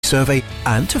survey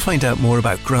and to find out more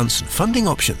about grants and funding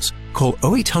options, call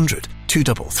 0800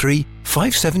 233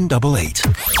 5788.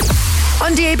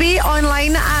 On DAB,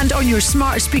 online and on your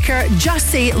smart speaker, just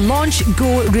say Launch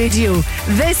Go Radio.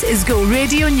 This is Go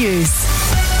Radio News.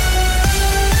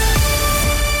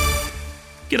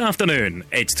 Good afternoon,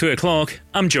 it's 2 o'clock,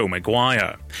 I'm Joe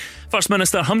Maguire. First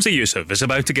Minister Humza Yousaf is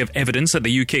about to give evidence at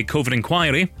the UK COVID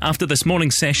inquiry after this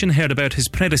morning's session heard about his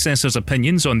predecessor's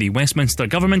opinions on the Westminster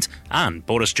government and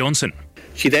Boris Johnson.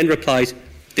 She then replies,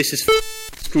 "This is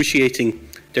excruciating.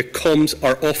 Their comms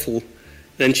are awful."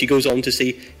 Then she goes on to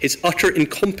say, "His utter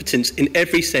incompetence in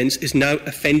every sense is now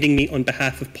offending me on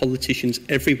behalf of politicians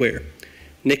everywhere."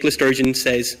 Nicola Sturgeon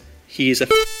says he is a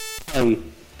clown.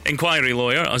 Inquiry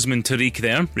lawyer Usman Tariq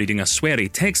there, reading a sweary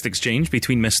text exchange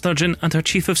between Miss Sturgeon and her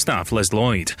Chief of Staff Liz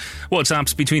Lloyd.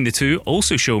 WhatsApps between the two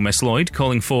also show Miss Lloyd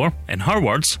calling for, in her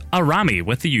words, a rammy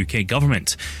with the UK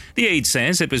government. The aide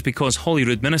says it was because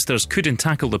Holyrood ministers couldn't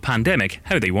tackle the pandemic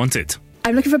how they wanted.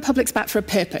 I'm looking for public spat for a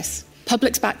purpose.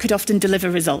 Public spat could often deliver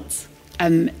results.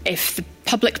 If the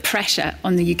public pressure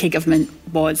on the UK government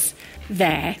was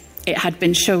there, it had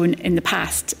been shown in the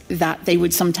past that they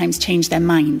would sometimes change their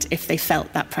mind if they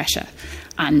felt that pressure.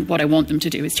 And what I want them to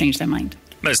do is change their mind.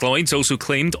 Ms Lloyds also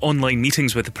claimed online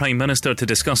meetings with the Prime Minister to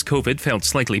discuss COVID felt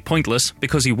slightly pointless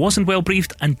because he wasn't well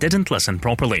briefed and didn't listen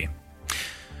properly.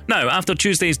 Now, after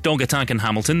Tuesday's dog attack in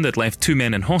Hamilton that left 2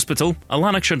 men in hospital, a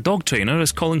Lanarkshire dog trainer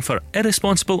is calling for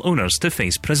irresponsible owners to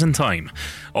face prison time.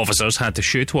 Officers had to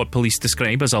shoot what police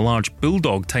describe as a large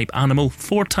bulldog-type animal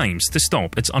 4 times to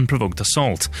stop its unprovoked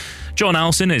assault. John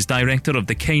Allison is director of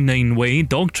the K9 Way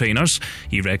Dog Trainers.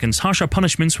 He reckons harsher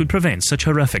punishments would prevent such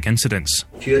horrific incidents.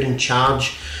 If you're in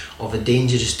charge of a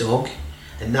dangerous dog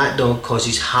and that dog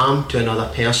causes harm to another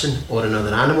person or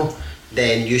another animal,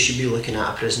 then you should be looking at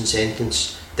a prison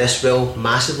sentence. This will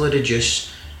massively reduce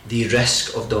the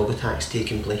risk of dog attacks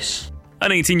taking place.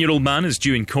 An 18-year-old man is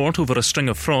due in court over a string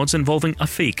of frauds involving a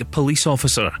fake police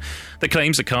officer. The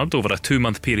crimes occurred over a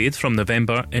 2-month period from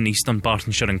November in East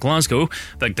Dunbartonshire and Glasgow.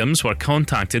 Victims were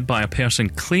contacted by a person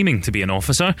claiming to be an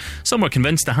officer. Some were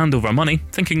convinced to hand over money,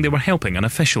 thinking they were helping an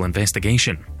official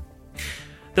investigation.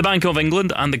 The Bank of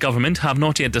England and the government have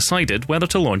not yet decided whether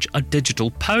to launch a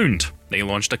digital pound. They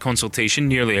launched a consultation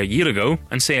nearly a year ago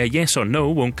and say a yes or no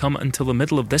won't come until the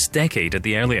middle of this decade at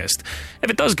the earliest. If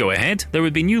it does go ahead, there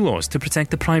would be new laws to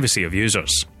protect the privacy of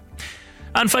users.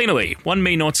 And finally, one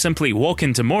may not simply walk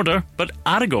into Mordor, but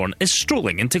Aragorn is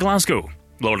strolling into Glasgow.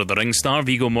 Lord of the Rings star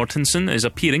Viggo Mortensen is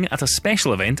appearing at a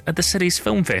special event at the city's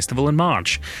film festival in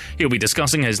March. He'll be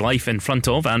discussing his life in front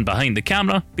of and behind the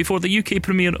camera before the UK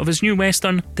premiere of his new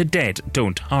western, The Dead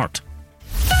Don't Hurt.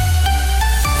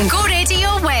 Go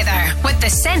Radio weather with the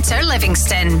Centre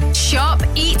Livingston. Shop,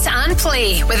 eat and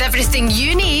play with everything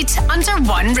you need under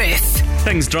one roof.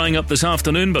 Things drying up this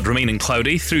afternoon but remaining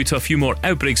cloudy through to a few more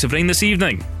outbreaks of rain this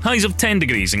evening. Highs of 10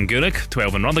 degrees in Gourock,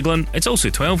 12 in Rutherglen. It's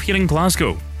also 12 here in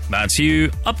Glasgow. That's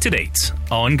you up to date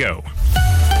on Go.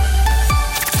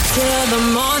 Till the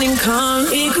morning come,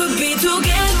 we could be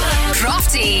together.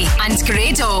 Crofty and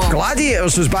Grado.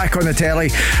 Gladiators was back on the telly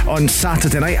on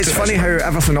Saturday night. It's funny how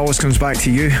everything always comes back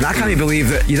to you. And I can't believe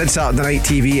that you did Saturday night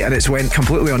TV and it's went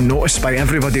completely unnoticed by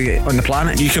everybody on the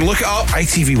planet. You can look it up,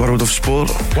 ITV World of Sport.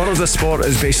 World of Sport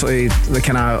is basically the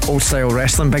kind of old style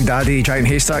wrestling, Big Daddy, Giant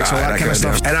Haystacks, all that kind of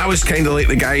stuff. And I was kind of like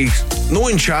the guy,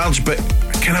 not in charge, but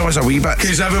kind of was a wee bit.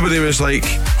 Because everybody was like,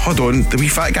 hold on, the wee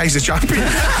fat guy's the champion.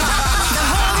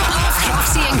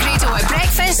 Crofty and Grado at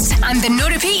breakfast and the no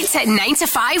repeats at 9 to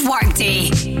 5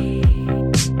 workday.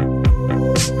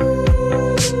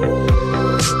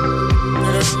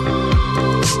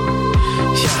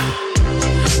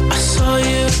 I saw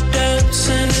you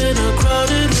dancing in a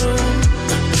crowded room.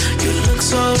 You look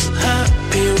so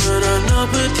happy when I'm not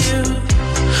with you.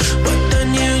 But then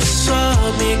you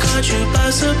saw me, caught you by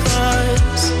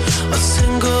surprise. A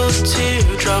single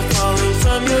teardrop falling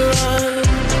from your eye.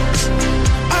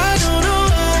 I don't know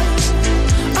why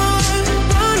I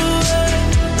run away.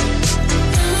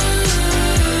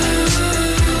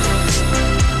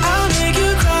 I'll make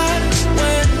you cry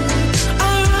when I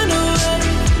run away.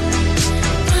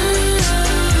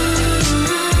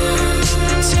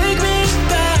 Take me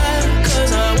back,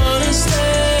 'cause I wanna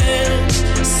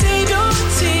stay. Save your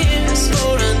tears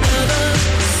for another.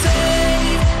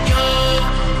 Save your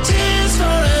tears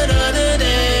for another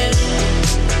day.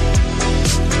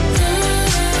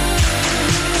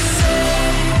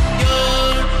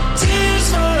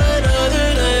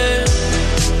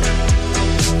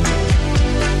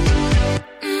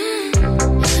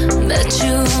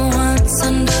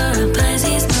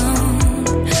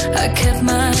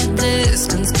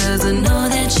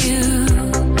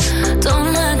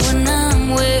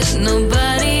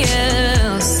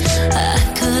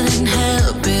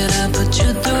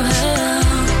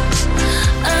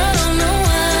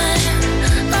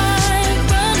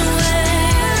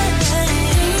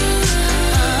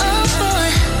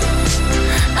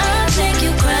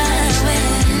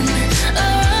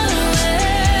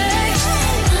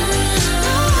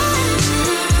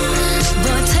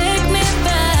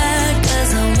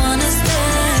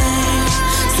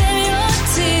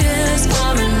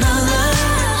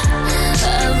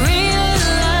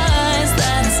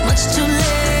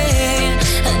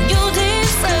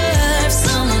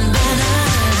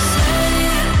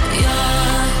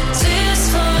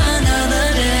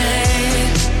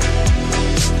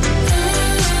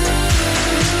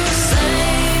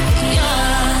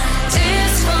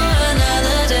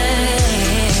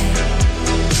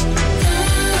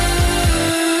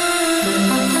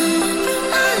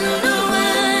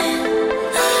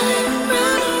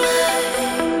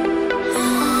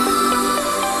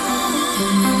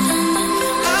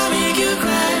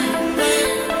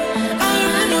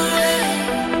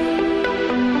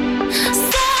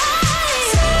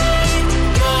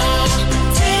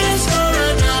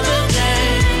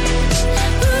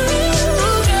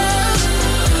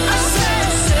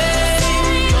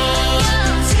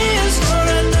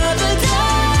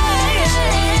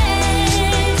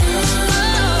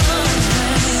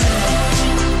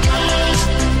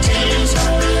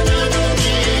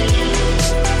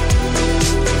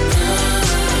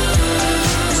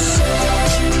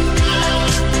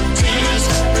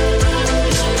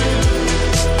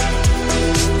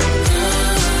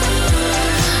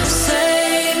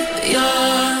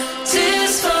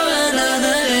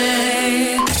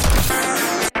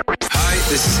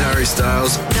 Harry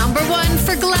Styles. Number 1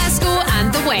 for Glasgow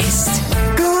and the West.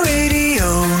 Go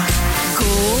radio.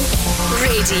 Go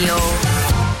Radio.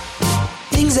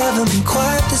 Things haven't been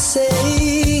quite the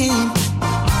same.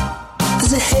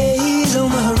 There's a haze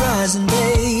on the horizon,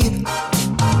 babe.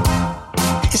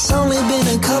 It's only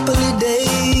been a couple of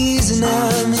days and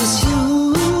I miss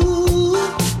you.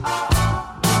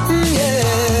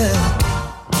 Yeah.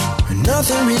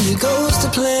 Nothing really goes to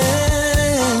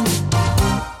plan.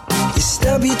 You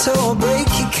stub your toe or break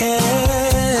your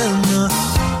can.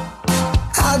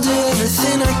 I'll do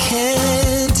everything I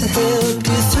can to help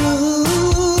you through.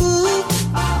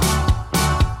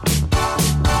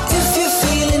 If you're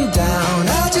feeling down,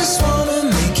 I just wanna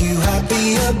make you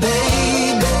happier,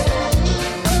 baby.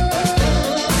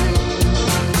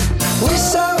 With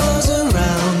sorrows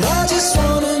around, I just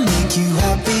wanna make you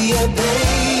happier,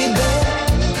 baby.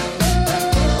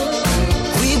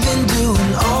 We've been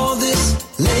doing all this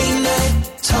late night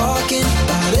talking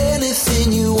about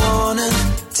anything you wanna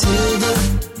till the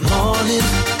morning.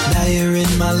 Now you're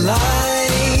in my life.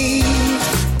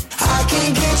 I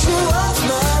can't get you off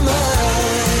my mind.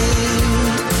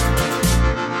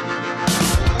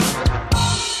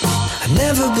 I've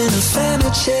never been a fan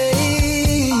of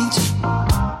change,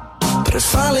 but I'd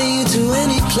follow you to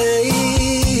any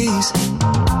place.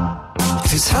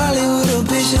 If it's Hollywood or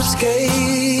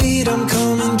Bishopsgate, I'm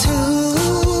coming too.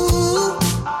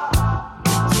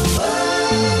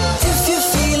 If you're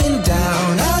feeling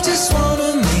down, I just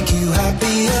wanna make you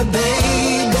happier,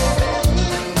 baby.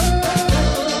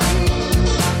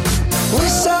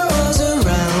 With sorrows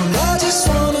around, I just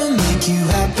wanna make you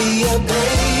happier,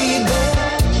 baby.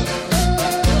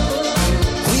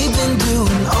 We've been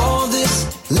doing all this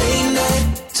late night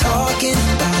talking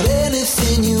about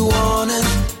anything you wanna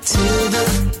till the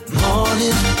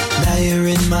morning. Now you're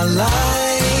in my life.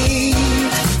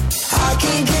 I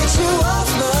can't get you off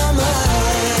my mind.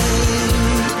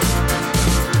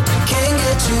 Can't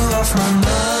get you off my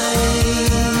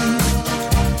mind.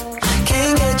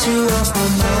 Can't get you off my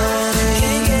mind.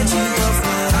 Can't get you off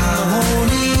my mind. I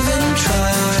won't even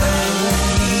try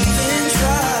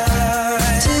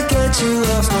to get you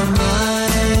off my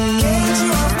mind. Get you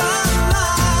off my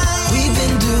mind. We've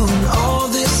been doing all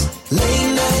this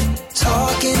late night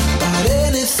talking about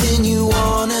anything you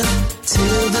wanna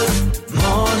till the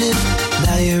morning.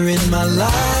 Now you're in my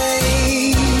life.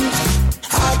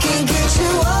 I can't get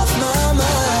you off my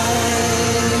mind.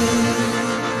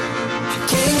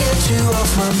 Can't get you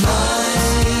off my mind.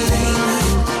 Late night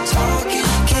talking.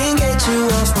 Can't get you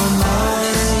off my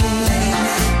mind. Late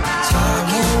night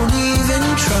talking. Won't even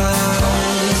try.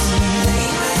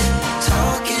 Late night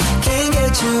talking. Can't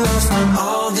get you off from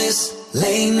all this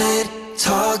late night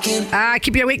talking.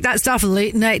 Keep you awake, that stuff.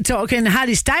 Late night talking.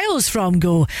 Harry Styles from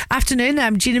Go. Afternoon,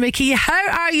 I'm Gina McKie. How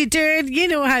are you doing? You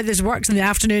know how this works in the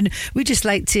afternoon. We just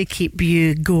like to keep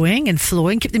you going and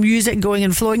flowing, keep the music going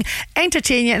and flowing,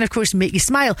 entertain you, and of course make you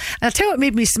smile. And I'll tell you what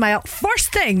made me smile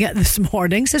first thing this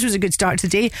morning, so this was a good start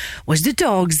today, was the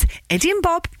dogs, Eddie and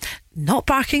Bob, not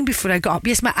barking before I got up.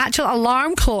 Yes, my actual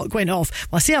alarm clock went off.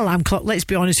 Well, I say alarm clock, let's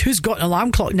be honest, who's got an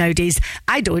alarm clock nowadays?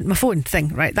 I don't. My phone thing,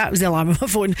 right? That was the alarm on my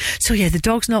phone. So yeah, the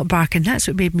dog's not barking. That's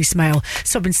what made me smile.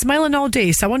 So I've been smiling all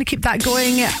day, so I want to keep that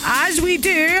going as we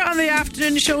do on the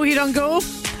afternoon show here on Go.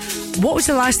 What was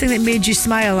the last thing that made you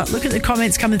smile? Look at the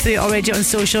comments coming through already on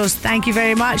socials. Thank you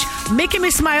very much. Making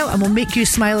me smile, and we'll make you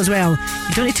smile as well.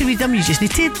 You don't need to read them, you just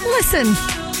need to listen.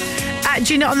 At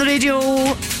Gina on the radio.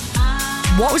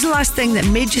 What was the last thing that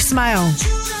made you smile?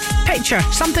 Picture,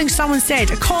 something someone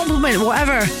said, a compliment,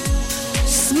 whatever.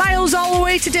 Smiles all the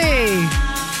way today.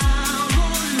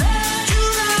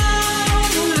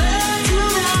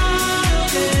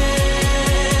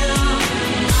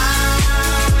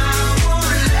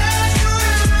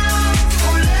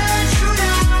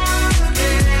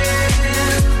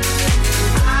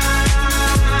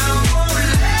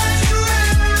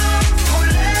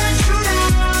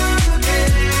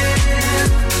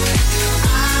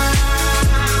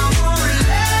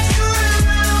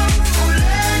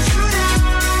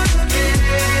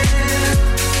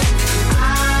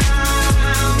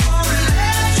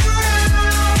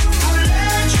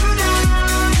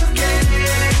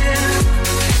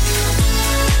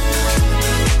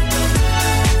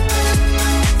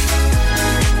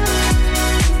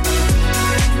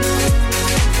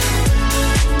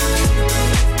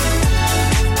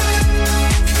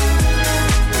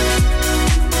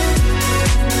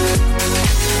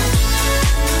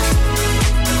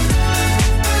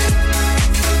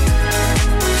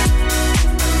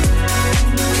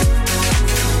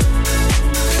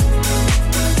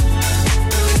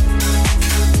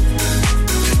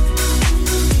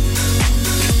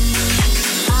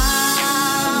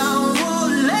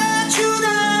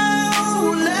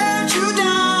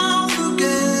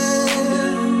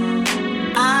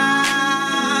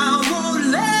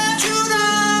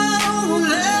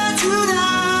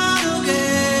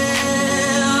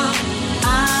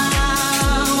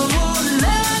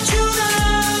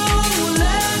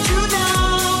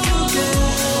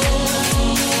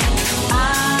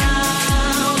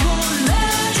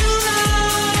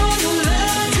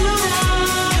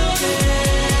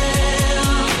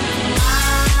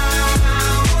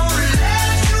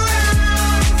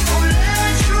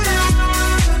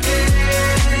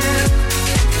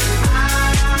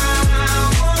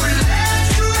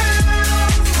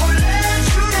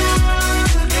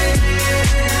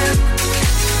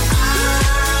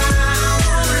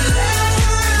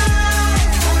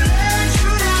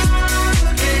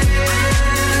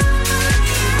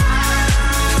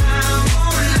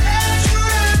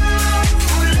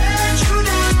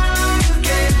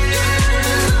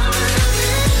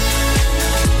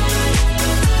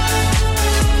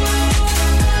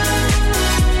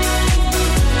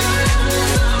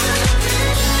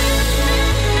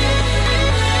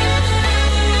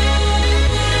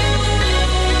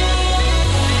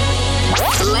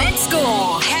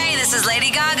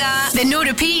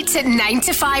 complete 9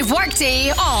 to 5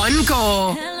 workday on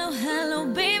Go. Hello, hello,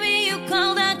 baby, you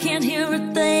called, I can't hear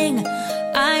a thing.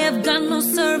 I have got no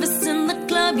service in the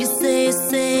club, you say.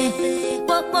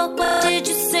 What did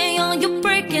you say? Oh, you're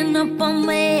breaking up on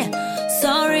me.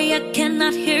 Sorry, I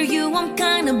cannot hear you, I'm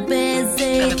kinda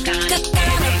busy.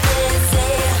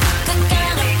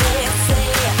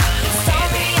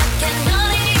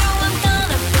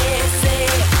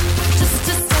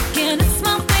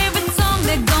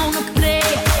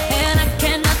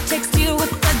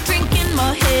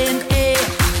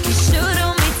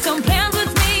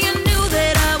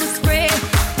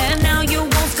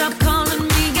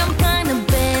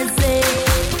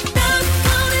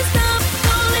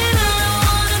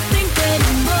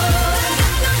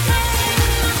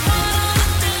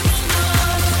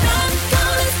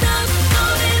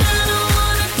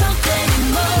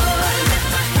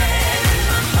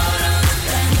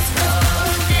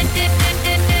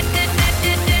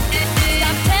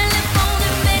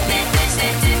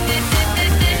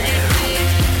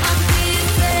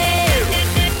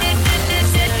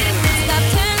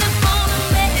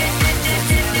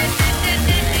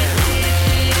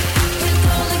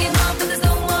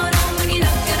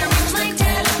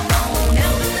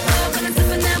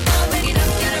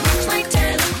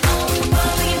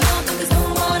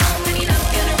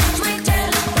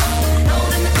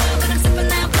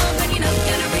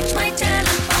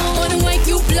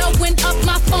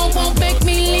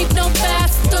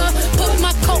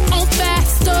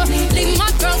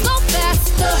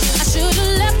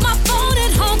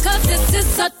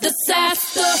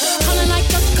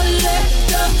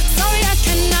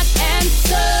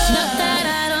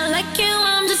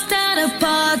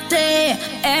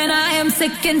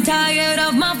 Sick and tired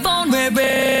of my phone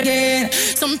ringing.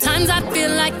 Sometimes I feel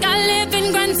like I live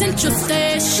in Grand Central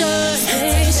Station.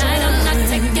 Tonight I'm not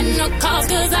taking no calls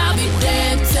cause I'll be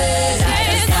dancing.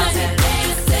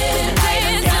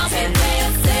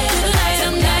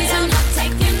 I'm not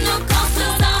taking no calls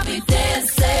cause I'll be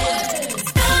dancing.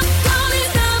 Stop calling,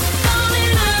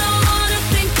 I don't wanna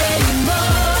think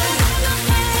anymore. Stop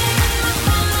calling,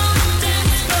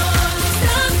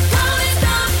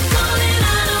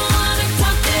 I don't wanna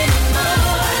talk anymore. Stop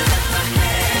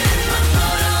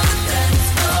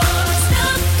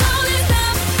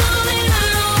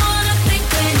calling, I don't wanna think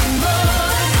anymore.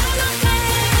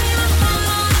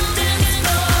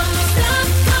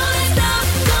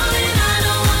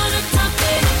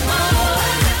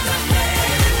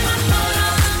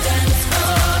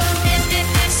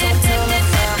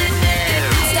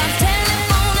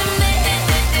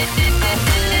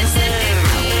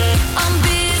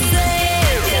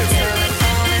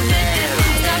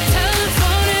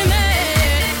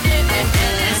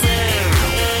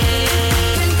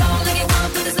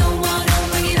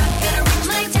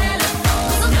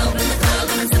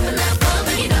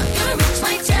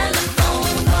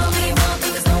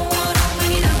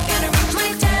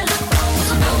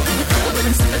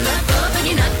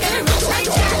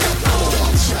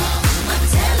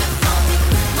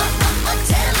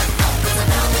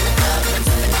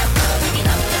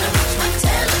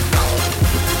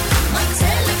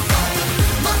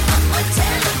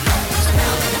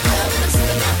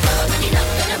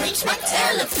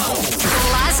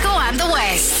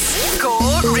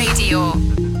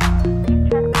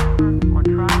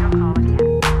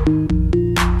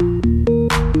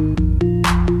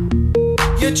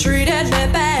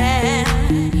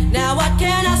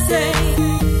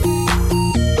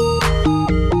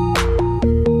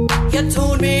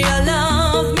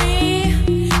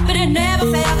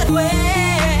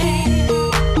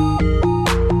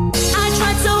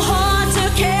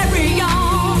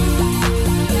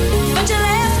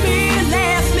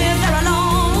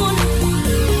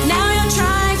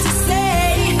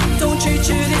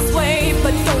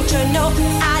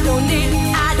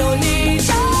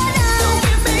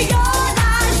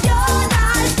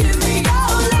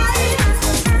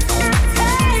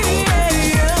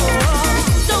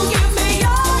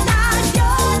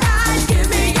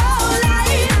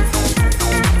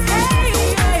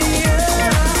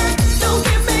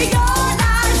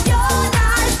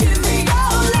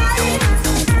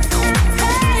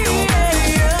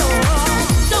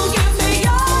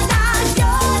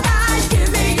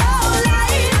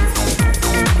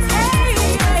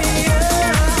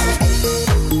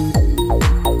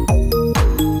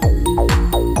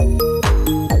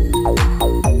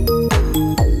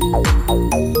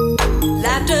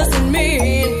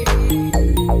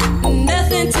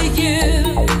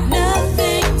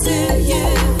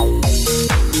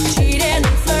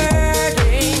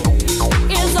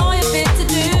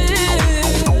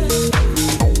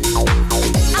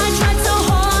 I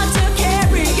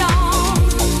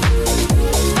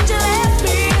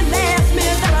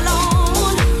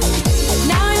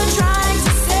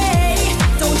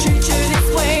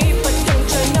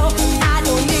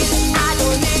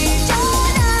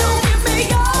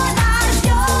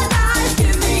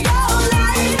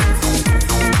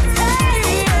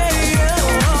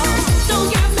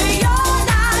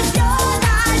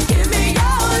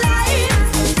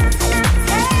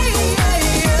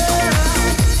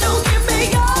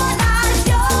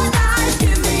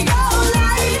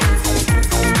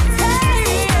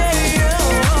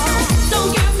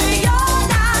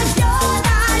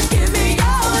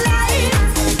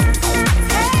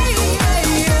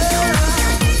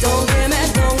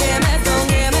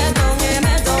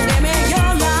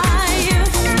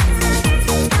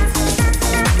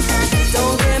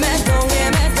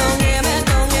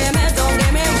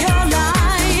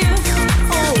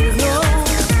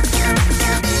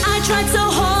tried so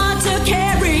hard to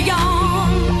carry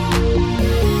on,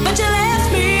 but you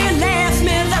left me there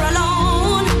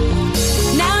alone.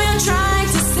 Now you're trying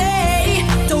to say,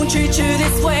 don't treat you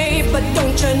this way, but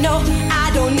don't you know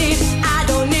I don't need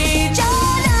your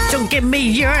love. Don't give me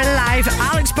your life.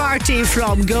 Alex Barty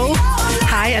from Go.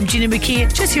 Hi, I'm Gina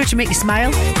McKie, just here to make you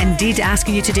smile. Indeed,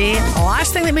 asking you today,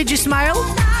 last thing that made you smile?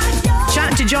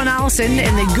 Chatting to John Allison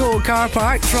in the Go car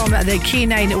park from the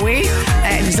K9 Way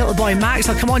and his little boy Max.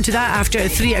 I'll come on to that after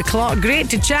 3 o'clock. Great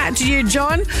to chat to you,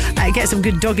 John. Get some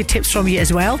good doggy tips from you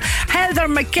as well. Heather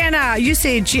McKenna, you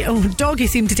say doggy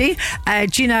theme today.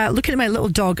 Gina, looking at my little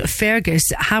dog Fergus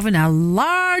having a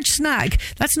large snack.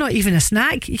 That's not even a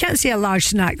snack. You can't say a large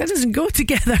snack. That doesn't go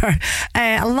together.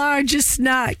 A large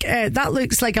snack. That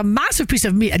looks like a massive piece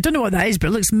of meat. I don't know what that is, but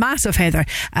it looks massive, Heather.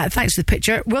 Thanks for the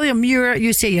picture. William Muir,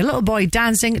 you say your little boy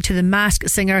dancing to the Masked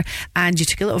Singer, and you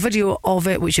took a little video of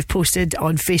it which you've posted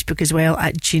on Facebook as well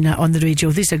at Gina on the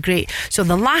Radio. These are great. So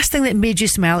the last thing that made you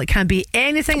smile, it can be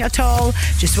anything at all.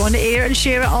 Just want to air and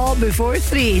share it all before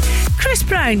 3. Chris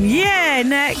Brown, yeah,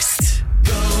 next.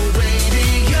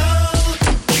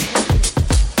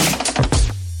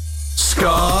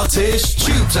 Scottish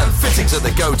Tubes and Fittings are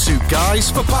the go-to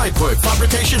guys for pipework,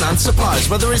 fabrication and supplies.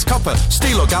 Whether it's copper,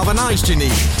 steel or galvanised you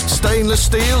need, stainless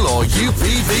steel or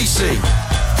UPVC.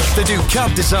 They do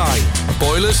cab design,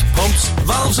 boilers, pumps,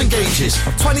 valves and gauges.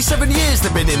 27 years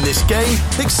they've been in this game,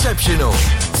 exceptional,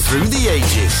 through the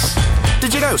ages.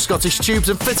 Did you know Scottish Tubes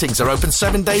and Fittings are open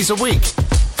 7 days a week?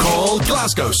 Call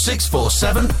Glasgow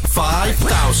 647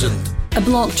 5000. A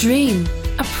blocked drain?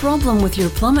 A problem with your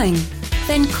plumbing?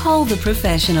 Then call the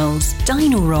professionals,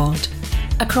 Dino Rod.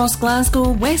 Across Glasgow,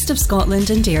 west of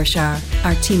Scotland and Ayrshire,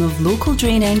 our team of local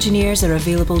drain engineers are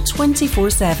available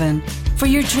 24/7 for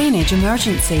your drainage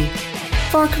emergency.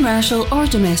 For commercial or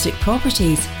domestic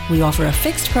properties, we offer a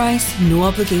fixed price, no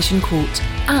obligation quote,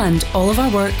 and all of our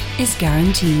work is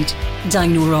guaranteed.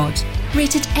 Dino Rod,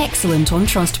 rated excellent on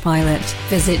Trustpilot.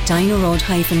 Visit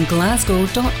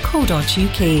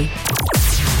dinorod-glasgow.co.uk.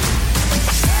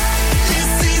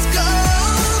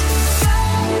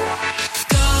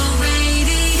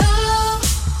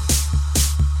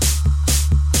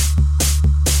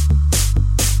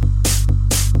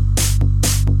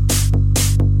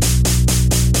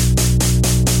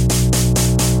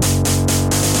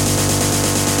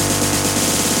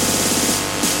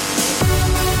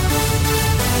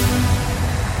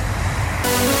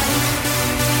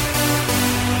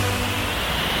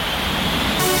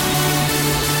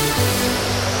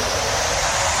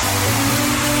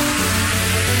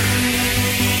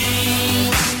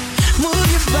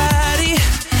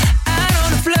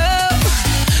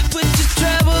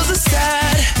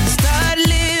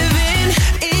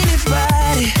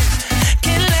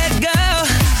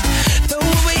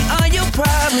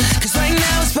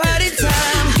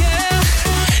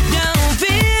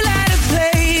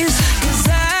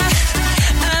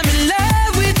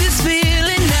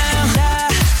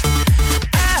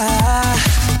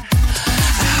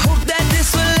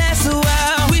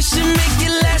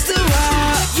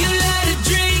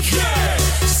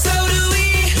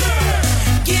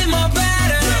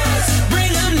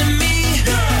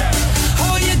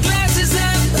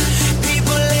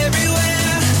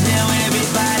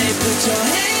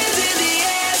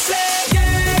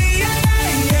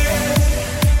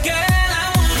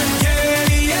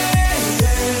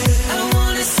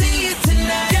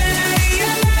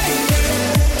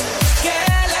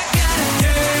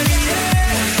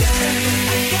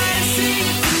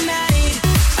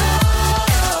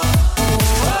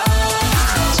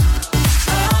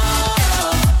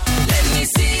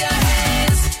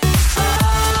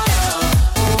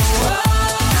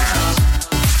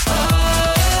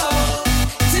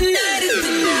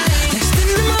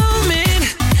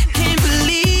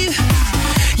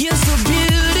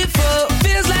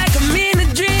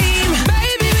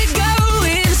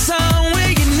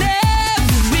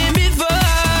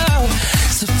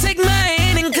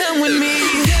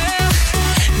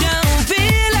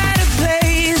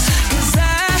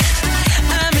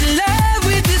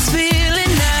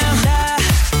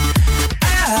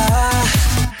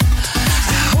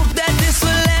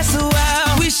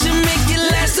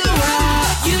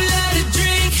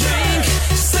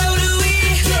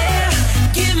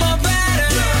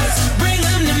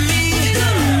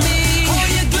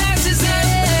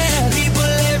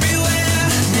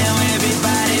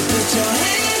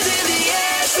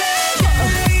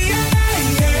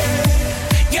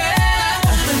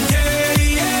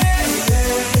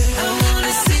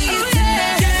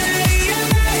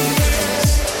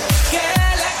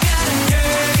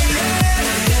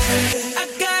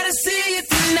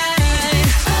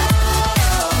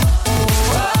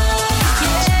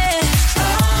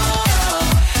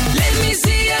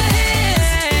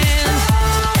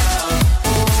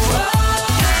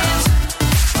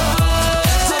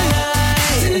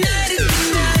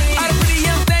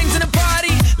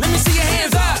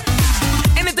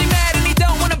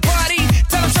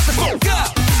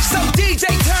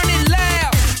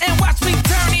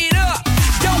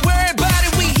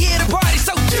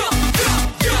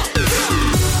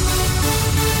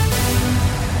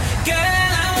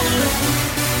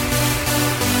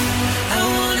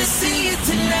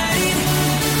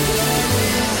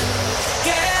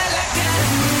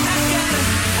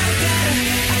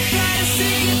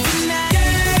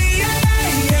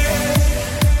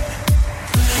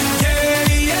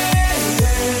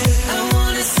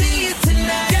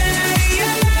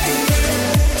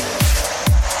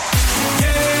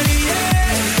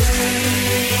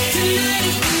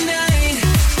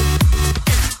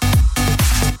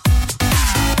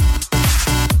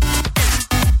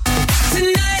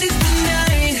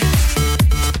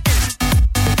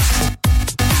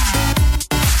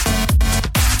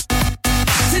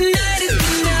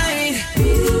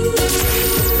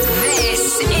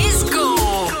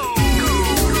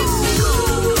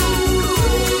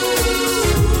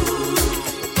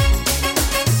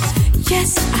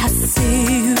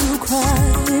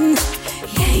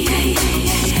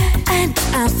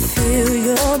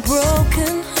 your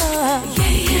broken heart.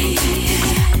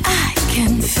 I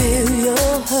can feel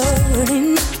your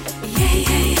hurting.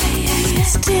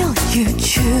 Still you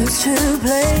choose to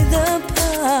play the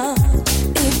part.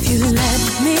 If you let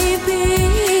me be,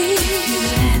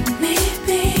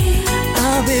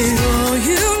 I'll be all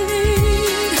you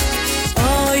need,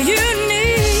 all you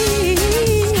need.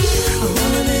 I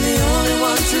wanna be the only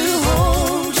one to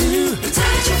hold you,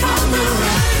 protect you from the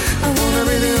rain. I wanna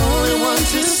be the only one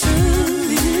to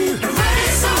soothe you,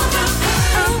 erase all the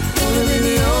pain. I wanna be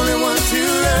the only one to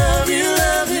love you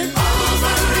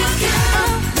over again. I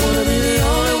wanna be the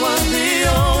only one, the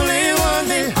only one,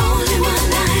 the only one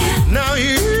I am. Now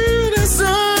you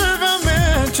deserve a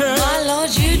mention. My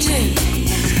Lord, you do.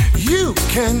 You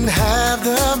can have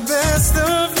the best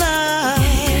of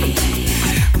life.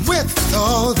 With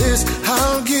all this,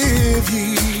 I'll give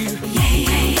you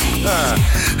a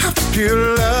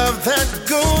pure love that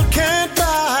gold can't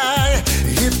buy.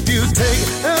 If you take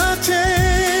a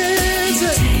chance,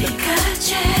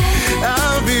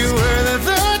 I'll be worth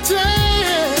the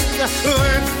chance,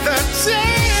 worth the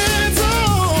chance. Oh,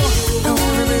 I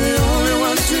wanna be the only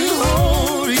one to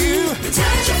hold you,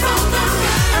 protect you from the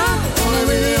rain. I wanna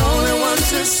be the only one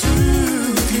to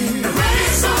soothe you,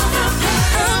 erase all the pain.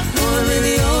 I wanna be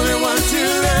the only one to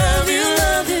love you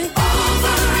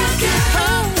over again. I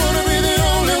wanna be the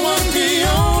only one, the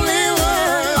only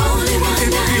one.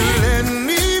 If you let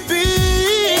me be,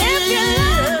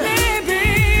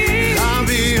 I'll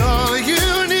be all you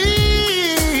need.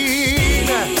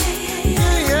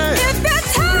 Yeah. If you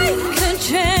take a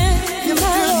chance, You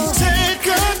can take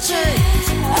a chance.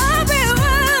 I'll be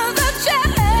worth a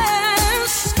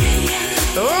chance.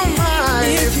 Oh my,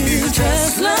 If you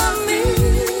just love me,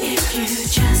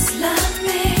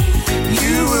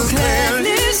 you will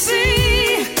clearly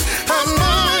see I'm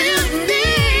all you need.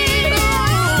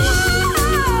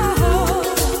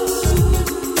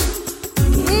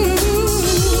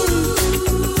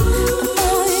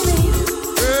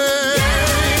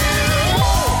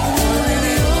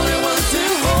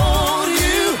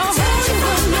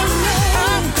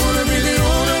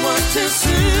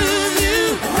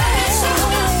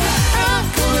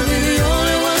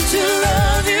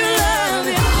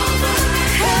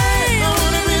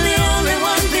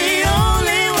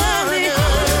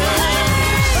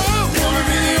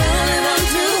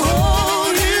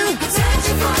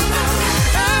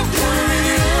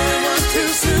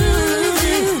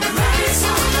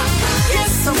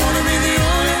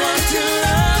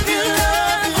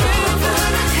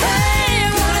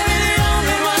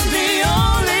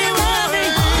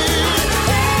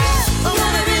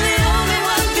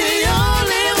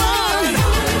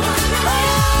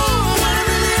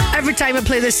 Every time I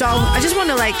play this song, I just want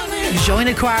to join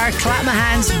a choir, clap my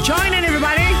hands, join in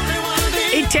everybody.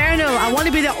 Eternal, I want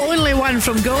to be the only one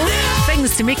from Go.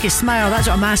 Things to make you smile, that's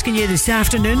what I'm asking you this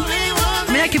afternoon. I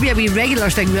mean, that could be a wee regular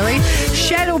thing, really.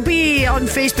 Cheryl B on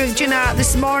Facebook. Gina,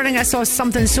 this morning I saw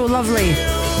something so lovely.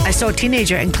 I saw a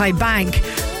teenager in Clydebank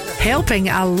helping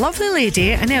a lovely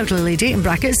lady, an elderly lady in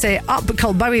brackets, up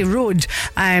Culburry Road.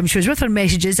 She was with her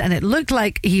messages and it looked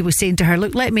like he was saying to her,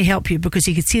 look, let me help you, because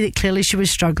he could see that clearly she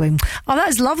was struggling. Oh,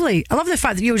 that's lovely. I love the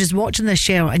fact that you were just watching this,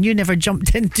 Cheryl, and you never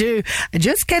jumped into,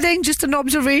 just kidding, just an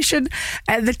observation.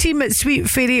 The team at Sweet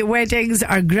Fairy Weddings,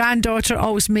 our granddaughter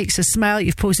always makes us smile.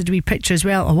 You've posted a wee picture as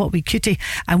well. Oh, what wee cutie.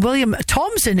 And William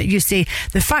Thompson, you say,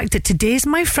 the fact that today's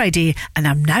my Friday and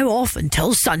I'm now off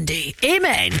until Sunday.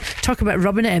 Amen. Talk about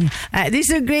rubbing it in.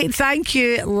 These are great, thank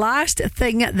you. Last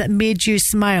thing that made you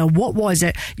smile, what was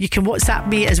it? You can WhatsApp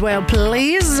me as well,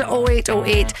 please.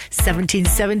 0808 17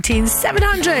 17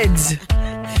 700.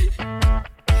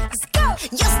 let's go.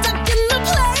 You're stuck in the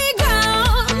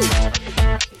playground,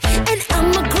 and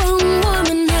I'm a grown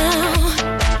woman now.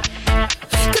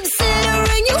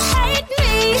 Considering you hate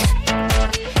me,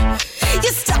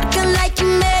 you're stuck like you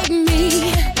made me.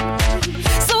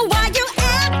 So why you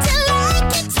acting like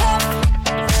you're tough?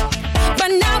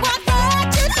 But now I thought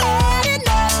you'd had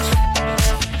enough.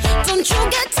 Don't you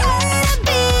get tired of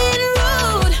being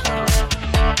rude?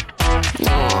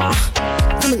 Aw,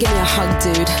 come and give me a hug,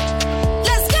 dude.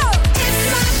 Let's go. It's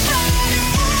my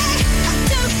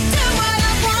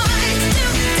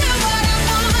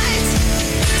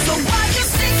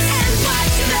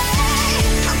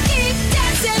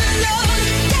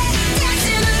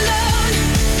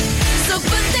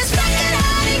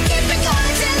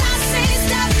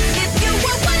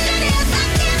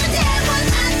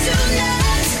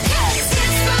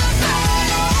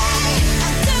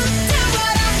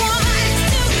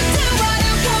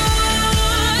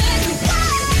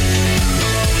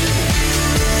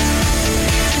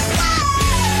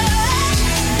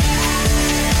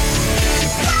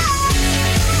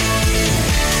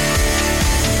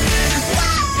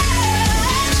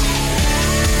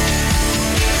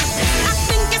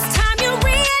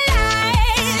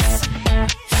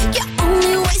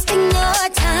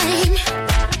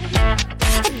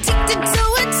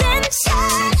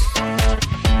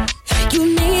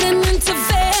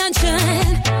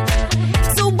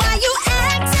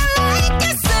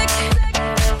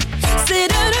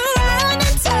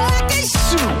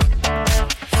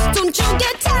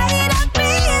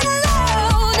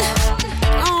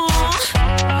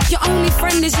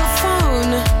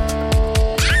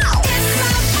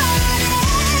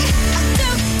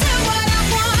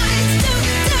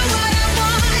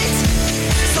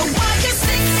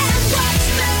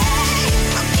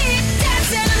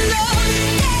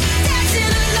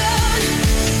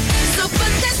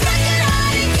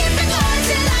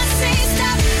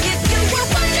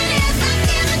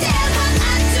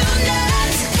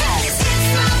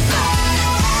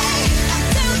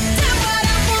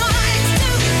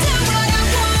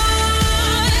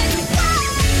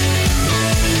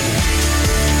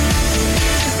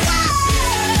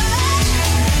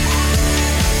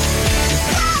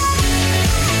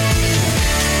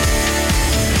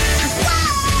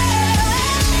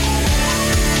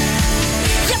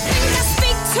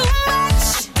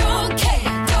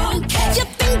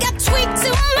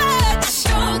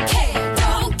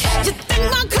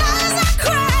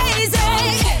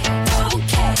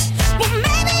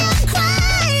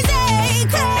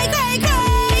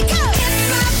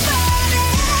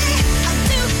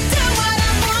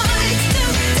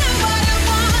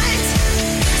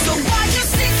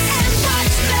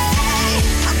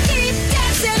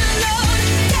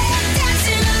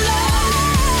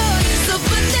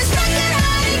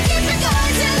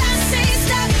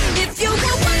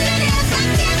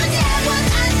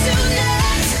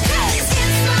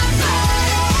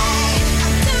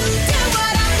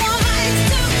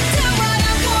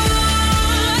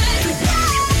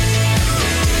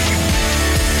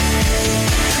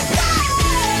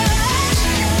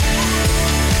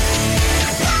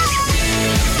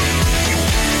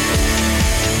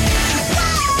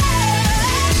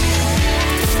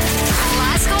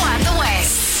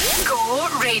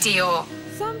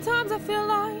feel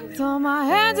like throw my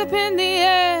hands up in the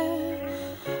air.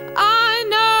 I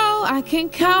know I can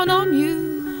count on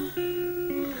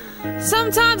you.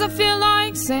 Sometimes I feel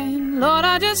like saying, Lord,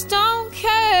 I just don't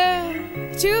care.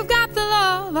 But you've got the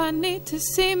love I need to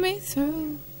see me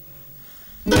through.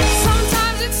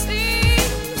 Sometimes it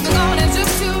seems the going is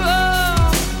just too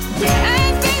rough,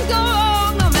 and things go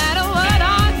wrong no matter what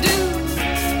I do.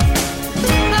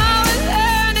 Now and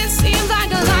then it seems like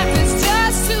life is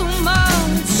just too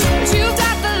much. But you've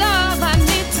got the love I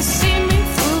need to see me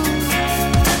through.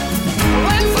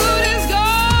 When food is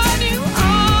gone, you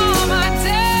are my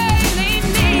daily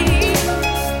need.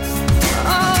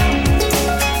 Oh.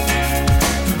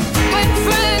 When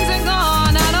friends are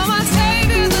gone, I know my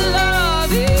Savior, the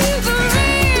love is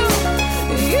real.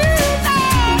 You know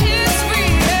it's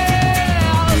real.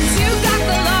 You got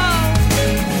the love.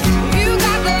 You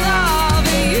got the love.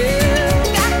 You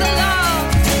got the love.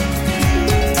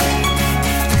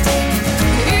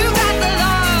 You got the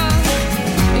love.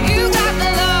 You got the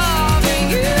love.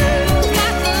 You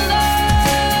got the love.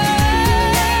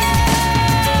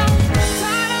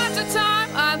 Time after time,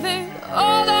 I think,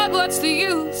 oh Lord, what's the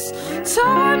use?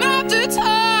 Time after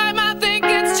time, I think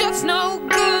it's just no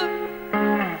good.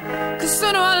 'Cause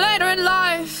sooner or later in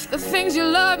life, the things you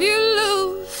love, you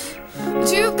lose.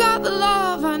 But you've got the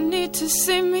love I need to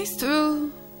see me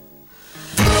through.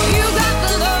 You got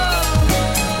the love.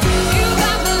 You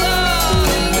got the love.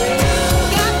 You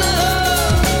got the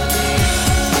love.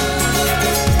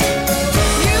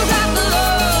 You got the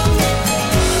love.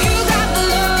 You got the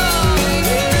love. You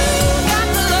got the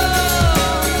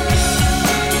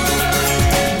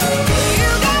love. You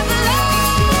got the love.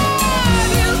 You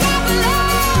got the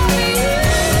love. You got the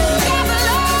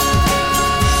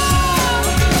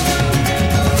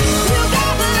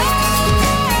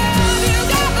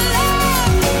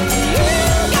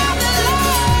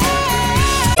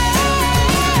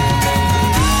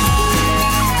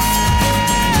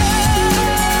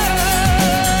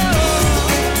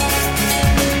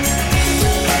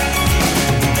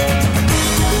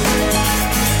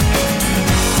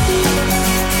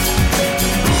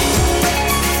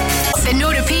The no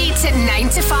repeat 9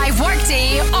 to 5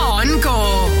 workday on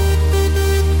Go.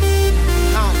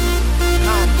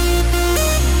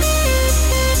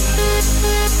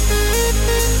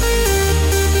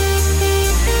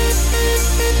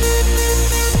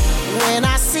 When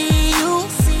I see you,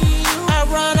 I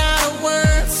run out of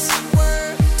words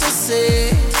to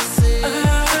say.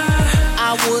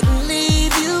 I wouldn't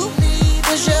leave you,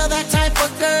 'cause you're that type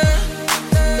of girl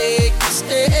to make me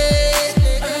stay.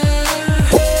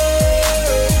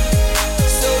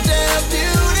 So damn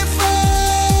beautiful.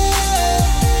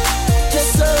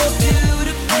 You're so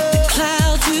beautiful. Like the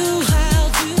clouds, you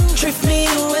drift me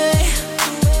away,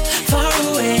 far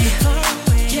away.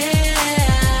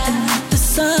 Yeah. And like the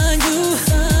sun, you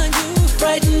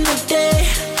brighten the day.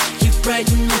 You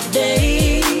brighten the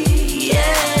day.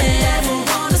 Yeah. I never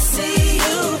wanna see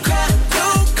you cry.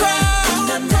 And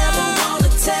I never wanna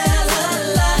tell a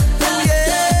lie.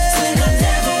 Said I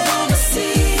never wanna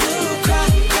see you cry.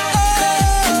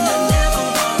 And I never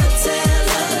wanna tell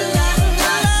a lie.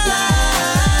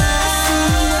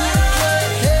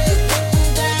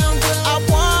 I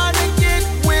wanna get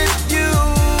with you.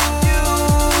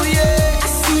 Yeah. I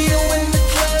see you in the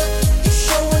club, you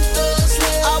showing thugs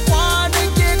love. I wanna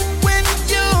get with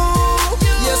you.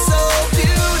 You're so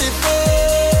beautiful,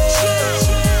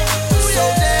 so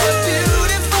damn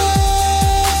beautiful.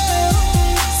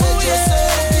 Said you're so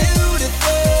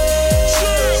beautiful,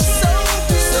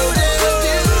 so damn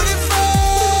beautiful.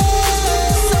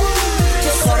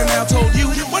 Carter now told you,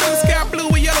 what if the sky blue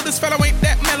or yellow? This fellow ain't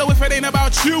that mellow if it ain't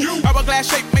about you. Hourglass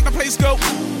shape make the place go.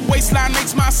 Waistline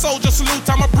makes my soldier salute.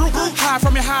 I'm a brute. High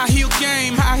from your high heel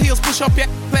game. High heels push up your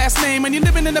last name, and you're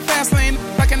living in the fast lane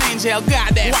like an angel.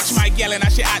 Goddess. Watch my yelling, I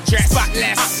shit I dress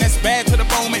spotless. That's bad to the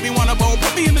bone, make me wanna bone.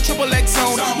 Put me in the triple X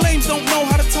zone. Lames don't know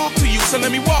how to talk to you, so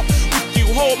let me walk with you.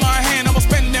 Hold my hand, I'ma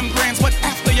spend them grands, but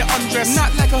after you undress,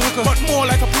 not like a hooker, but more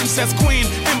like a princess, queen,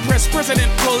 empress,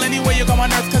 president. Pull anywhere you go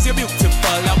on earth, 'cause you're beautiful.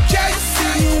 Okay. I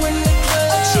see you in the club.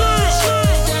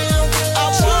 I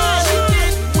wanna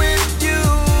get with you.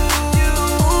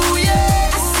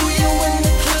 Yeah. I see you in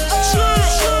the club.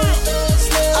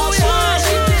 I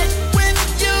wanna get with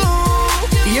you.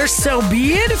 You're So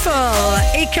beautiful.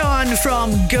 Akon from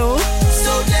Go.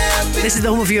 This is the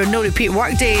home of your no repeat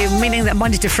workday, meaning that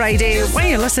Monday to Friday, when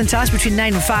you're listening to us between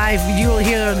 9 and 5, you'll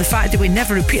hear the fact that we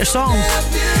never repeat a song.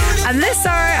 And this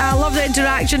hour, I love the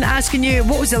interaction, asking you,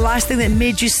 what was the last thing that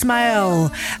made you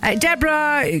smile?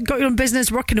 Deborah, got your own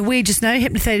business, working away just now,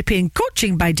 hypnotherapy and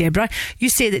coaching by Deborah. You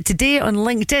say that today on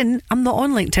LinkedIn, I'm not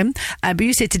on LinkedIn, but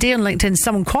you say today on LinkedIn,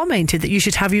 someone commented that you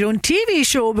should have your own TV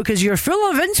show because you're full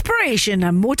of inspiration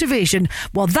and motivation.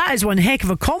 Well, that is one heck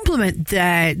of a compliment.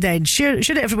 Then share it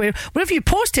everywhere. Whatever you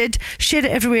posted, share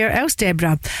it everywhere else,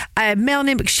 Deborah.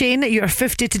 Melanie McShane, you're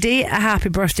 50 today. A happy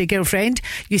birthday, girlfriend.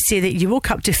 You say that you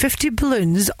woke up to 50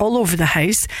 balloons all over the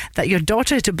house, that your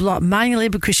daughter had to blow up manually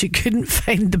because she couldn't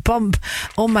find the pump.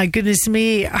 Oh my goodness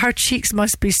me, her cheeks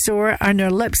must be sore and her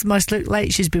lips must look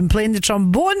like she's been playing the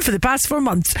trombone for the past 4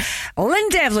 months. Lynn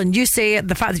Devlin, you say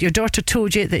the fact that your daughter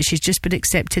told you that she's just been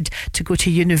accepted to go to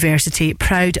university.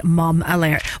 Proud mum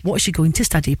alert. What's she going to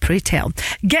study, pray tell?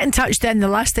 Get in touch then. The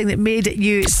last thing that made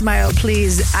you smile,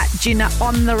 please, at Gina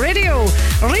on the radio.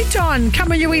 Riton,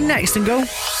 coming your way next and go.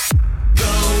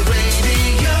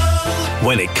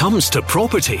 When it comes to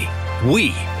property,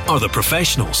 we are the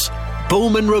professionals.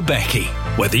 Bowman Rebecki.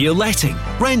 Whether you're letting,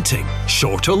 renting,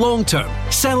 short or long term,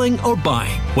 selling or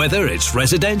buying, whether it's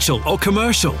residential or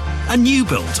commercial, a new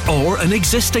build or an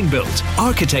existing build,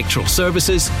 architectural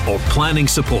services or planning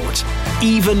support,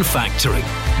 even factoring.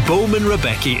 Bowman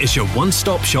Rebecki is your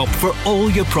one-stop shop for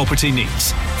all your property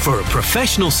needs. For a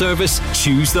professional service,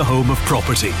 choose the home of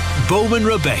property. Bowman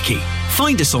Rebecki.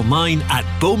 Find us online at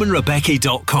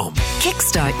bowmanrebecki.com.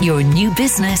 Kickstart your new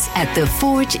business at the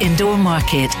Forge Indoor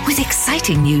Market. With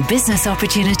exciting new business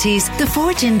opportunities, the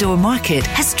Forge Indoor Market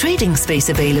has trading space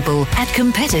available at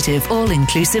competitive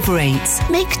all-inclusive rates.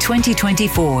 Make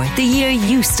 2024 the year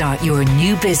you start your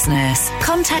new business.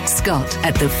 Contact Scott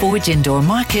at the Forge Indoor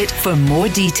Market for more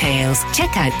details.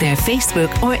 Check out their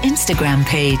Facebook or Instagram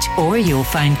page, or you'll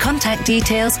find contact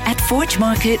details at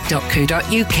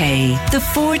forgemarket.co.uk. The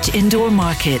Forge Indoor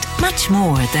Market, much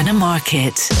more than a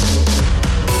market.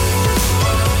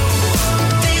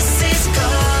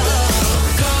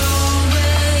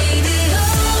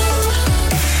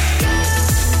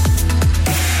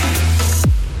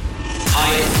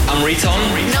 Hi, I'm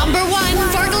Riton. Number 1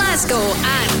 for Glasgow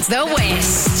and the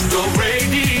West. Go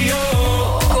radio.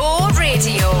 Go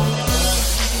radio.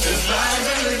 It's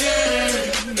live again.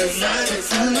 It's live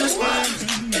again.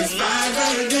 It's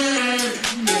live again.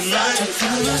 It's live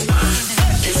again.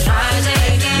 It's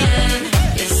Friday again.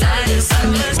 It's Saturday,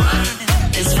 Sunday.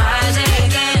 It's Friday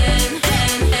again.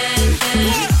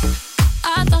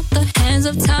 I thought the hands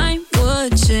of time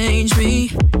would change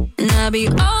me, and I'd be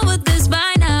over this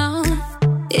by now.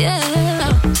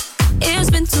 Yeah,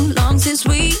 it's been too long since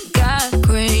we got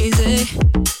crazy.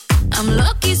 I'm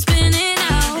lucky spinning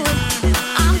out.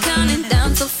 I'm counting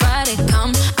down till Friday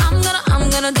come. I'm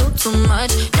gonna do too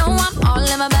much. No, I'm all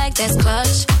in my bag, that's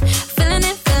clutch. Feeling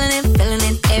it.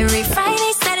 Every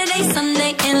Friday, Saturday,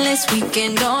 Sunday, endless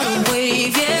weekend on a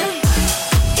wave, yeah.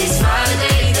 It's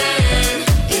Friday then.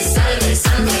 It's Saturday,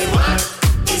 Sunday, what?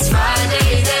 It's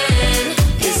Friday then.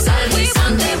 It's Saturday,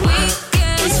 Sunday, what?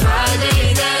 It's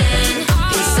Friday then.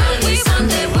 It's Saturday,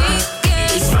 Sunday, what?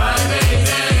 It's Friday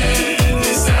then.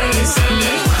 It's Saturday,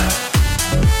 Sunday, what?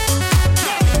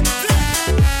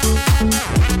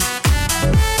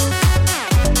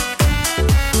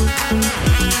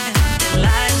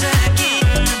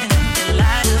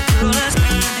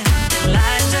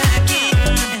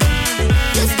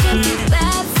 This can't be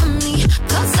bad for me,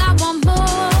 'cause I want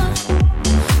more.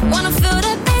 Wanna feel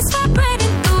the bass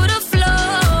vibrating through the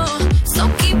floor. So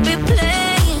keep it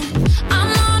playing.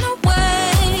 I'm on a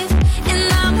wave, and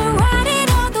I'ma ride it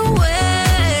all the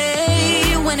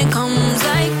way. When it comes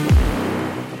like,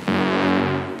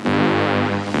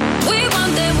 we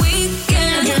want that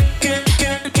weekend.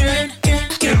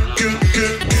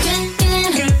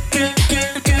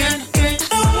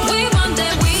 We want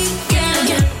that weekend.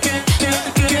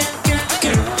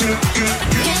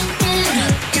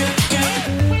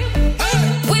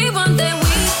 We want that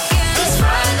weekend. It's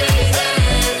Friday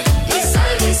then. It's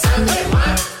Saturday, Sunday,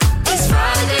 what? It's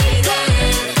Friday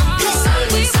then. It's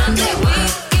Saturday, Sunday, what?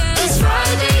 It's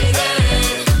Friday then.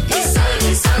 It's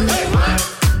Saturday, Sunday, what?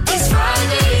 It's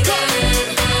Friday then.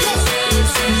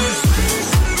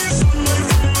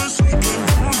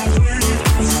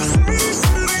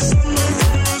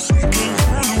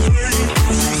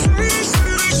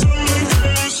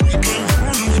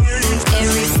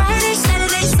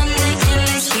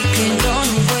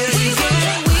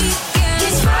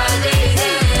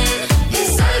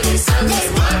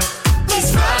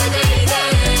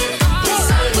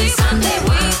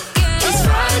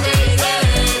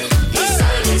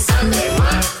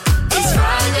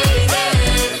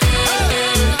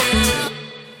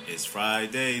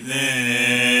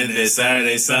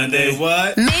 Saturday, Sunday,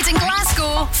 what? Made in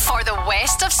Glasgow for the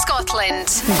west of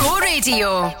Scotland. Go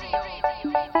Radio.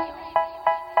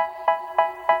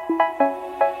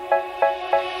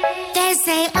 They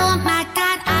say, oh my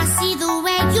God, I see the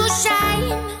way you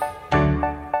shine.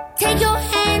 Take your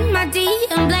hand, my dear,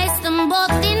 and place them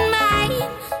both in mine.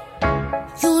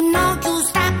 You know you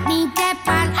stopped me dead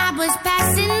while I was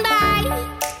passing by.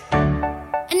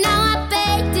 And now I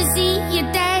beg to see you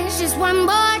dance just one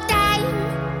more time.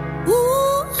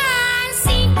 Ooh, I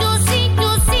see you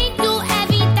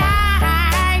every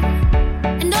time.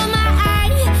 And oh my,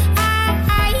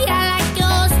 I like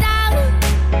your style.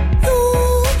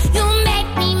 You make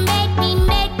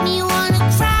me wanna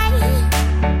cry.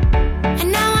 And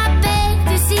now I beg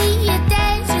to see you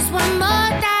dance just one more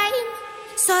time.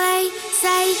 So they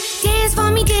say, dance for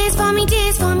me, dance for me,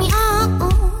 dance for me, oh.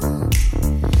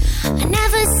 I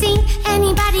never seen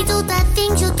anybody do the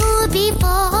things you do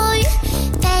before.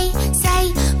 They say,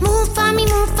 move for me,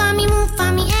 move for me, move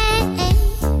for me, eh, eh.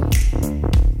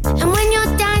 And when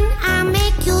you're done, I'll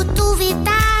make you do it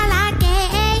all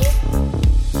again.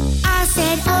 I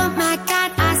said, oh my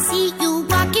God, I see you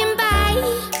walking by.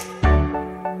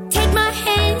 Take my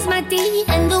hands, my dear,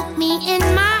 and look me in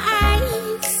my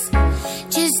eyes.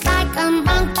 Just like a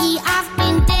monkey, I've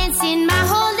been dancing my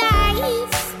whole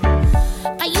life.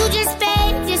 But you just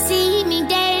beg to see me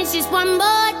dance just one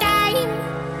more time.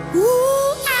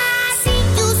 Ooh, I see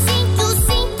you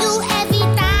every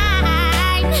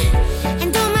time.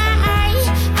 And oh my,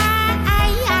 I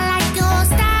like your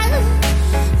style.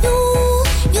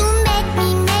 You make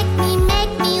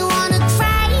me wanna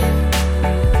cry.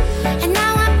 And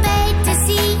now I beg to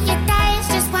see you dance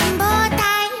just one more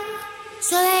time.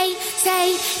 So they say,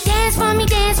 dance for me,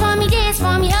 dance for me, dance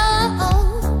for me, oh, oh.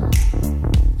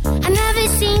 I never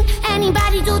seen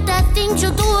anybody do the things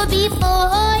you do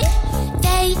before.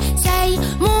 They say,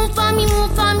 move for me,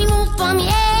 move for me, move for me,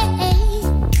 eh, eh.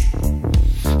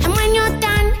 And when you're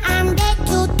done, I'll make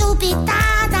you do it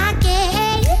all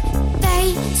again. They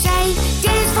say,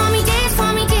 dance for me, dance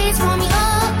for me, dance for me, oh,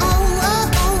 oh, oh,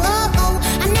 oh, oh, oh.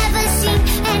 I never seen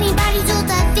anybody do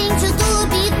the things you do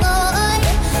before.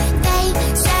 They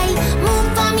say, move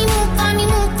for me, move for me,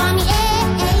 move for me,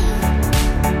 eh, eh.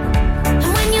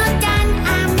 And when you're done,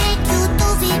 I'll make you do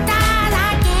it all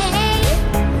again.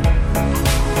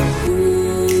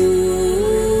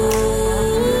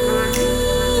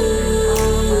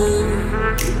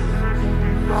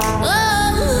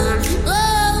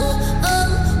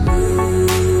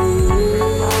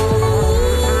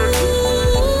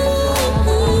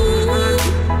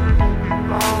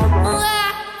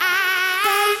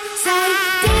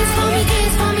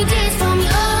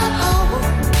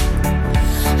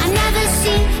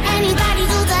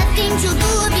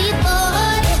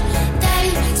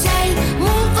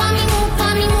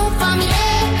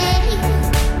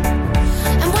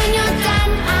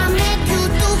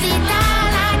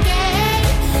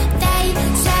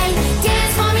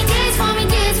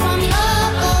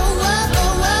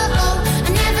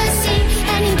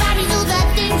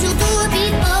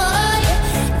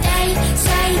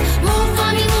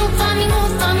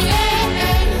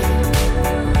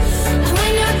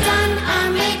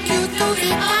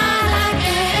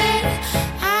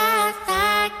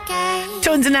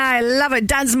 And I love it.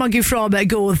 Dance Monkey from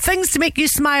Go. Things to make you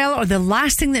smile or the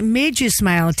last thing that made you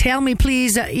smile. Tell me,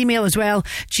 please. Email as well.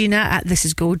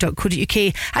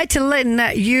 Gina@thisisgo.co.uk. Hi to Lynn.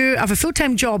 You have a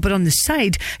full-time job, but on the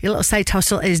side, your little side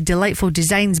hustle is Delightful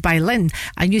Designs by Lynn.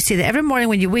 And you say that every morning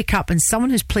when you wake up and someone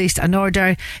has placed an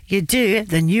order, you do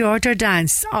the new order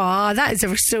dance. Oh, that is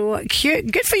ever so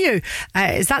cute. Good for you.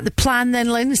 Is that the plan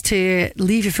then, Lynn, is to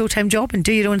leave your full-time job and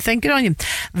do your own thing? Good on you.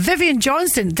 Vivian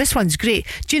Johnston. This one's great.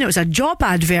 Do you know it was a job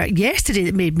advert yesterday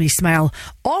that made me smile,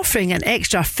 offering an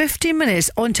extra 50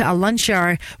 minutes onto a lunch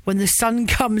hour when the sun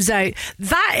comes out.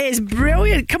 That is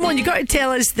brilliant. Come on, you got to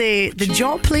tell us the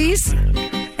job, please.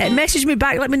 Message me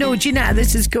back, let me know.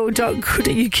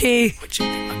 Gina@thisisgo.co.uk.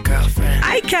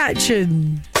 Eye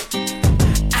catching.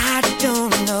 I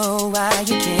don't know why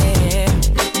you care.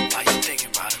 Why you thinking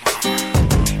about it,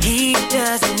 mama? He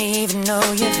doesn't even know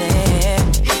you're there.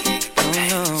 Oh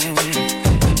no.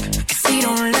 He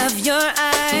don't love your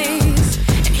eyes,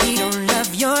 and he don't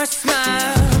love your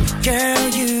smile. Girl,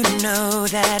 you know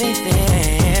that ain't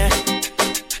fair.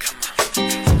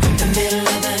 The middle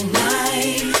of the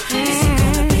night, is he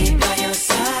gonna be by your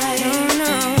side? Oh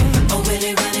no. Or will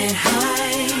he run it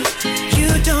high? You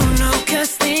don't know,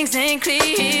 'cause things ain't clear.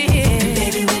 And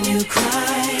baby, when you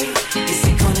cry,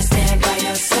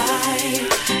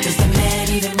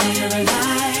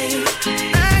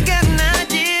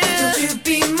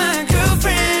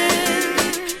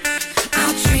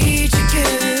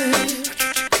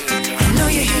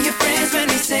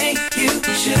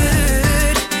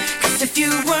 'Cause if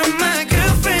you were my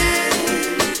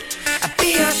girlfriend, I'd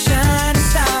be your shining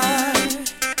star,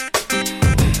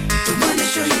 the one to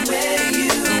show you where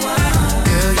you are.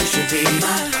 Girl, you should be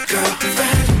my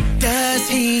girlfriend. Does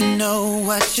he know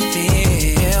what you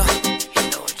feel? He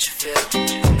know what you feel.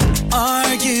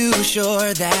 Are you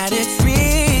sure that it's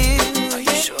real? Are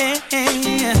you sure?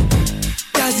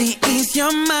 Does he ease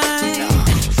your mind?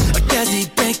 Or does he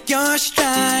break your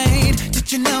stride?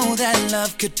 Did you know that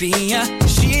love could be a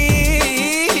shield?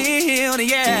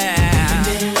 Yeah. In the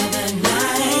middle of the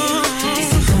night, is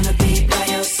he gonna be by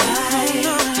your side?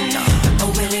 No. Or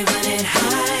will he run and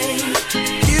hide?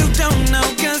 You don't know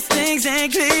 'cause things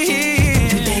ain't clear.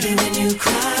 And baby, when you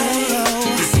cry,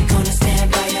 is he gonna stand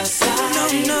by your side? No,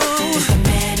 no. Does the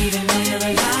man even know you're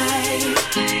alive?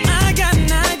 I got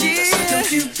an idea. So don't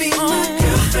you be my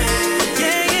girlfriend?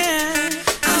 Yeah,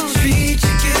 yeah. I'll treat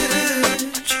you good.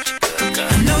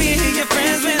 I know you hear your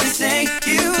friends when they say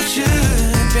you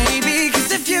should, baby. 'Cause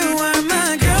if you were my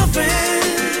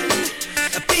girlfriend,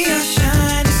 I'd be your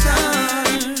shining star,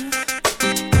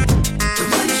 the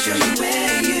one to show you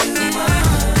where you are.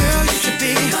 Girl, you should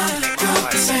be my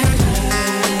girlfriend.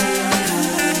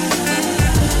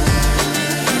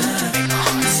 Make my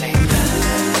heart say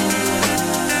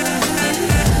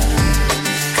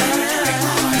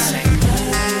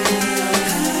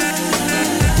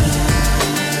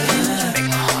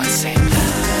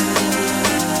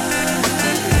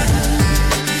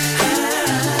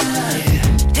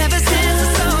ever since I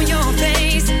saw your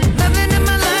face, nothing in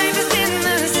my life has been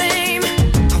the same.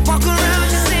 I walk around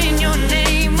just saying your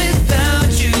name.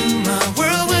 Without you, my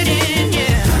world would end,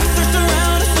 yeah. I searched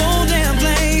around this whole damn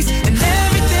place, and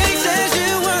everything says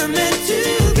you were meant to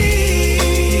be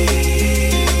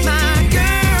my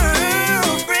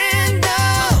girlfriend,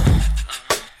 oh.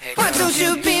 Why don't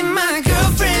you be my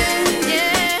girlfriend?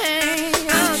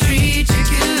 Yeah, I'll treat you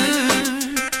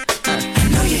good. I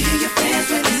know you hear your friends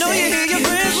when they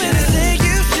say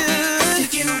you should.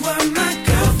 If you were my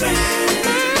girlfriend,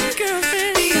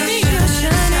 be your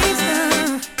shining star,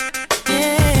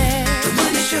 yeah, the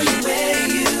one to show you where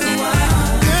you are.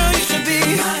 Girl, you should be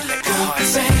my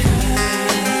girlfriend.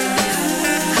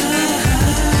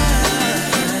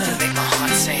 Make my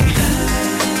heart sing.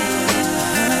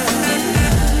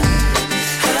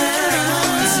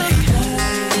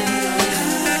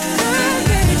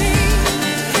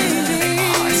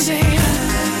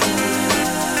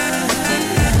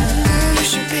 You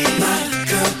should be my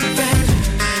girlfriend.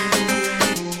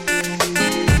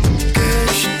 Girl,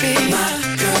 you should be my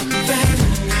girlfriend.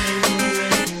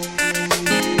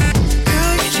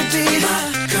 Girl, you should be my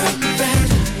girlfriend.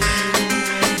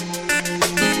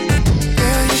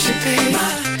 Girl, you should be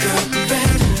my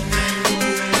girlfriend.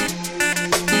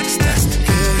 It's destiny.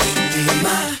 Girl, you should be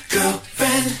my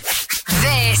girlfriend.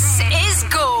 This is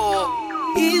Go.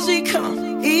 Easy come,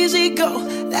 easy go.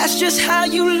 That's just how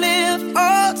you live.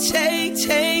 Oh,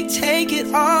 take it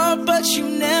all, but you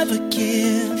never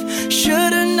give.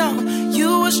 Should've known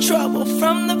you was trouble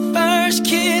from the first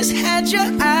kiss. Had your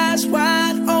eyes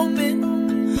wide open.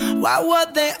 Why were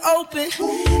they open?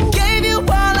 Gave you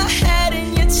all I had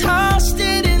and you tossed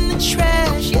it in the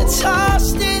trash. You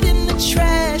tossed it in the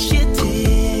trash. You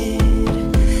did.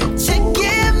 To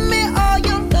give me all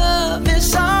your love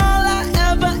is all I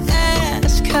ever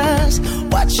ask. 'Cause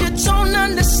what you don't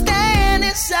understand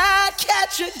is I'd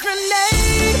catch a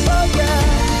grenade for ya.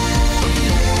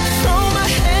 Throw my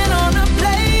hand on a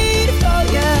blade for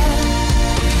ya.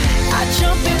 I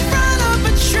jump in front of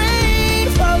a train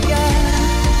for ya.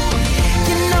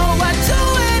 You know I'd do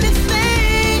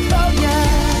anything for ya.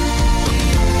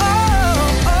 Oh,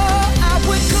 I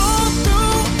would go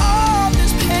through all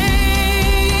this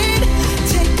pain.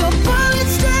 Take a bullet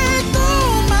straight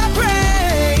through my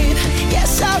brain.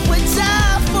 Yes, I would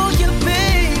die for you,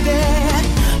 baby.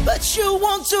 But you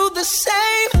won't do the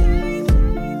same.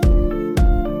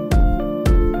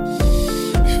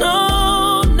 No,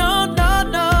 no, no,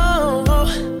 no.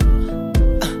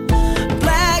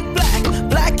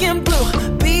 Black and blue.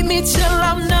 Beat me till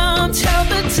I'm numb. Tell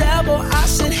the devil I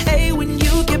said, hey, when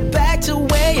you get back to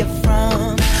where you're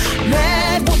from.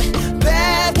 Mad woman,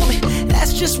 bad woman.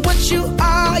 That's just what you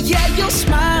are. Yeah, you'll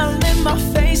smile in my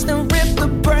face, then rip the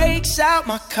brakes out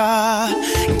my car.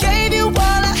 Gave you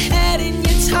all I had and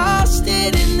you tossed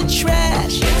it in the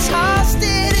trash. You tossed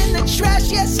it in the trash,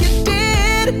 yes you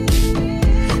did.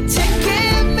 To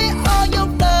give me all your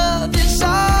love is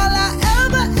all I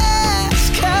ever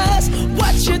ask. 'Cause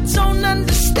what you don't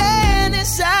understand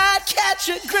is I'd catch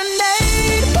a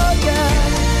grenade for ya.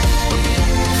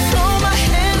 Throw my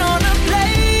hand on a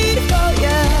blade for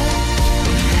ya.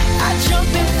 I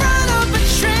jump in front of a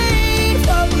train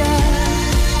for ya.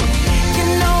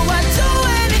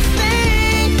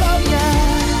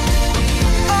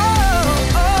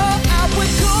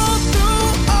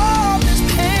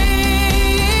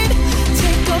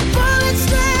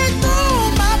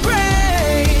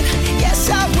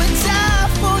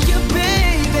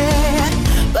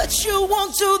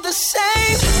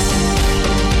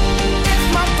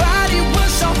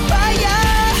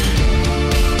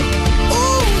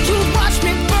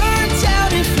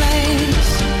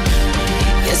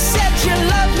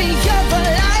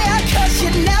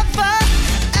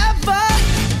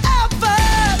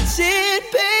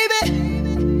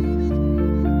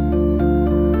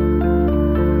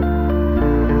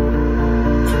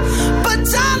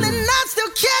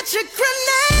 electric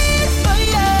grenade for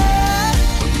ya.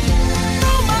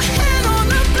 Throw my hand on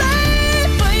the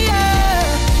blade for ya.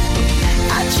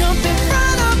 I jump in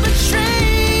front of a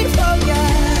train for ya.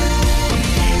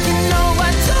 You know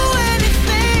I'd do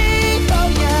anything for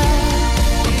ya.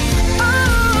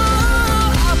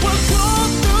 Oh, I would go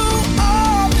through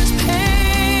all this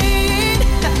pain.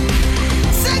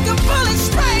 Take a bullet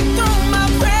straight through my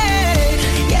brain.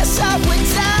 Yes, I would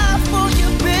die for you,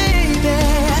 baby,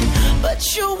 but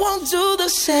you won't do the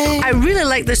same. I really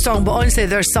like this song, but honestly,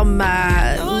 there's some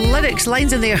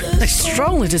lines in there I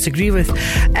strongly disagree with.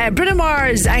 Bruno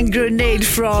Mars and Grenade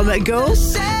from Go.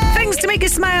 Things to make you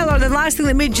smile, or the last thing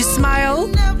that made you smile.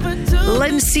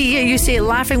 Lindsay, you say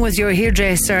laughing with your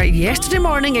hairdresser yesterday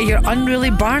morning at your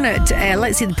unruly Barnet.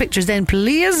 Let's see the pictures then,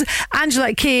 please.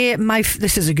 Angela K,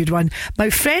 this is a good one. My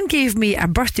friend gave me a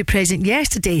birthday present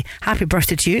yesterday. Happy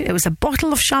birthday to you. It was a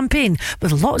bottle of champagne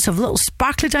with lots of little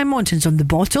sparkly diamonds on the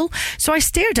bottle. So I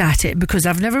stared at it because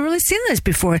I've never really seen this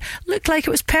before. Looked like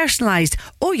it was personalised.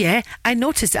 Oh yeah, I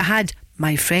noticed it had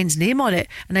my friend's name on it,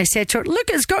 and I said to her, look,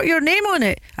 it's got your name on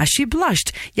it. As she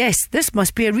blushed, yes, this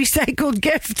must be a recycled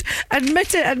gift.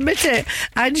 Admit it.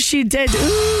 And she did.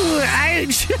 Ooh,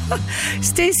 ouch.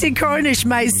 Stacey Cornish,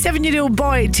 my 7-year-old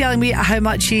boy, telling me how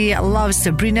much he loves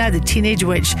Sabrina the Teenage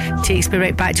Witch. Takes me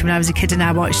right back to when I was a kid and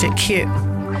I watched it. Cute.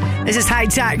 This is High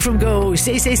Tack from Go.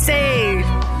 Say.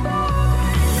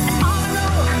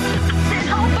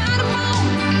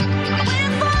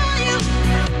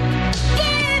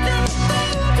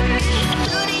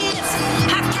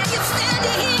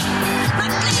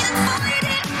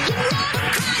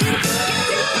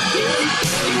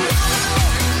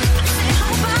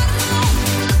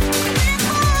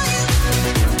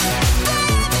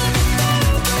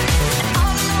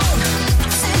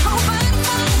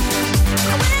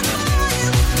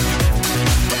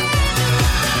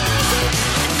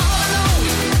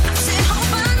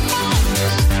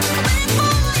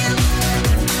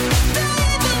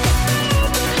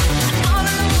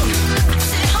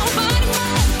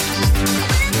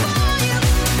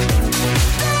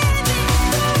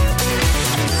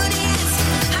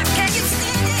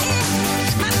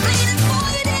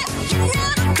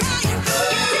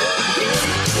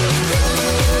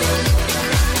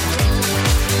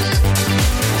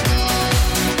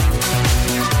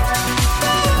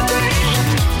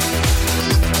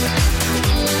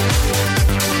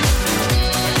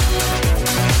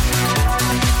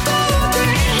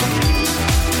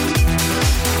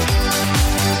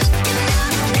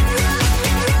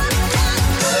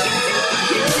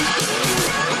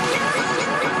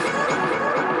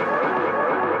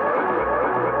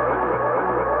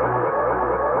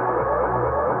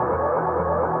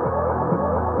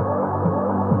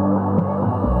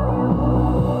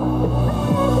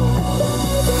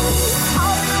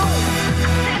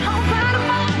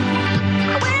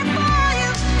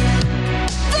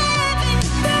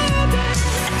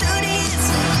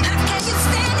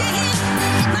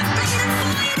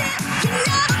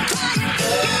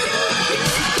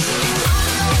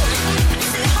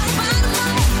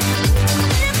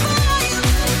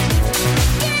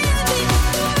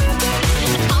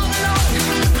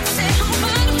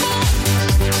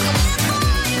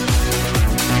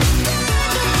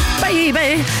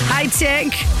 High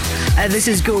Tech. This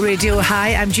is Go Radio.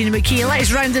 Hi, I'm Gina McKie.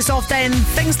 Let's round this off then.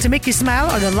 Things to make you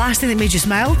smile, or the last thing that made you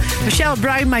smile. Michelle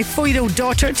Brown, my 4-year-old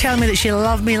daughter, telling me that she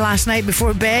loved me last night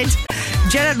before bed.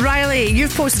 Jared Riley,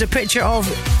 you've posted a picture of,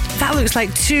 that looks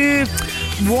like 2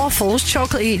 waffles,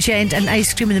 chocolate each end and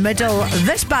ice cream in the middle.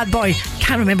 This bad boy,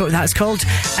 can't remember what that's called.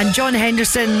 And John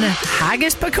Henderson,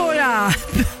 haggis pakora.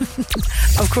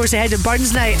 Of course, ahead of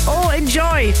Burns Night. Oh,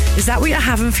 enjoy. Is that what you're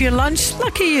having for your lunch?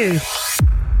 Lucky you.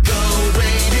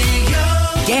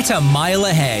 Get a mile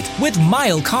ahead with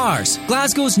Mile Cars,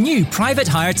 Glasgow's new private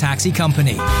hire taxi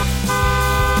company.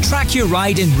 Track your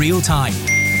ride in real time,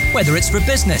 whether it's for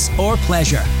business or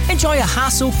pleasure. Enjoy a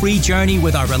hassle-free journey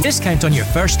with our discount on your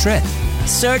first trip.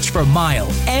 Search for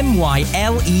Mile,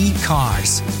 M-Y-L-E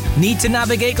Cars. Need to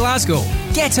navigate Glasgow?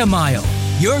 Get a mile.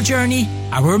 Your journey,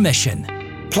 our mission.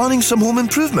 Planning some home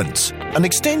improvements? An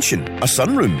extension, a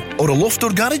sunroom, or a loft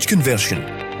or garage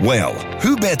conversion? Well,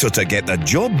 who better to get the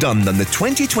job done than the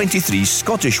 2023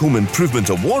 Scottish Home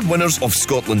Improvement Award winners of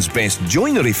Scotland's Best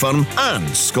Joinery Firm and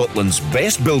Scotland's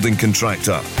Best Building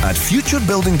Contractor. At Future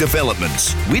Building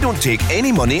Developments, we don't take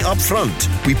any money up front.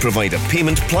 We provide a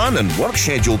payment plan and work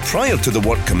schedule prior to the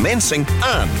work commencing,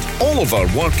 and all of our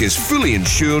work is fully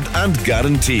insured and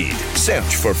guaranteed.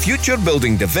 Search for Future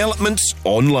Building Developments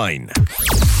online.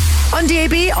 On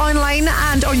DAB, online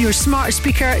and on your smart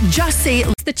speaker, just say...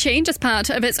 The change is part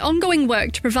of its ongoing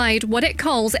work to provide what it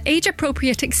calls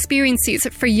age-appropriate experiences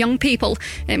for young people.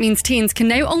 It means teens can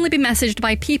now only be messaged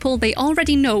by people they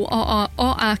already know or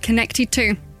are connected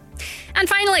to. And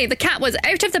finally, the cat was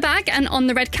out of the bag and on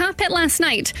the red carpet last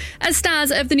night. As stars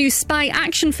of the new spy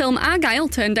action film Argylle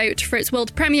turned out for its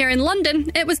world premiere in London,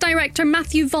 it was director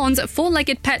Matthew Vaughn's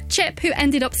four-legged pet Chip who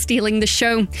ended up stealing the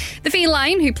show. The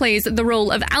feline, who plays the role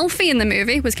of Alfie in the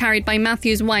movie, was carried by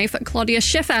Matthew's wife Claudia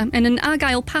Schiffer in an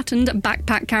Argylle-patterned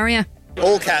backpack carrier.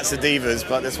 All cats are divas,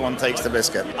 but this one takes the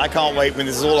biscuit. I can't wait when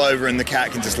this is all over and the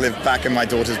cat can just live back in my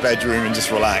daughter's bedroom and just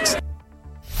relax.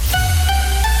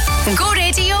 Go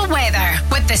Radio weather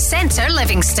with the Centre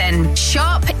Livingston.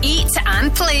 Shop, eat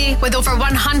and play with over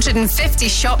 150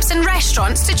 shops and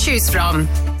restaurants to choose from.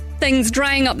 Things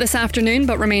drying up this afternoon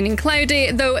but remaining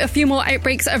cloudy, though a few more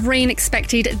outbreaks of rain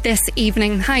expected this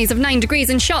evening. Highs of 9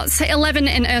 degrees in Shotts, 11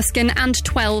 in Erskine and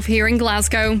 12 here in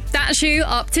Glasgow. That's you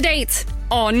up to date.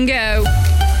 On Go.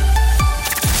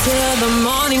 Till the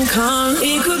morning comes,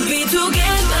 it could be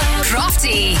together.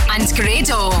 Crofty and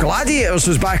Grado. Gladiators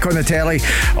was back on the telly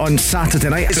on Saturday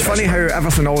night. It's funny how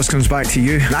everything always comes back to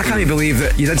you. And I can't believe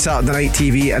that you did Saturday night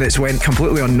TV and it's went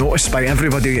completely unnoticed by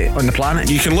everybody on the planet.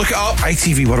 You can look it up.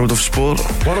 ITV World of Sport.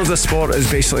 World of Sport is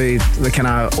basically the kind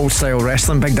of old style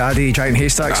wrestling, Big Daddy, Giant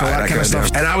Haystacks, all that kind of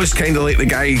stuff. And I was kind of like the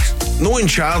guy, not in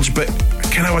charge, but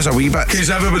kind of was a wee bit. Because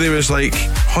everybody was like,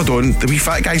 hold on, the wee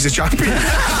fat guy's the champion.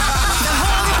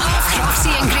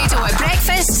 Crofty and Grado at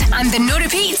breakfast and the no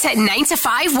repeats at 9 to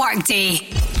 5 workday.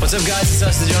 What's up, guys? It's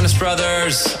us, the Jonas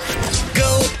Brothers.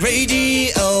 Go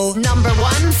Radio. Number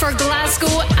 1 for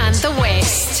Glasgow and the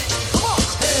West.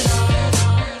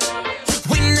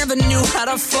 We never knew how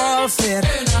to forfeit,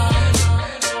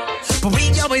 but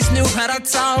we always knew how to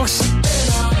toss.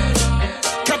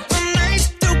 Couple nights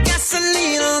through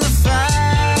gasoline on the fire.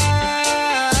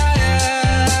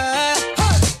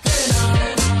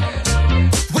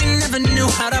 Knew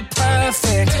how to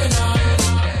perfect,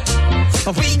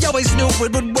 but we always knew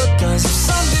it would work. Cause if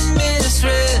something made us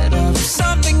red, or if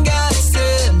something got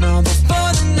said, no,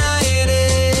 before the night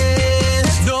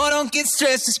ends. No, don't get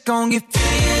stressed, it's gonna get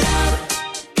figured out.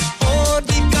 Oh,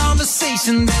 deep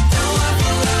conversation that don't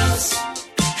happen else.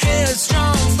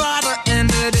 Headstrong father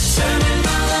and a determined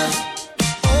mother.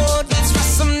 Oh, that's why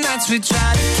some nights we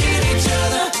try to kill each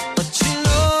other, but you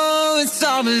know it's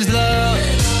always love.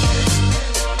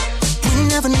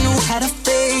 Never knew how to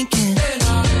fake it,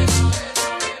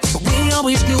 but we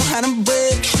always knew how to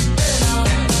break.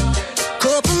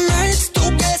 Couple nights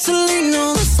through gasoline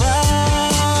on the fire.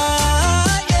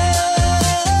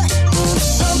 But if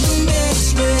something made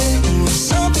us red, and if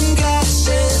something got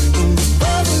said, and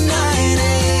before the night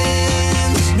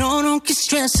ends. No, don't get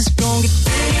stressed, it's gonna get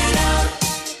figured out.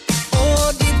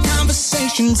 Oh, deep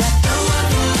conversations I don't want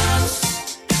to love.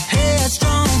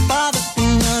 Headstrong father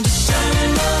and a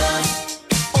determined mother.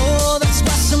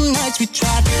 Some nights we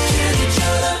tried to kill each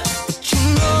other, but you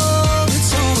know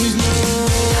it's always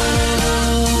love.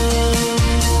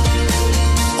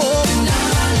 Oh, la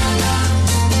la la,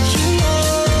 you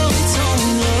know it's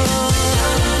always love.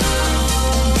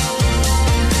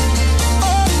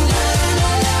 Oh, la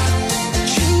la la,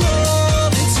 you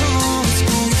know it's always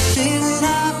gonna figure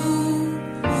out.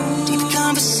 Deep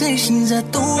conversations at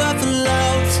the Waffle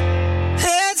House.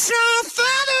 Headstrong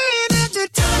father and a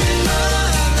determined mother.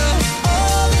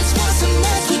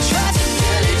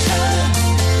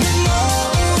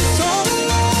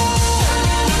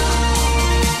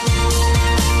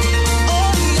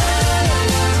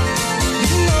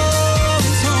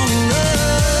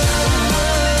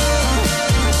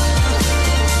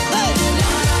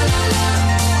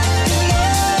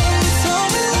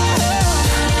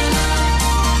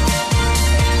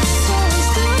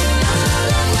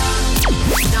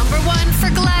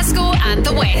 And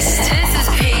the West. This is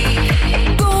P.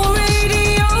 Go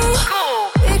Radio.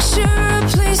 Picture a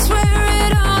place where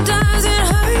it all doesn't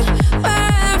hurt,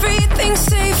 where everything's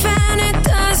safe and it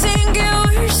doesn't get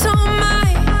worse. Oh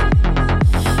my,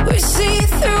 we see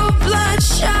through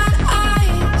bloodshot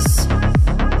eyes.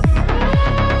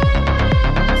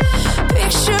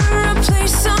 Picture a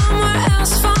place somewhere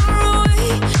else far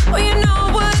away, where you know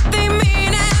what they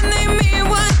mean and they mean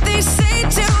what they say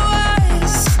to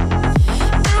us.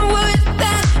 Would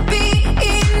that be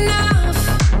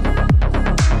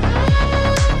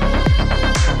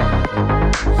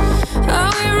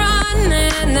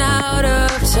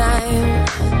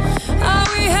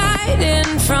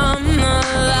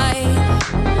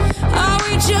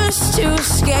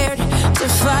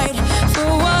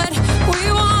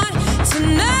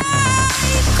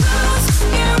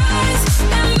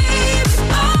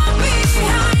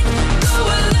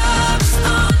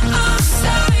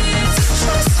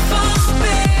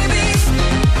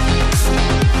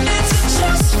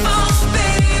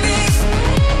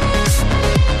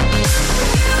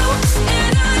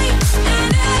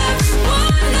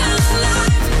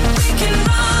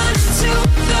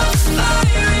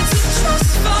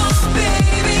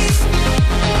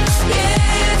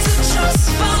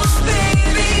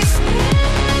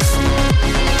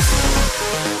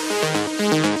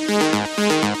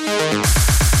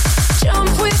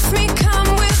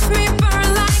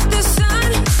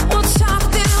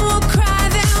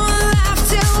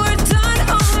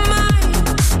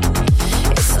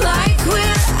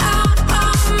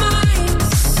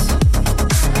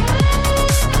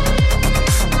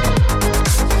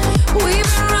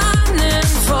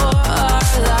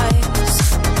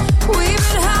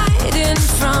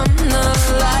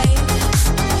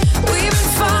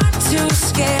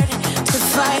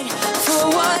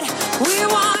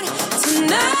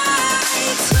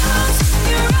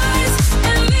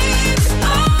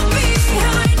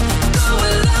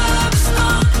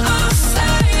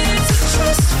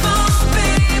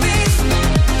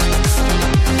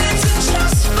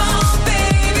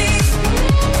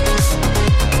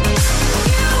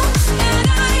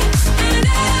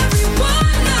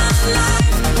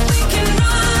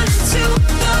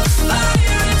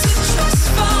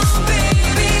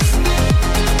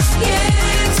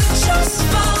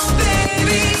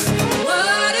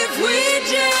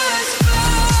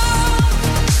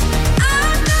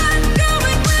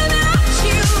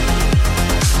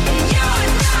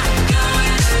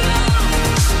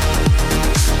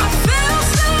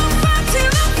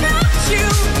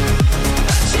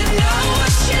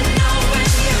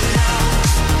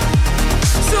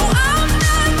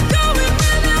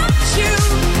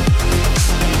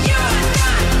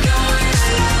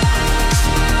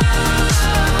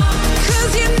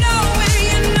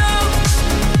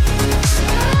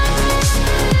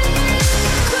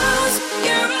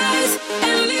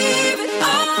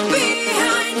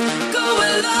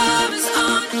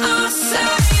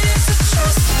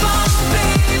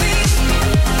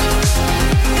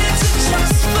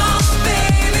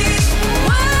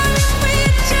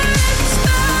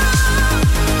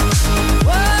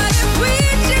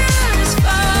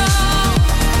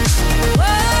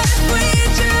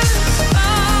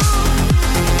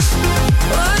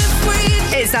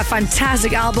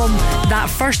fantastic album. That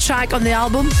first track on the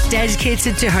album,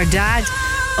 dedicated to her dad.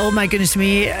 Oh my goodness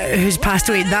me, who's passed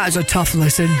away. That is a tough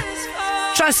listen.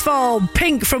 Trustful,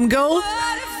 Pink from Go.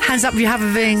 Hands up if you're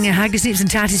having haggis, neeps and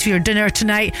tatties for your dinner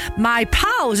tonight. My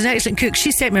pal is an excellent cook.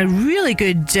 She sent me a really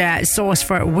good sauce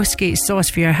for whiskey sauce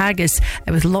for your haggis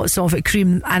with lots of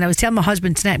cream. And I was telling my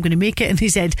husband tonight I'm going to make it, and he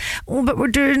said, oh, but we're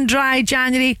doing dry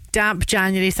January, damp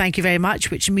January, thank you very much,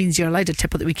 which means you're allowed a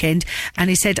tip at the weekend. And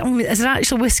he said, oh, is there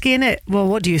actual whiskey in it? Well,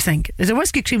 what do you think? There's a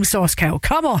whiskey cream sauce, Kyle.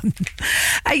 Come on.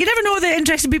 You never know the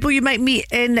interesting people you might meet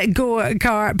in Go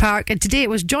Car Park. And today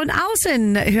it was John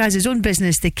Allison, who has his own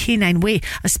business, the Canine Way.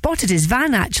 I spotted his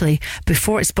van actually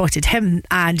before it spotted him,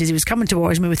 and as he was coming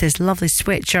towards me with his lovely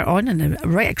sweatshirt on and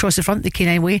right across the front, the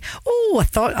Canine Way, I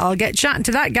thought I'll get chatting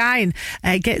to that guy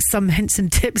and get some hints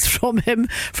and tips from him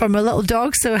for my little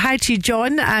dog. So hi to you,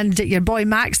 John, and your boy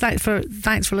Max. Thanks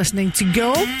for listening to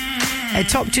Go.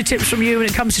 Top 2 tips from you when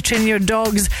it comes to training your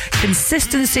dogs: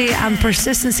 consistency and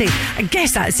persistency. I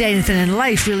guess that's anything in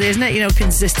life, really, isn't it? You know,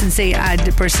 consistency and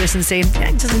persistency.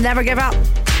 Just never give up.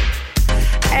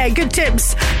 Good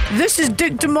tips. This is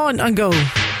Duke Dumont on Go.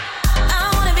 I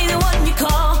wanna be the one you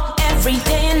call every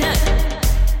day and night.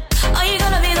 Are you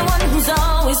gonna be the one who's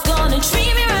always gonna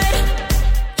treat me right?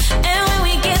 And when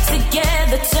we get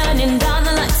together, turning down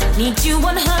the lights, need you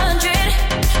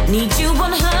 100, need you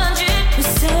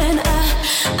 100%.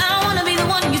 I wanna be the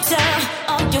one you tell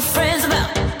all your friends about.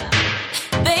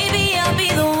 Baby, I'll be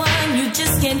the one you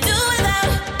just can't do without.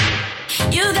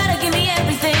 You gotta give me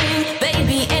everything,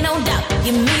 baby, ain't no doubt.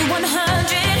 Give me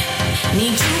 100,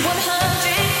 need you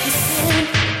 100%.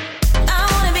 I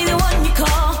wanna be the one you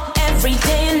call every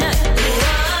day and night.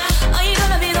 Are you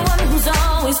gonna be the one who's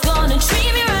always gonna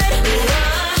treat me right?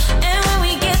 And when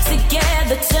we get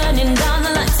together, turning down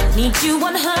the lights, need you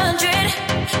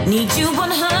 100, need you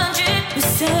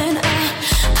 100%.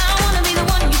 I wanna be the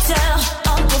one you tell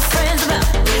all your friends about.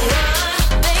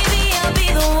 Baby, I'll be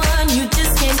the one you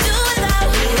just can't do without.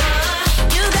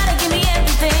 You gotta give me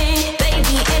everything,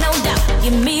 baby, ain't no doubt.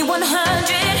 Give me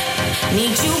 100,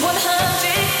 need you 100%.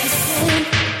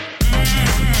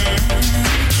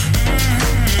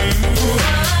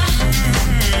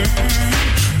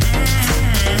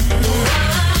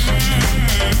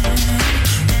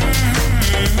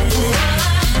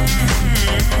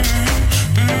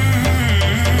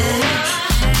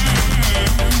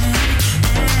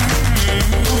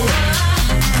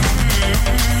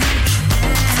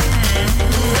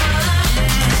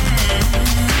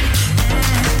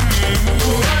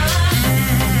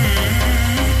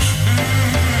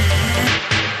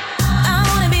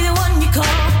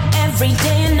 Every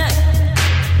day and night.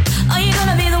 Are you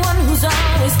gonna be the one who's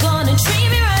always gonna treat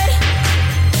me right?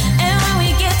 And when we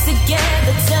get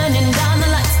together, turning down the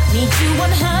lights, need you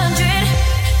 100,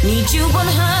 need you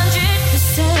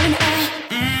 100%.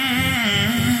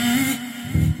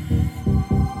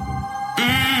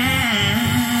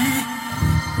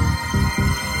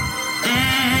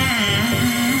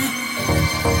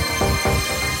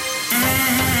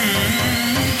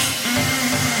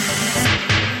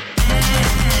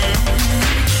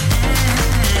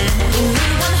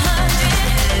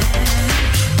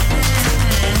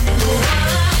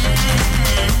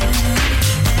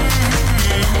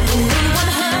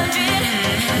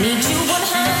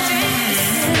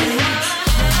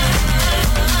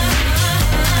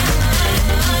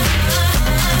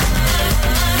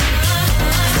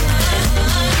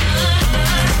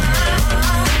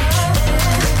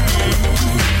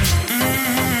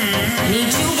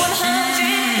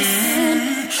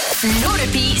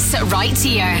 Right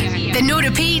here. The No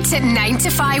Repeat 9 to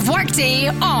 5 workday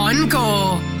on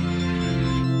Go.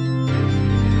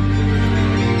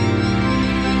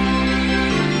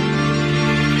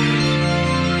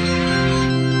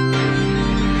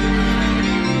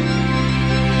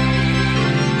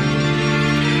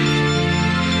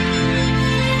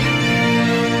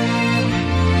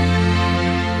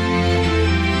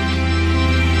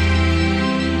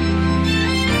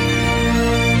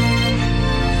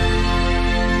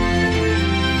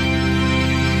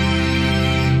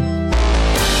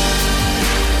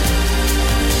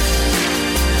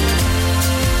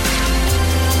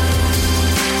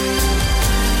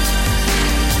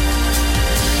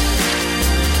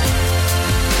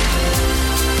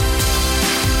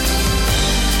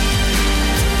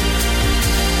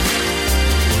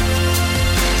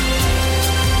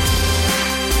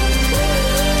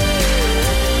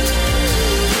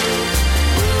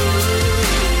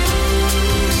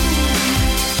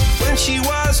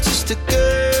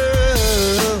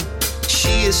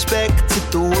 expected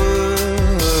the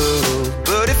world,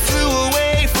 but it flew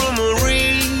away from her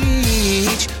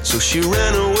reach. So She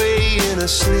ran away in her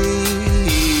sleep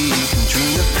and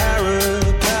dreamed of paradise,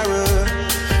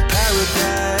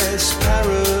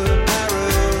 paradise.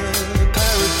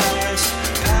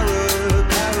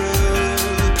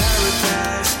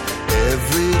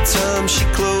 Every time she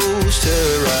closed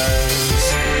her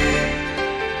eyes.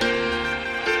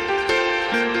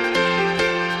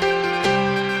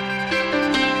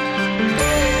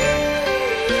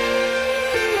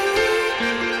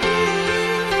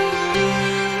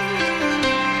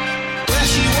 When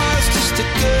she was just a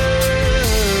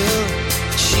girl,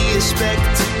 she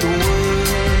expected the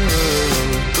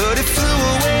world, but it flew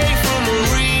away from her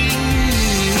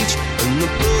reach, and the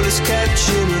bullets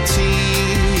catching her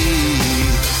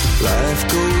teeth. Life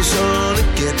goes on,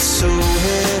 it gets so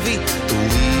heavy, the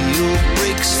wheel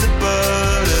breaks the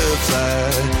butterfly.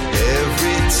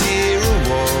 Every tear a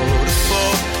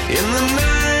waterfall. In the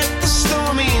night, the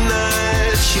stormy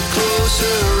night, she closed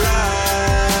her eyes.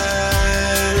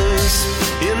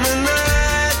 In the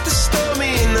night, the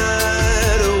stormy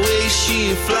night, away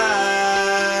she flies.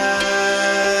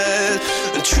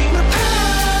 A dream of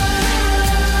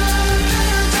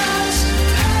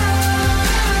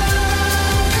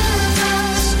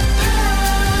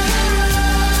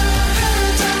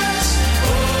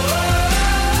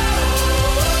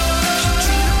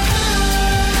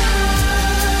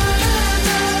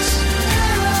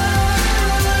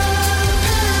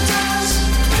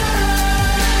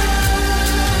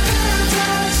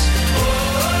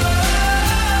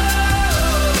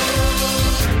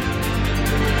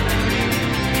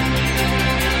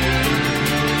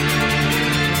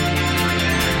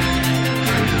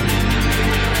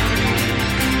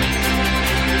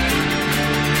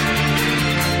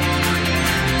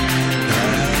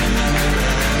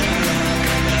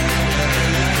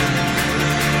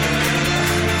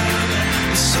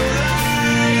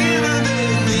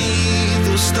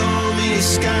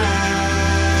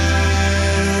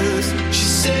skies. She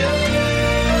said, oh,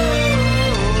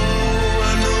 I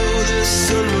know the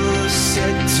sun was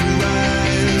set to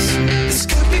rise. This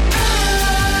could be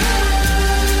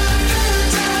paradise,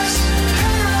 paradise,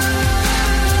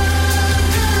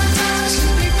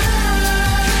 could be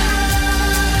paradise.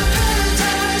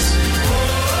 Oh,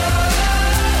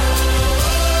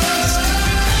 this could be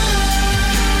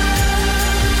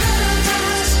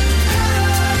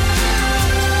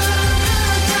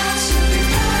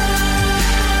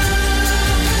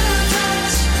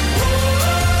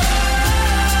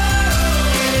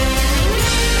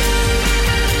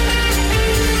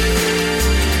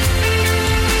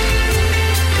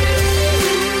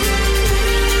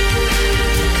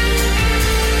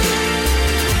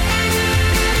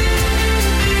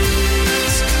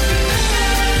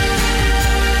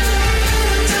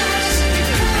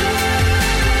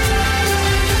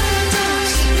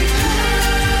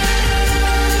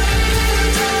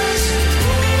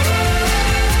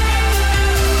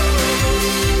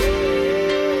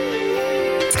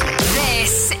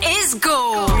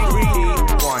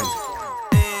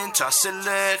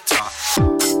selector.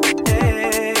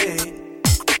 Hey,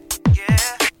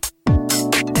 yeah.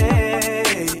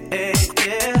 Hey, hey,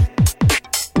 yeah.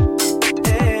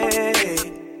 Hey,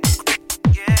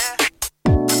 yeah.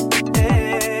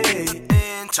 Hey,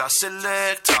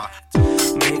 interselector.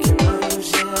 Making moves,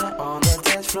 yeah, on the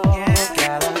dance floor. Yeah.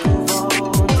 Gotta move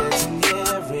on, dancing,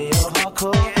 yeah, real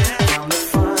hardcore. From the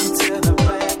front to the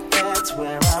back, that's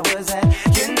where I was at.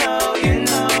 You know,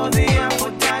 the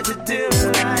apple died to do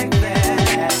it like that.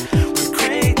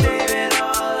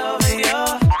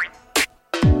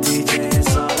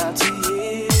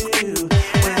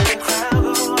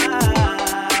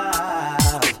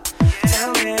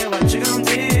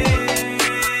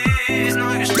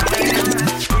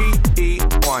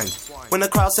 When the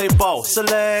crowd say ball,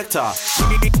 selector.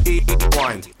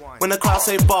 Rewind. When the crowd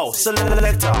say ball,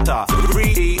 selector.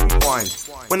 Rewind.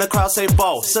 When the crowd say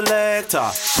ball,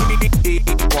 selector.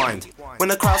 Rewind. When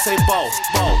the crowd say ball.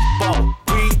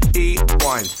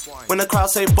 Rewind. When the crowd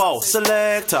say ball,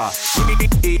 selector.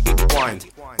 Rewind.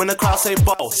 When the crowd say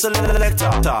ball,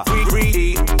 selector.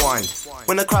 Rewind.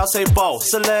 When the crowd say ball,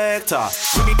 selector.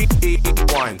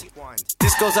 Rewind.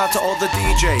 This goes out to all the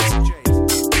DJs.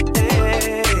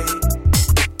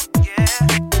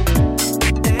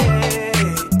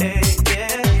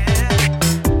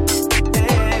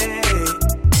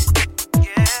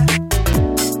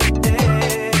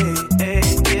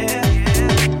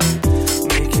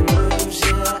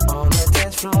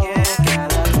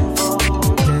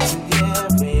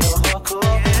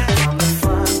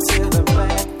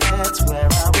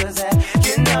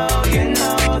 You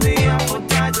know, the apple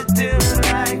died to do it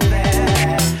like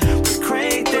that.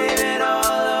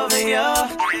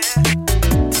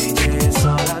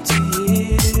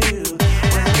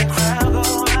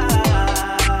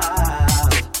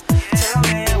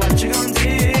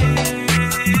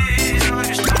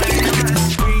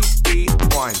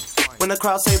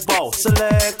 crowd say ball,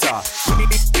 selector,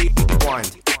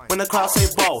 rewind. When the crowd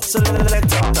say ball,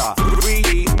 selector,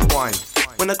 rewind.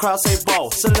 When the crowd say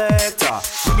ball, selector,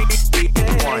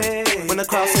 rewind. When the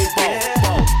crowd say ball,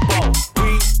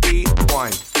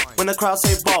 rewind. When the crowd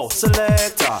say ball,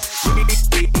 selector,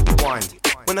 rewind.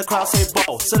 When the crowd say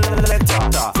ball,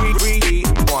 selector,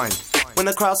 rewind. When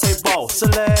the crowd say ball,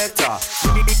 selector,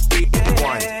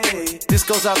 rewind. This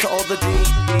goes out to all the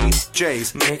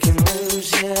DJs. Making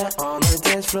moves, yeah, on the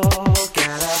dance floor.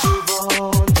 Gotta move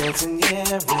on, dancing, yeah,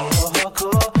 real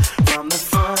hardcore. From the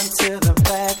front to the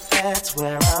back, that's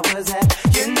where I was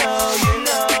at. You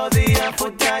know, the up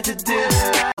would die to do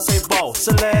it. I say ball,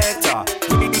 selector,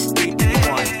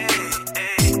 rewind.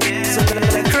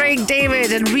 Craig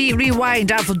David and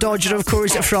Rewind, Apple Dodger, of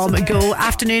course, from Go.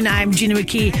 Afternoon, I'm Gina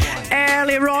McKie.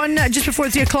 Earlier on, just before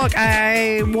 3 o'clock,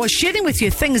 I was sharing with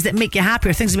you things that make you happy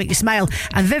or things that make you smile.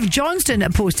 And Viv Johnston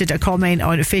posted a comment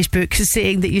on Facebook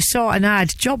saying that you saw an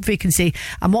ad, job vacancy,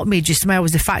 and what made you smile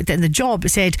was the fact that in the job it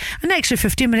said an extra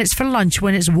 15 minutes for lunch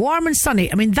when it's warm and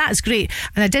sunny. I mean, that's great.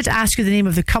 And I did ask you the name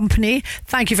of the company.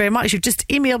 Thank you very much. You've just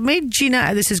emailed me,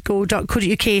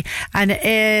 gina@thisisgo.co.uk, and it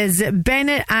is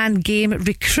Bennett and Game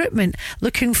Recruitment,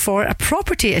 looking for a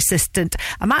property assistant.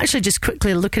 I'm actually just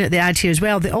quickly looking at the ad here as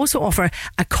well. They also offer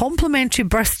a complimentary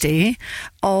birthday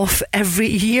off every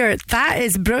year. That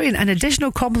is brilliant. An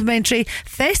additional complimentary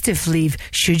festive leave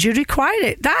should you require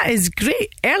it. That is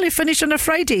great. Early finish on a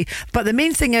Friday. But the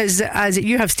main thing is, as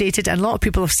you have stated, and a lot of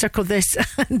people have circled this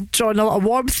and drawn a lot of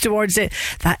warmth towards it,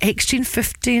 that extra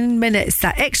 15 minutes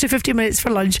for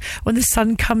lunch when the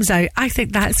sun comes out. I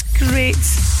think that's great.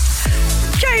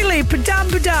 Kylie, Padam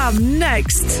Padam,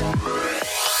 next.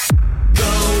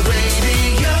 Go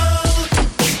Radio.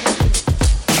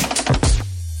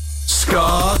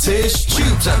 Scottish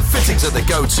Tubes and Fittings are the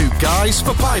go-to guys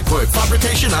for pipework,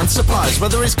 fabrication and supplies.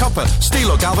 Whether it's copper,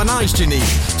 steel or galvanised you need,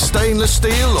 stainless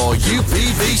steel or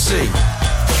UPVC.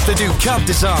 They do cab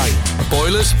design,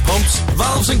 boilers, pumps,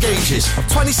 valves and gauges.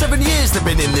 27 years they've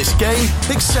been in this game.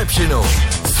 Exceptional.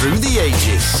 Through the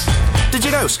ages. Did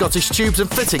you know Scottish Tubes and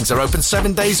Fittings are open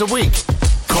 7 days a week?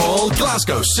 Call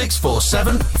Glasgow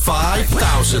 647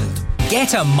 5000.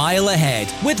 Get a mile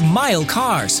ahead with Mile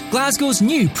Cars, Glasgow's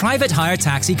new private hire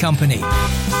taxi company.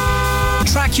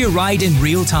 Track your ride in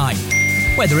real time.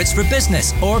 Whether it's for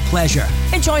business or pleasure,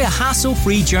 enjoy a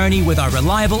hassle-free journey with our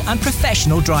reliable and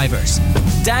professional drivers.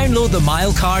 Download the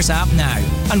Mile Cars app now,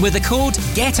 and with the code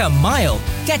GETAMILE,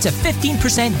 get a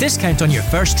 15% discount on your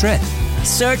first trip.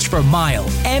 Search for Mile,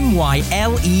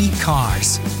 M-Y-L-E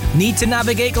Cars. Need to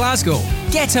navigate Glasgow?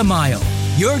 Get a Mile.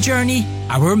 Your journey,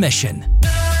 our mission.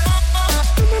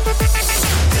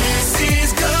 This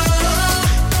is Go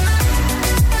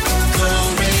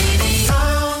Radio.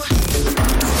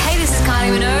 Hey, this is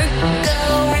Connie Minogue. Go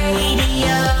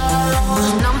Radio.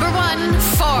 #1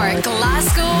 for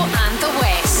Glasgow and the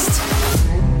West.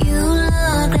 You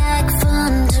look like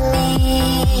fun to me.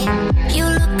 You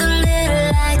look a little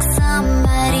like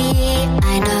somebody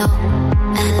I know,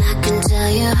 and I can tell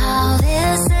you how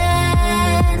this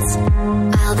ends.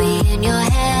 I'll be in your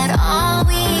head all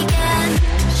weekend.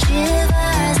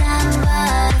 Shivers and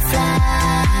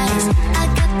butterflies. I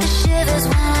get the shivers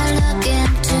when I look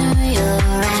into your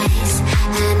eyes,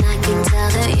 and I can tell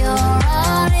that you're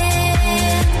all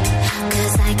in,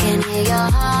 'cause I can hear your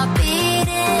heart beating.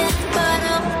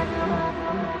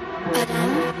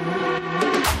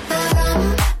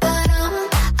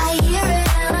 I hear it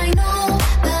and I know.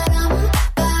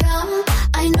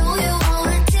 I know you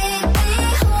wanna take me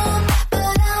home.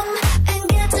 And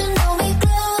get to know me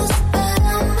close.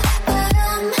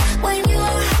 When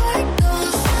your heart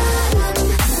goes.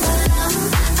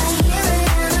 I hear it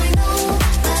and I know.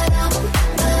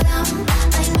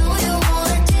 I know you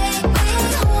wanna take me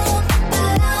home.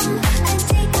 And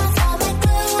take off all my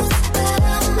clothes.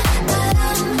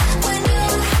 When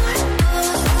your heart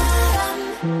goes.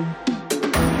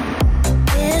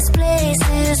 This place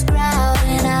is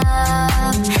crowding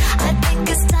up. I think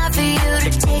it's time for you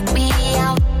to take me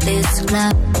out this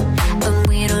club. But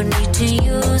we don't need to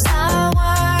use our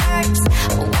words.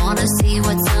 I wanna see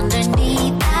what's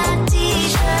underneath that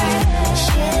t-shirt.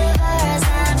 Shivers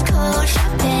and cold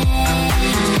shopping.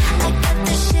 I get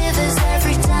the shivers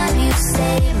every time you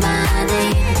say my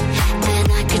name. And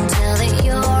I can tell that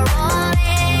you're on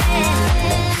it,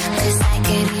 'cause I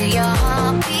can hear your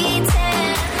heart beating.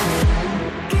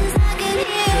 'Cause I can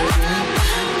hear your heart.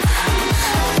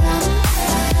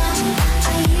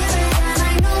 I hear it and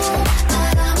I know.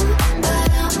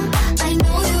 I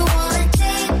know you wanna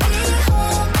take me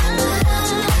home.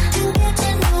 And get to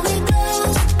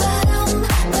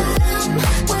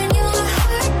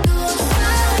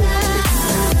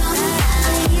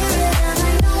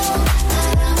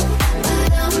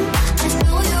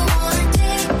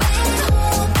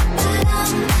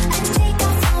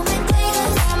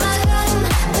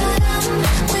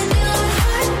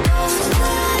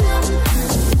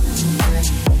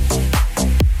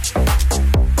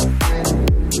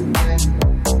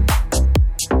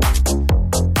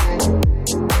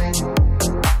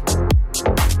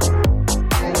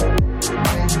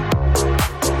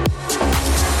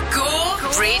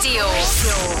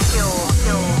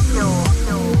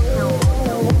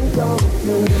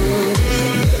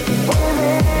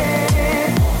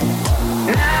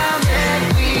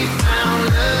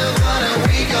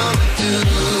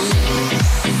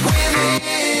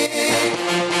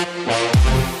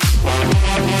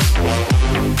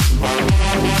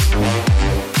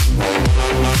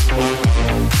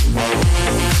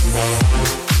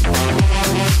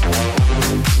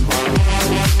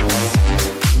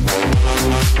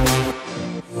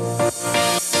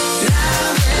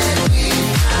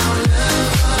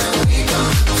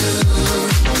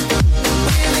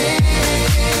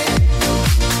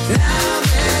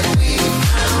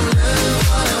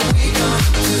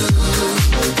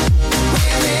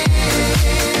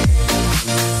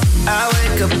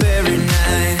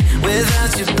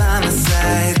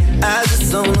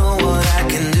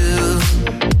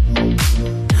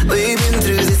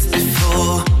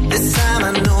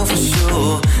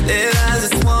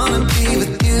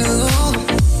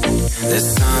There's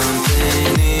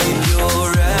something in your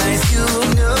eyes, you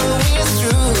know it's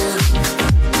true.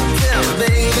 Tell me,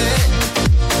 baby,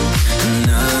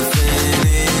 nothing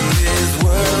in this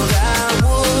world I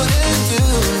wouldn't do.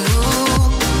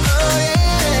 Oh yeah.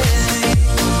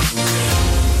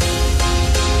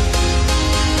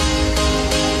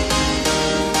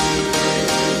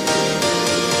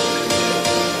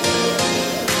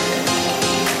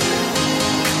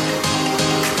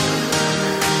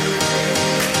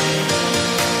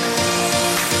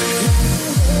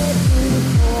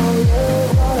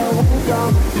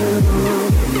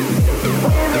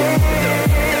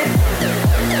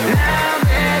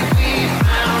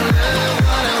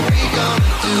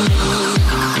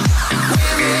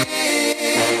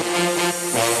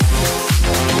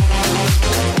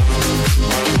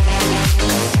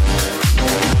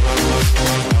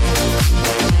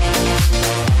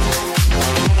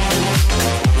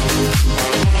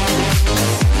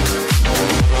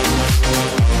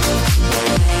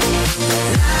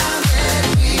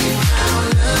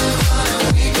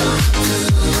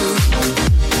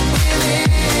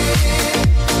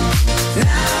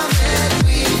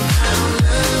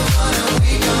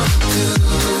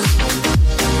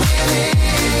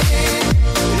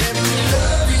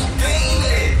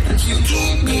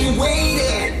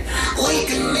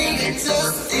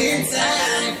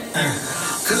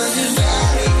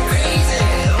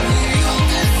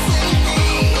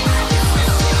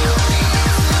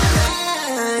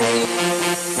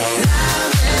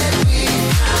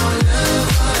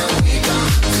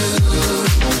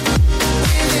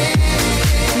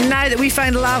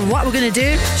 Found love, what we're going to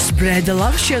do, spread the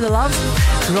love, share the love.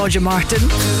 Roger Martin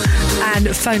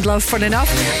and Found Love, fun enough.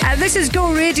 This is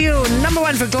Go Radio, number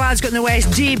one for Glasgow in the West,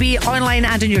 JB, online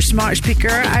and on your smart speaker.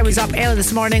 I was up early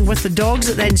this morning with the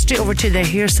dogs, then straight over to the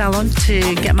hair salon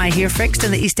to get my hair fixed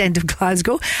in the East End of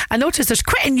Glasgow. I noticed there's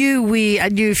quite a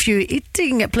new few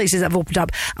eating places that have opened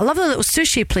up. I love the little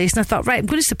sushi place, and I thought, right, I'm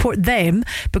going to support them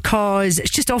because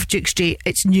it's just off Duke Street.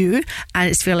 It's new and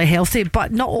it's fairly healthy,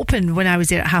 but not open when I was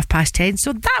there at 10:30.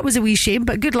 So that was a wee shame,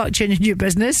 but good luck to your new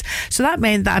business. So that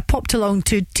meant that I popped along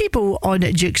to Tebow on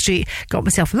Duke Street, got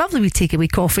myself a lovely wee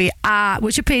takeaway coffee,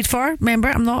 which I paid for. Remember,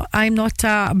 I'm not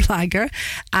a blagger,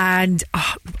 and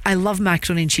I love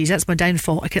macaroni and cheese. That's my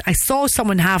downfall. I saw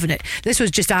someone having it. This was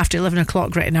just after 11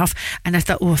 o'clock, right enough, and I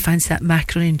thought, I fancy that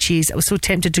macaroni and cheese. I was so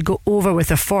tempted to go over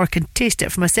with a fork and taste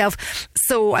it for myself.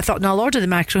 So I thought, no, I'll order the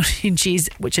macaroni and cheese,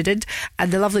 which I did.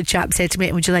 And the lovely chap said to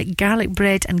me, would you like garlic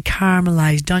bread and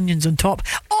caramelised onions on top?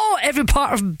 Every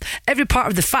part of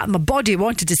the fat in my body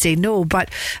wanted to say no, but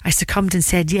I succumbed and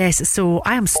said yes. So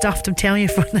I am stuffed, I'm telling you,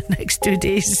 for the next 2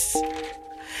 days.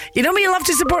 You know me, you love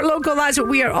to support local. That's what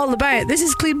we are all about. This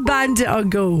is Clean Bandit on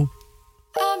Go.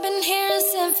 I've been hearing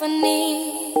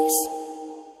symphonies.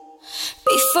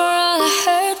 Before all I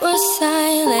heard was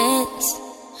silence.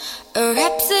 A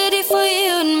rhapsody for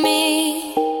you and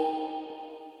me.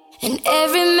 And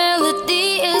every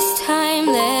melody is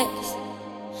timeless.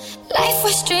 Life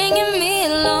was stringing me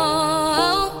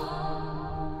along.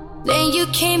 Then you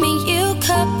came and you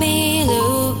cut me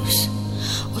loose.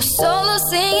 Was solo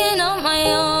singing on my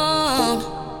own.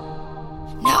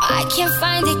 Now I can't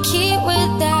find a key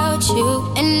without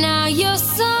you. And now your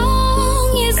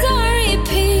song is on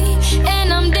repeat.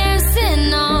 And I'm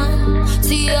dancing on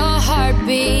to your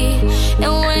heartbeat.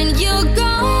 And when you're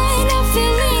gone, I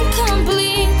feel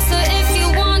incomplete. So if you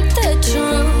want the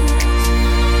truth,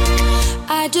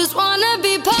 I just wanna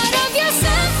be part of your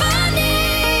symphony.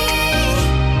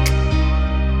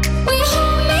 We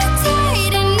hold me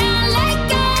tight and not let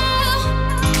go.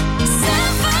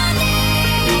 Symphony,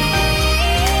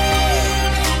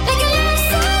 like a love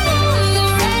song on the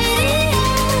radio.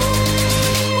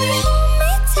 We hold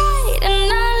me tight and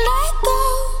not let go.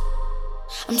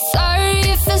 I'm sorry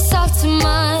if it's all too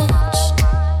much,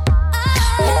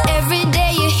 but every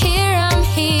day you're here, I'm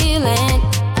healing.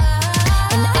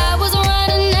 And I was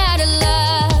running out of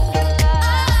luck.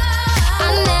 I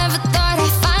never thought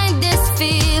I'd find this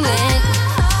feeling.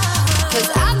 'Cause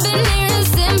I've been hearing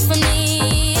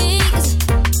symphonies.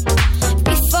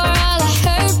 Before all I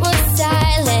heard was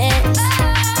silence.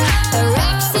 A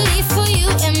rhapsody for you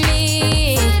and me.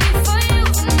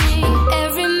 And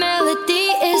every melody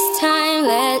is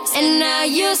timeless. And now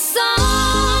your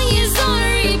song is on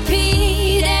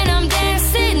repeat. And I'm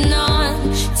dancing on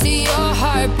to your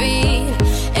heartbeat.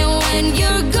 And when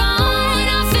you're gone,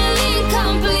 I feel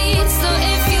incomplete. So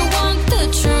if you want the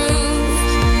truth,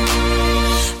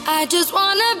 I just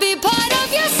wanna be part of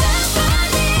your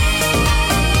symphony.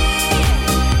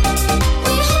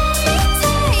 We hold me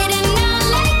tight and not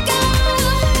let go.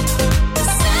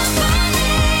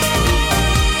 Symphony,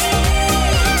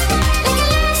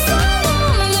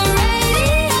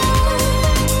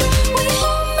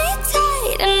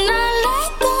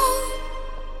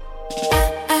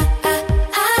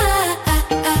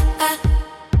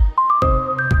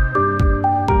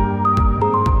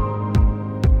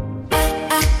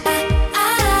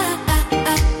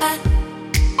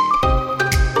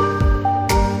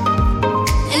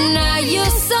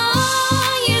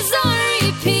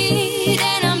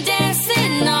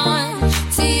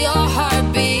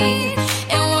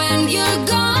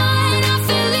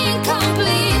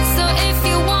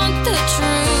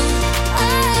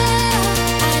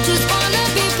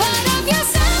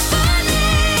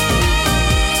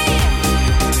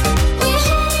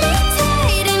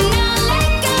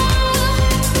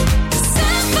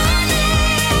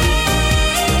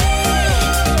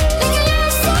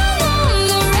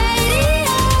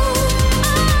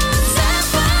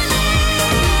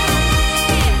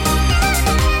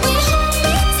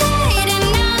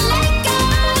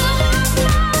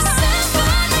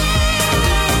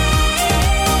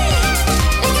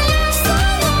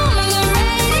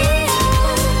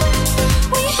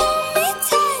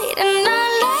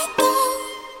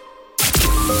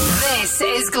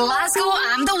 This is Glasgow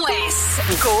and the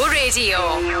West. Go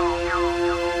Radio.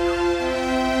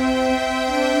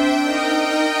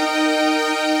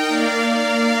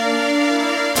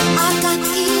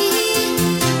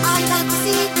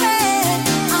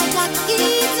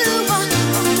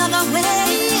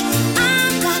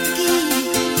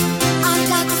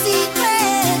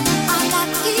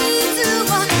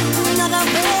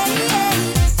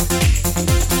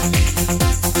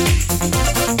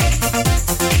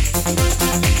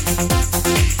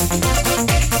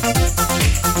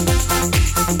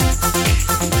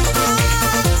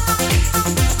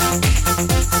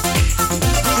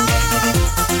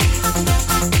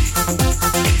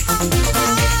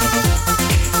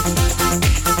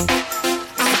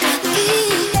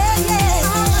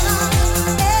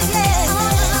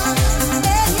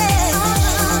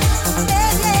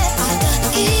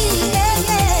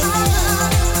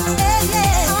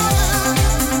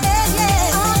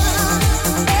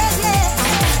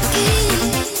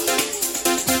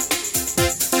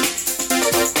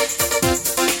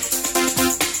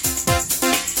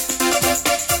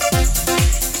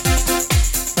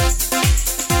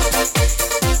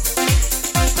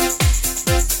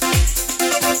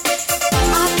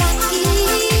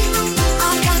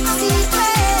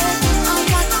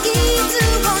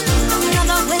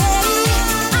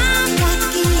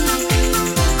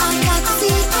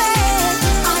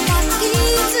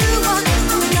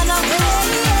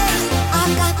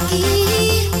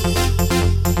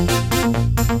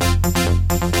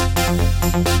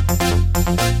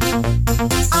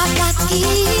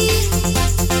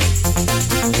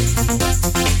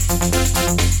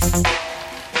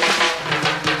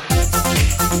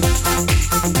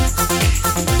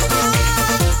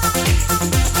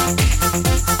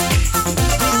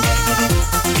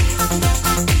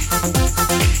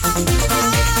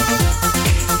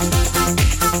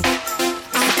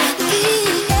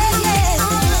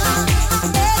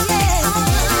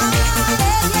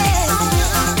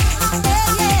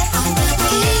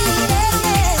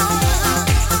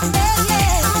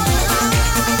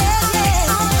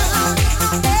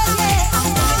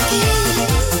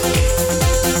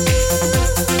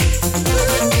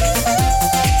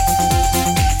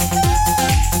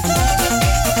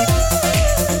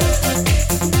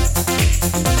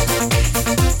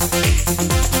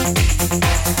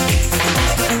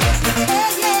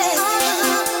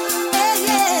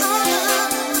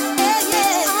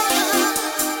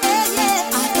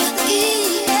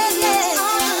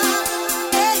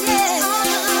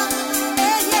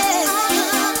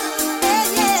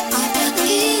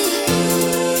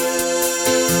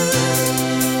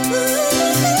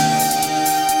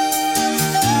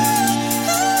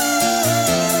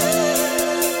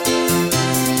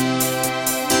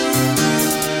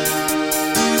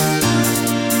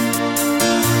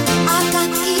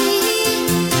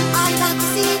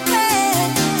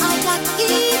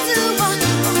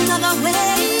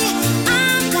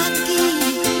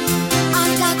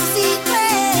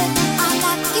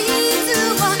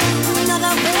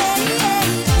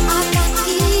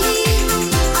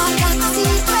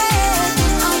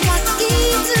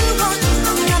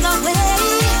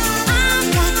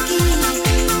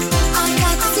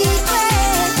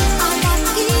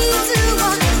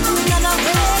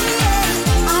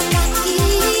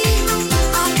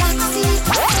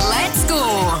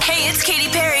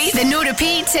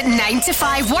 repeat 9 to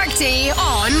 5 workday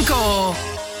on Go.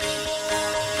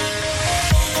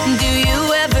 Do you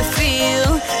ever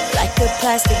feel like a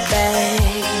plastic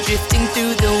bag drifting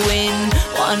through the wind,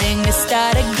 wanting to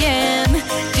start again?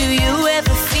 Do you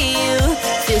ever feel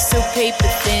so paper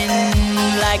thin,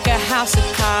 like a house of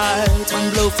cards, one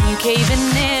blow from caving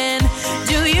in?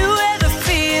 Do you ever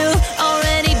feel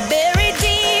already buried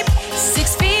deep,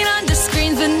 6 feet under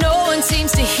screens, but no one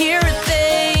seems to hear a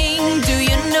thing? Do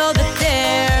you know that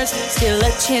there's still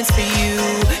a chance for you,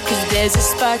 'cause there's a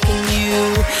spark in you?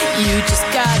 You just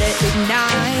gotta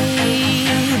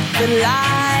ignite the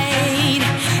light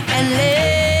and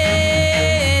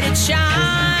let it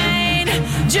shine.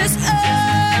 Just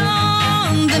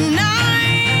own the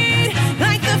night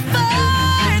like the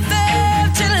 4th of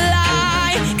July.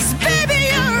 'Cause baby,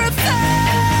 you're a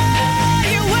firework.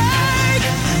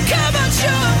 Come on,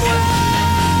 show 'em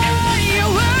what you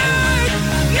work.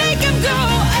 Make 'em go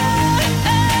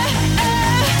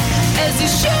as you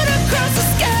shoot across the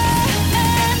sky.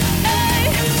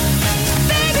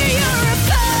 Baby, you're a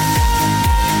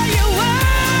firework.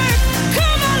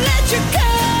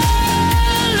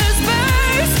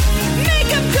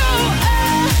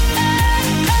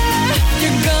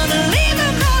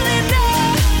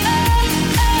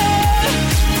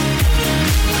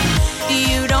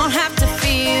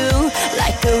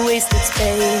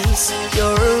 face.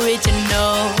 You're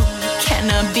original,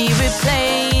 cannot be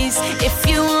replaced. If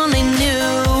you only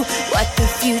knew what the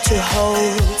future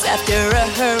holds. After a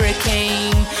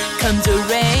hurricane comes a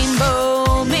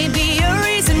rainbow. Maybe a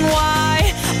reason why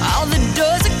all the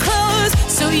doors are closed,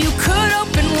 so you could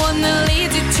open one that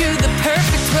leads you to the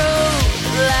perfect road.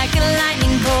 Like a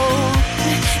lightning bolt,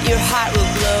 your heart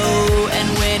will glow, and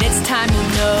when it's time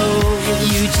you'll know.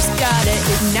 You just gotta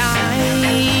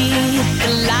ignite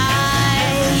the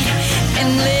light and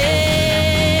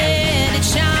let it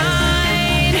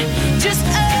shine. Just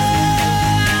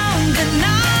own the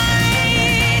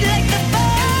night like the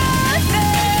 4th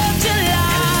of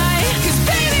July. 'Cause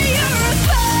baby, you're a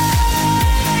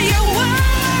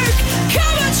firework.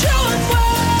 Come on, show 'em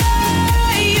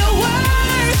what you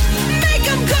work. Make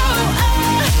 'em go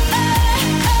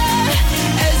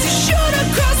as you shoot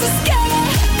across the sky.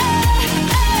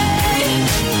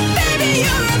 Baby,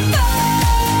 you're a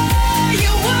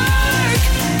firework.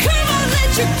 Come on,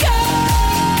 let your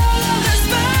colors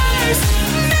burst.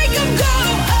 Make 'em go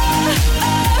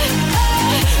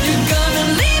you're gonna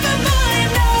leave 'em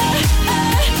behind.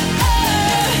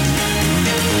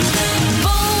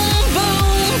 Boom,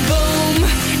 boom, boom.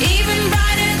 Even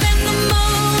brighter than the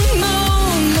moon,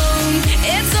 moon, moon.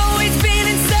 It's always been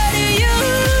inside of you,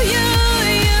 you,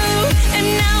 you. And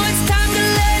now it's time to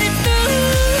let it through.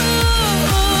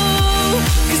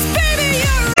 'Cause baby,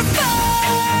 you're a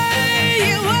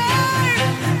firework.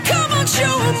 Come on,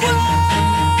 show 'em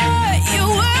what you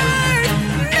worth.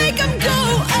 Make 'em go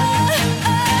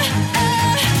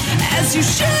as you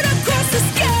shoot across the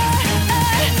sky.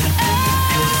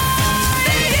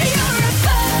 Baby, you're a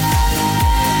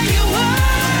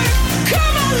firework.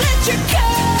 Come on, let your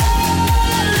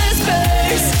colors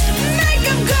burst. Make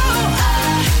 'em go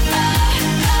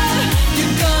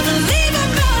you're gonna leave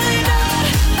 'em behind.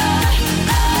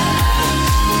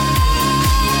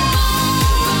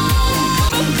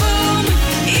 Boom, boom.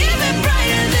 Even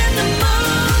brighter than the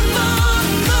moon, moon,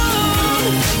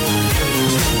 moon.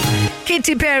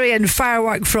 Katy Perry and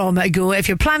Firework from Go. If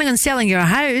you're planning on selling your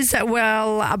house,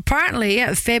 well, apparently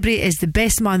February is the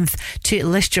best month to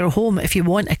list your home if you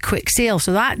want a quick sale.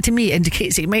 So that to me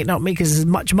indicates that you might not make as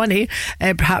much money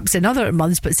perhaps in other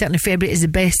months, but certainly February is the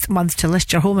best month to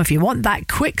list your home if you want that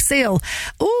quick sale.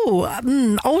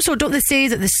 Also, don't they say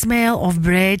that the smell of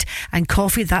bread and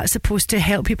coffee, that's supposed to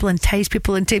help people, entice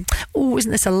people into,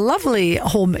 isn't this a lovely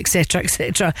home, etc,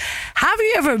 etc. Have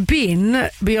you ever been,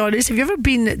 be honest, have you ever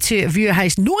been to view a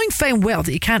house knowing fine well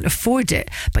that you can't afford it,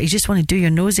 but you just want to do your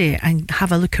nosy and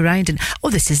have a look around and,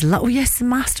 this is yes, the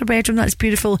master bedroom, that's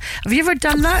beautiful. Have you ever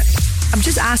done that? I'm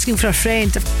just asking for a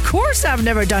friend. Of course I've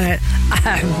never done it.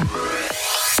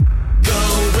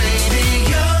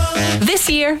 This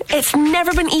year, it's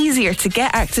never been easier to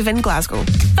get active in Glasgow.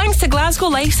 Thanks to Glasgow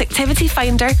Life's Activity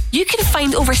Finder, you can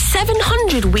find over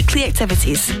 700 weekly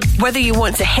activities. Whether you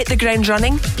want to hit the ground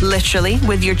running, literally,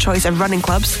 with your choice of running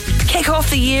clubs, kick off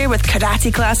the year with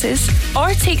karate classes,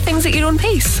 or take things at your own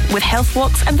pace with health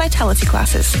walks and vitality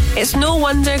classes. It's no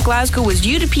wonder Glasgow was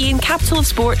European Capital of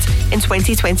Sport in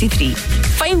 2023.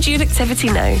 Find your activity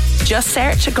now. Just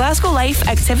search Glasgow Life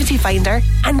Activity Finder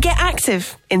and get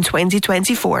active in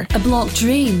 2024. A blocked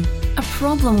drain? A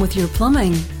problem with your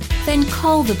plumbing? Then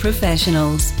call the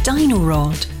professionals. Dino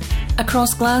Rod.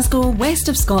 Across Glasgow, west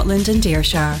of Scotland and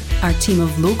Ayrshire, our team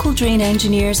of local drain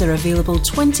engineers are available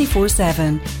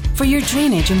 24/7 for your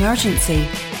drainage emergency.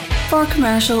 For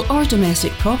commercial or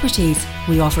domestic properties,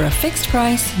 we offer a fixed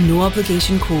price, no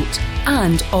obligation quote,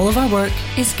 and all of our work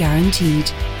is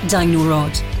guaranteed. Dino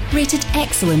Rod. Rated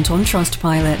excellent on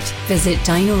Trustpilot. Visit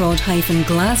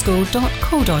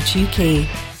dinorod-glasgow.co.uk.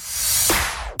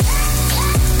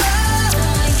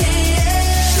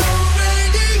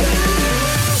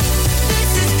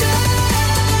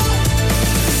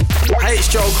 Hey, it's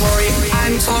Joel Corey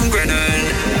and Tom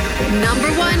Grennan. Number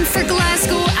 1 for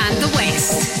Glasgow and the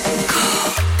West.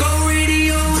 Go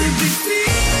radio and be fearless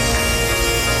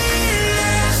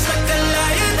like a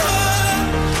lion heart.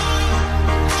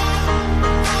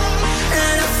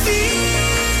 And I feel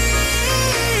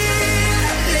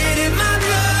it in my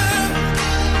blood.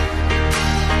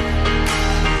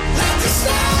 Like the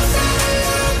stars that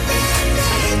look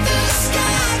beneath the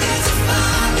sky. There's a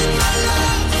fire in my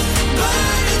love,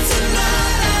 burning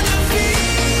tonight. And I feel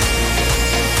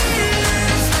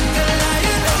like a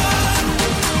lion heart.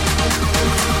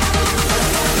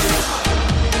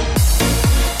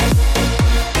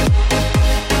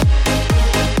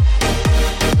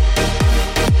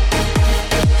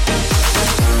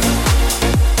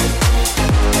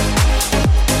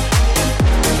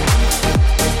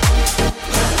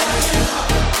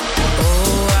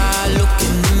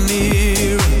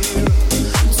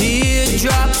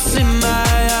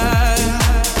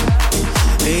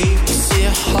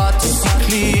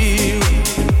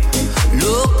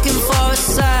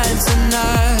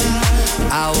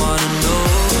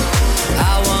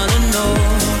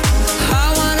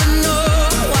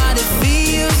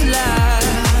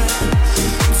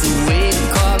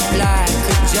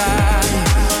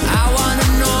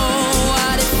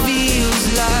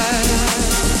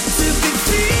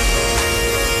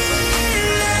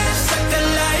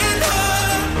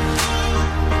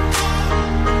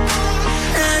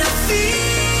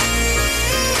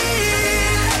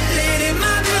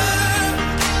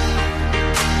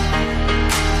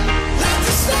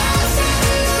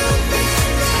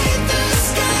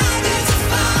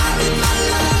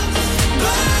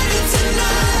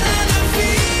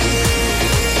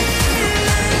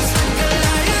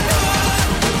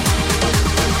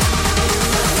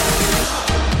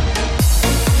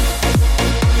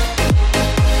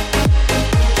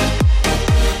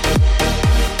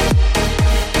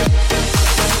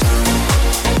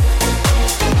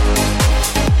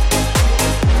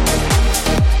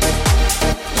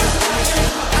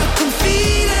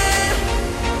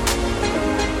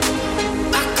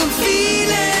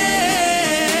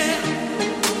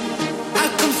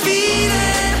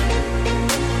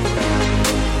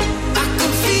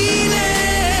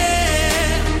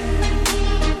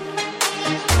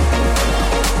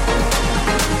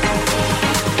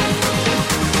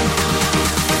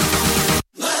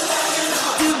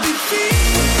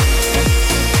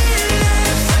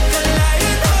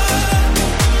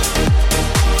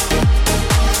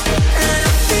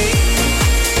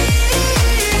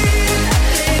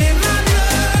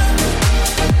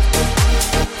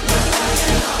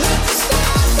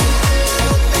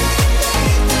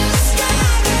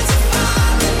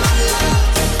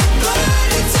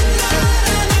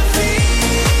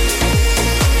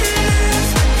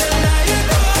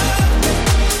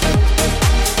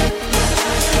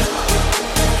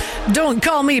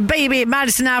 Me Baby,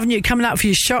 Madison Avenue, coming up for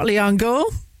you shortly on Go.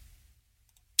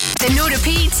 The No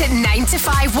Repeat 9 to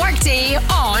 5 workday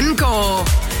on Go.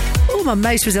 Oh, my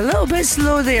mouse was a little bit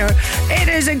slow there. It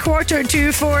is a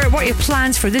 3:45. What are your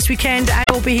plans for this weekend? I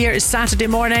will be here Saturday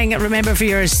morning. Remember, for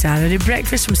your Saturday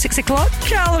breakfast from 6 o'clock,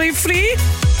 calorie free.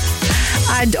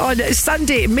 And on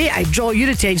Sunday, may I draw your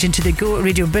attention to the Go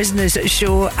Radio Business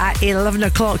Show at 11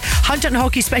 o'clock. Hunter and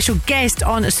Hockey special guest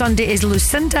on Sunday is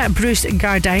Lucinda Bruce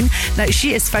Gardine. Now,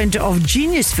 she is founder of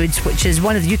Genius Foods, which is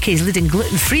one of the UK's leading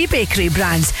gluten-free bakery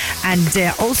brands. And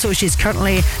also, she's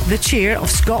currently the chair of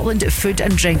Scotland Food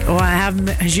and Drink. Oh, I have,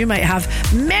 as you might have,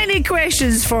 many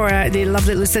questions for the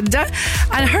lovely Lucinda.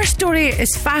 And her story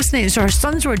is fascinating. So her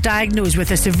sons were diagnosed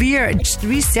with a severe,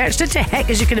 researched into heck,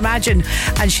 as you can imagine.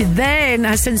 And she then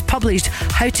has since published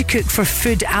How to Cook for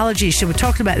Food Allergies. So we're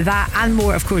talking about that and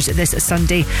more, of course, this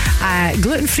Sunday.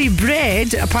 Gluten-free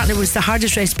bread apparently was the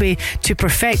hardest recipe to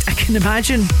perfect, I can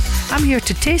imagine. I'm here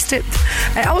to taste it.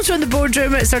 Also in the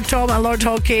boardroom, Sir Tom and Lord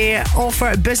Hockey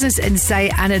offer business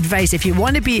insight and advice. If you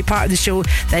want to be part of the show,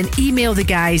 then email the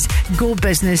guys,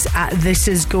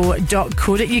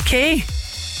 gobusiness@thisisgo.co.uk.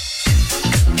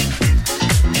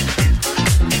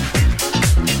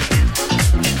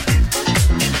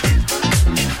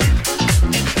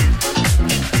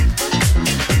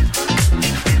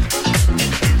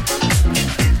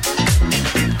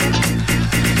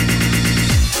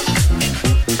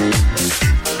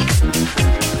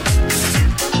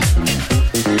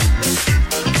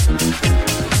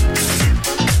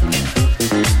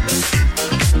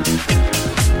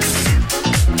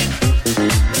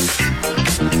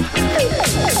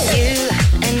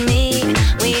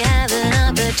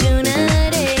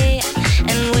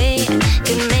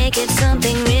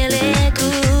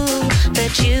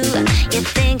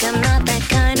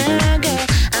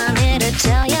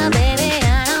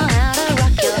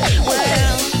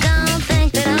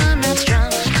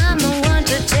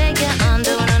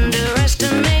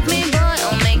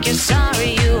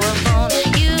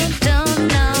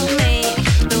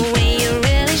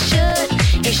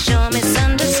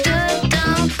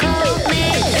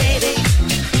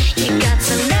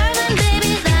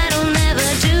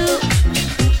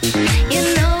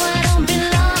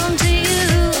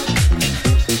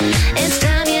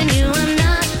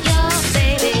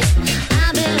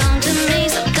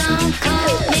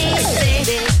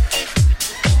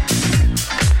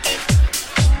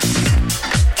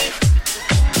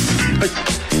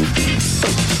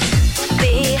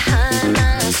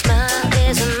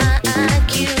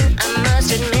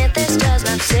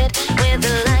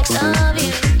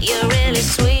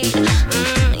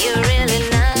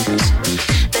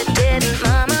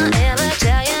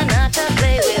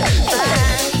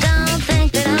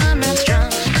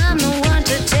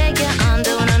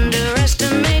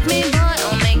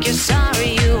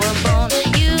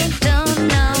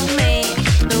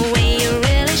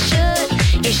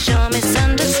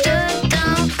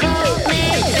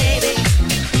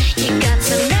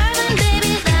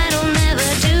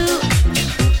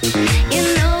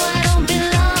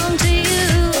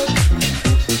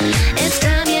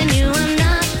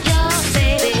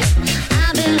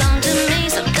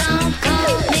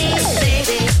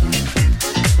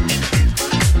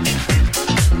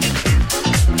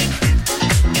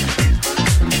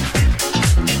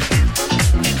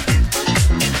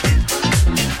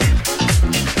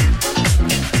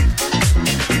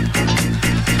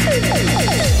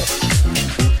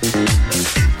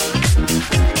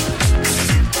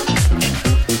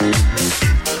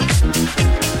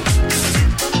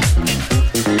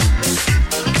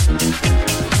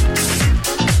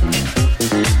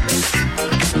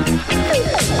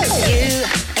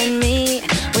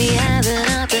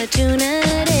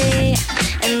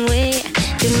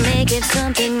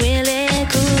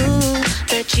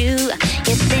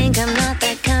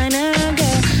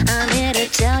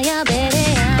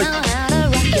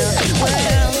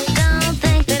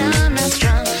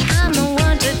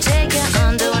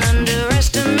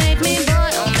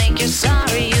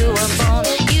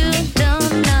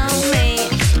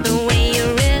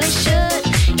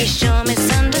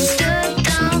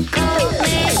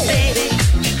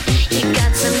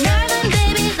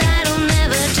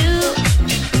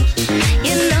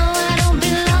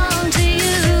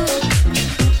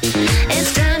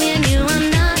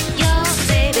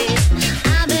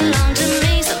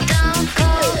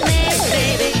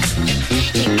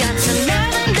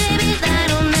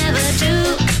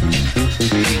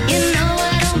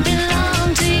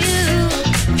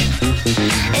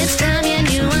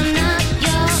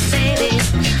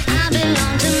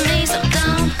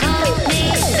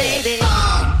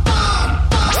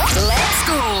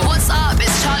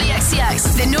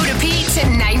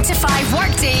 9 to 5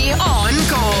 workday on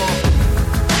Go.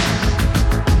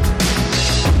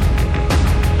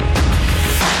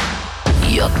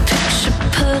 Your picture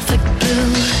perfect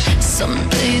blue,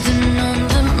 sunbathing on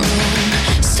the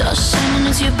moon, stars shining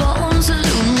as your bones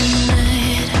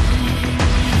illuminate.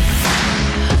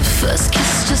 First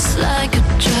kiss just like a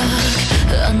drug,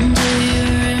 under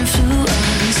your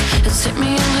influence, it's hit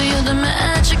me over, you're the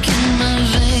magic in my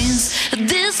veins.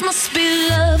 This must be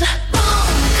love. Boom,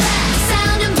 clap,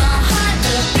 sound in my heart,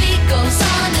 the beat goes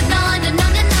on and on and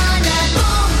on and on. And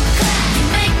boom, clap, you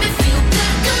make me feel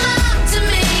good. Come on to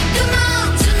me, come on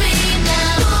to me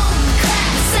now. Boom,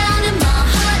 clap, sound in my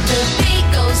heart, the beat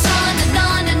goes on and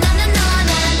on and on and on.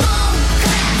 And boom,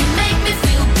 clap, you make me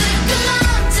feel good. Come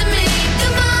on to me,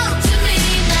 come on to me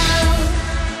now.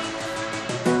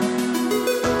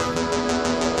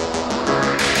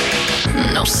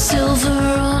 No silver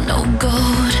or no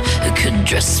gold could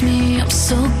dress me up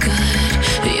so good.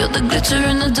 You're the glitter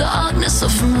in the darkness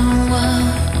of my world.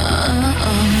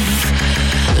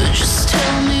 Just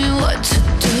tell me what to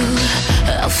do,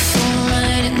 I'll fall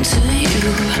right into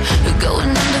you. Going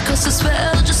under 'cause the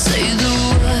spell, just say the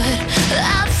word.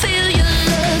 I feel your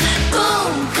love.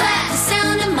 Boom, clap, the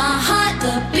sound in my heart,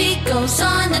 the beat goes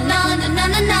on and on and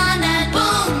on and on. And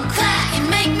boom, clap, you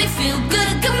make me feel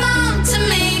good. Come on to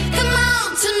me, come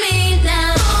on to me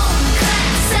now. Boom, clap,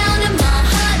 the sound in my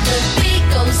heart, the beat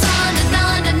goes on and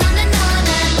on and on and on.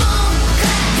 And boom,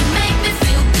 clap, you make me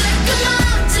feel good. Come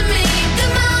on to me,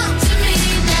 come on to me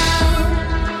now.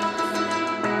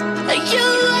 You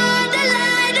are the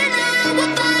light and I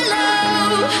will follow.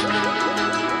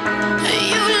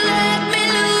 You let me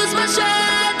lose my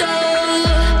shadow.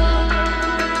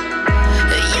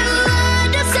 You are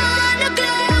the sun, a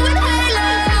glowing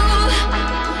halo,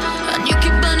 and you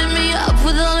keep burning me up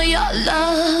with all of your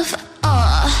love. Boom,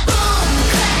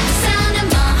 clap, sound in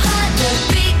my heart, the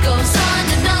beat goes on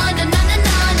and on and on and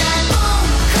on. And boom,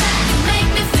 clap, you make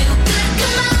me feel good.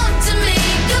 Come on to me,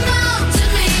 come on to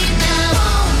me now.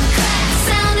 Boom, clap,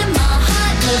 sound in my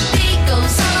heart, the beat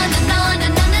goes on and on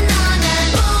and on and on. And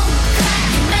boom, clap,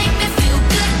 you make me feel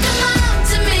good. Come on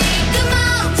to me, come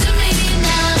on to me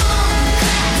now. Boom,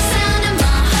 clap, sound in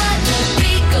my heart, the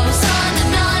beat goes on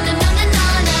and on and on and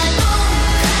on. And boom,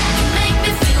 clap, you make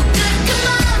me feel good. Come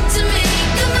on to me,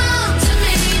 come on to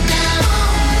me now.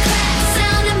 Boom, clap,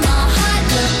 sound in my heart,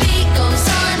 the beat goes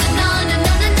on and on and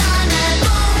on and on. And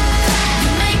boom, clap, you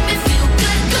make me feel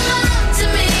good. Come on to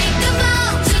me, come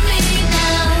on to me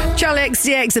now. Charlie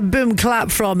XCX and Boom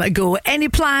Clap from Go. Any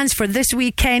plans for this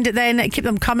weekend then? Keep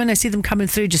them coming. I see them coming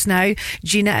through just now.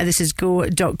 Gina at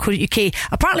thisisgo.co.uk.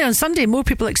 Apparently on Sunday, more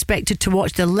people expected to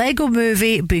watch the Lego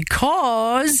movie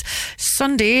because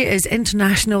Sunday is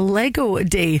International Lego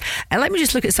Day. Let me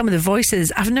just look at some of the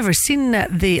voices. I've never seen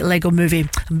the Lego movie.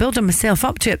 I'm building myself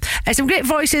up to it. Some great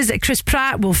voices. Chris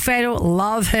Pratt, Will Ferrell,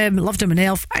 love him. Loved him in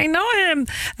Elf. I know him.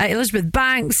 Elizabeth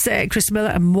Banks, Chris Miller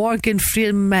and Morgan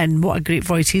Freeman. What a great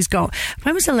voice he's got.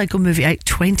 When was the Lego movie out?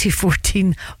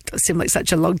 2014. Does seem like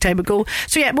such a long time ago.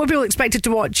 So yeah, more people expected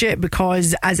to watch it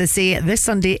because, as I say, this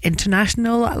Sunday,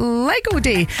 International Lego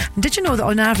Day. And did you know that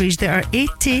on average there are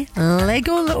 80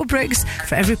 Lego little bricks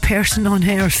for every person on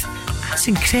Earth? That's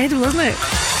incredible, isn't it?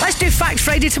 Let's do Facts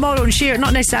Friday tomorrow and share.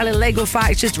 Not necessarily Lego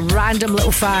facts, just random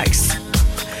little facts.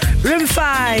 Room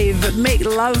 5, Make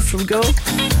Love from Go.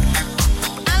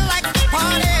 I like to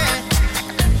party.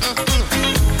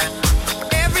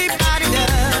 Everybody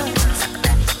does.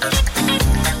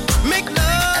 Make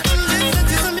love and listen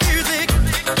to the music.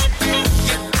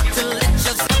 You got to let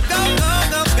yourself go, go,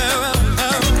 go, girl.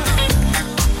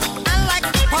 I like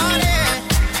to party.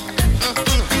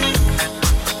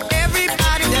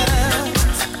 Everybody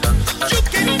does. You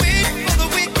can't wait for the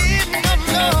weekend, no,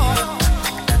 no.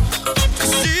 To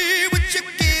see what you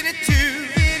get into.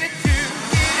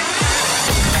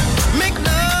 Make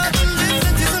love.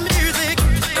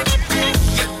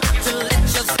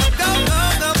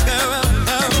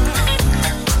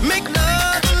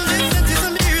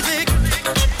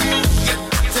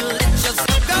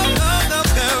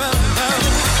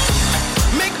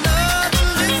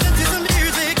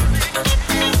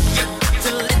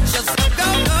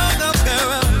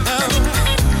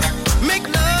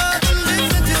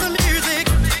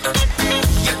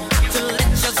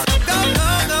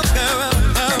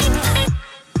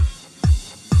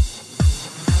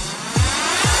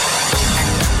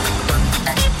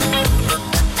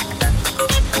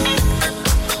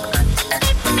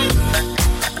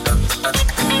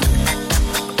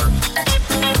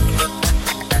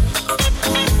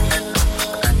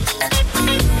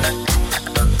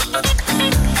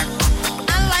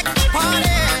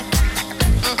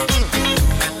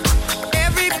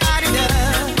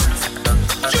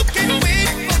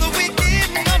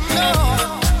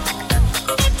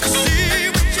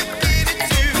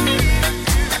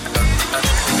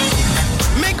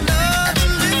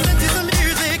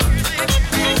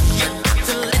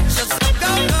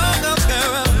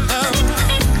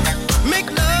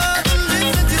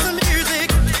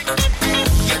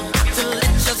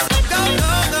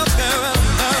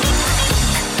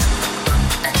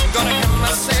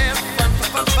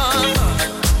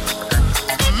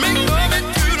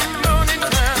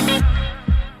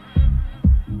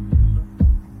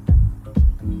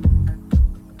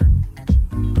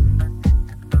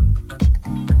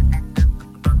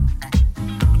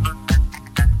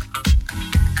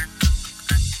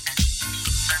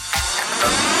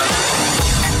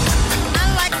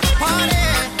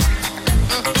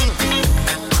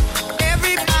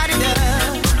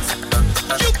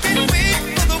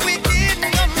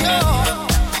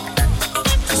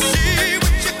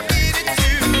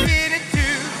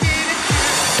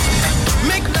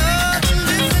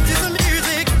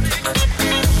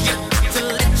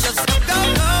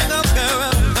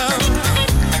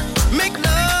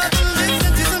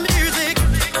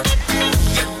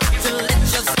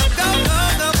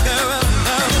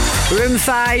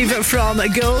 5 from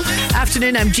Go.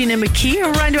 Afternoon, I'm Gina McKie.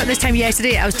 Around about this time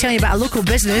yesterday, I was telling you about a local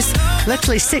business,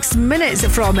 literally 6 minutes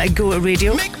from Go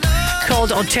Radio,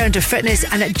 called Alternative Fitness,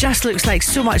 and it just looks like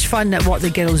so much fun at what the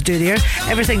girls do there.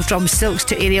 Everything from silks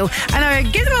to aerial. And I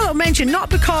give them a little mention, not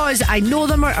because I know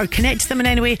them or connect to them in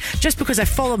any way, just because I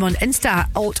follow them on Insta,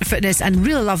 Alt Fitness, and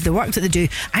really love the work that they do.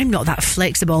 I'm not that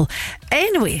flexible.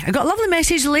 Anyway, I got a lovely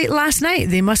message late last night.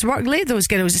 They must work late, those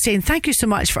girls, saying thank you so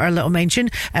much for our little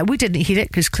mention. We didn't hear it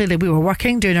because clearly we were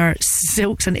working, doing our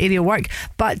silks and aerial work,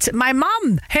 but my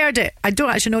mum heard it. I don't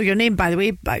actually know your name, by the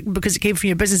way, because it came from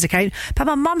your business account, but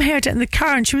my mum heard it in the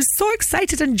car and she was so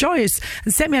excited and joyous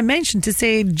and sent me a mention to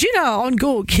say, Gina on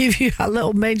Go gave you a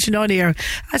little mention on here.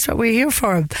 That's what we're here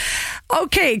for.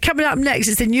 Okay, coming up next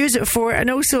is the news at 4, and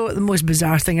also the most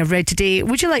bizarre thing I've read today.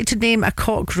 Would you like to name a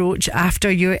cockroach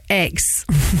after your ex?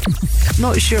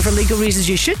 Not sure for legal reasons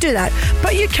you should do that,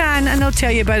 but you can, and I'll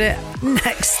tell you about it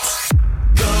next.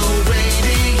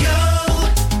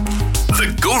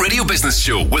 The Go Radio Business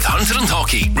Show with Hunter and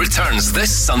Hockey returns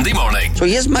this Sunday morning. So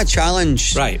here's my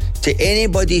challenge to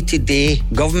anybody today,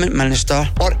 government minister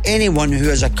or anyone who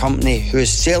has a company who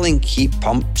is selling heat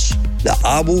pumps, that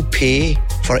I will pay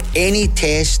for any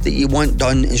test that you want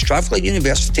done in Strathclyde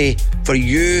University for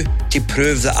you to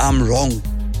prove that I'm wrong.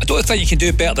 I don't think you can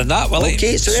do better than that, Willie.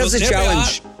 Okay, so there's the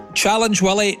challenge. Challenge,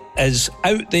 Willie, is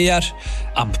out there.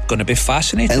 I'm going to be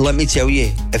fascinated. And let me tell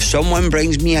you, if someone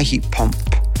brings me a heat pump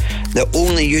that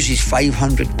only uses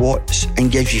 500 watts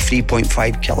and gives you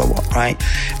 3.5 kilowatt, right?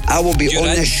 I will be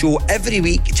on this show every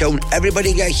week telling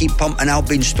everybody to get a heat pump, and I'll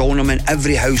be installing them in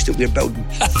every house that we're building.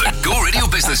 The Go Radio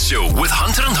Business Show with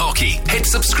Hunter and Hockey. Hit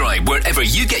subscribe wherever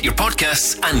you get your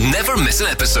podcasts and never miss an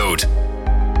episode.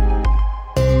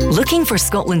 Looking for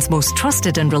Scotland's most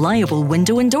trusted and reliable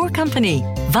window and door company?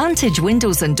 Vantage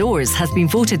Windows and Doors has been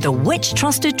voted the Which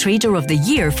Trusted Trader of the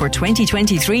Year for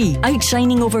 2023,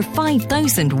 outshining over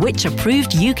 5,000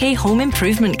 Which-approved UK home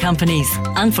improvement companies.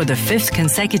 And for the 5th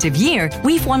consecutive year,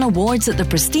 we've won awards at the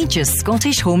prestigious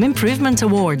Scottish Home Improvement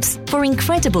Awards. For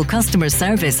incredible customer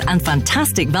service and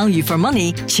fantastic value for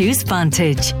money, choose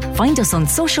Vantage. Find us on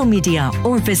social media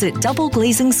or visit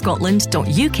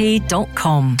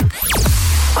doubleglazingscotland.uk.com.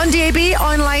 On DAB,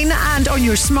 online and on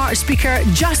your smart speaker,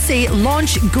 just say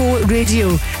Launch Go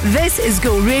Radio. This is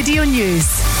Go Radio News.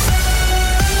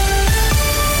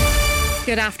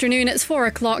 Good afternoon, it's 4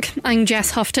 o'clock. I'm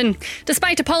Jess Houghton.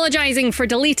 Despite apologising for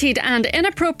deleted and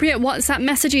inappropriate WhatsApp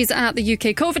messages at the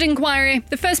UK COVID inquiry,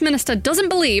 the First Minister doesn't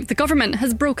believe the government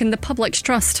has broken the public's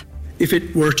trust. If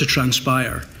it were to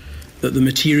transpire that the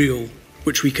material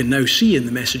which we can now see in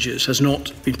the messages has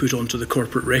not been put onto the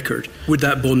corporate record, would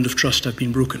that bond of trust have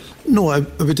been broken? No, I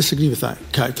would disagree with that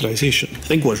characterisation. I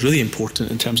think what's really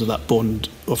important in terms of that bond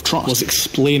of trust was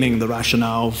explaining the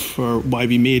rationale for why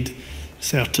we made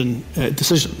certain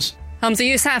decisions. Hamza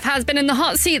Yousaf has been in the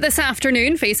hot seat this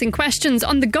afternoon, facing questions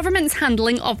on the government's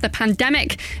handling of the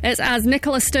pandemic. It's as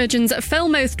Nicola Sturgeon's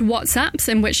foul-mouthed WhatsApps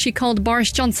in which she called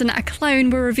Boris Johnson a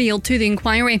clown were revealed to the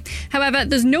inquiry. However,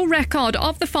 there's no record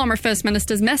of the former First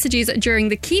Minister's messages during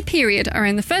the key period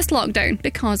around the first lockdown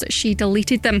because she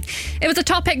deleted them. It was a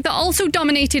topic that also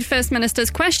dominated First Minister's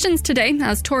questions today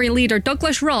as Tory leader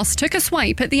Douglas Ross took a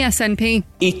swipe at the SNP.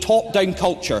 A top-down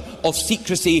culture of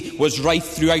secrecy was rife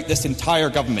throughout this entire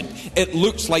government. It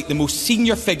looks like the most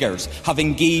senior figures have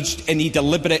engaged in a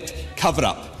deliberate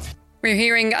cover-up. We're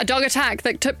hearing a dog attack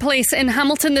that took place in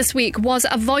Hamilton this week was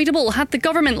avoidable had the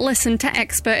government listened to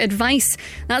expert advice.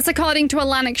 That's according to a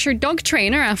Lanarkshire dog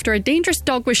trainer after a dangerous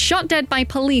dog was shot dead by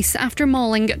police after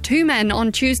mauling 2 men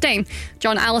on Tuesday.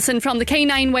 John Allison from the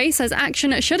K9 Way says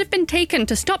action should have been taken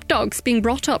to stop dogs being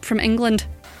brought up from England.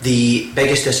 The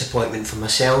biggest disappointment for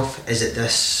myself is that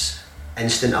this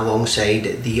incident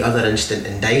alongside the other incident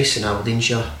in Dice in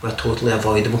Aberdeenshire were totally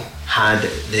avoidable had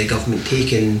the government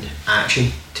taken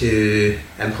action to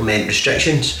implement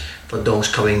restrictions for dogs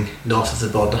coming north of the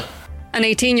border. An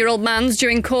 18-year-old man's due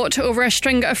in court over a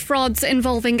string of frauds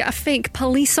involving a fake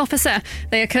police officer.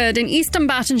 They occurred in East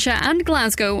Dunbartonshire and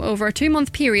Glasgow over a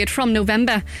 2-month period from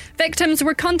November. Victims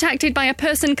were contacted by a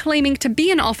person claiming to be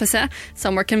an officer.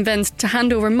 Some were convinced to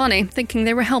hand over money, thinking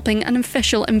they were helping an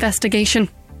official investigation.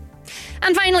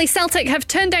 And finally, Celtic have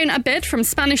turned down a bid from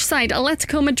Spanish side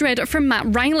Atletico Madrid for Matt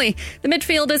Riley. The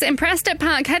midfielders impressed at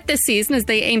Parkhead this season as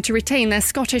they aim to retain their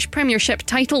Scottish Premiership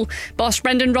title. Boss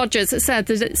Brendan Rodgers says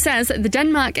the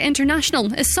Denmark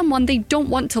international is someone they don't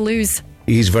want to lose.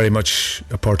 He's very much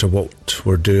a part of what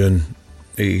we're doing.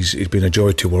 He's been a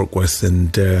joy to work with,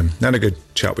 and had a good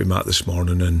chat with Matt this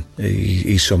morning, and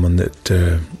he's someone that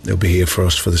will be here for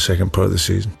us for the second part of the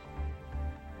season.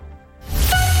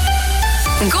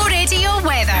 Go Radio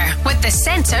Weather with with the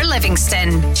Centre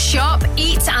Livingston. Shop,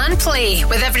 eat and play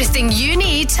with everything you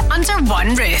need under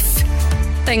one roof.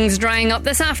 Things drying up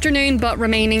this afternoon, but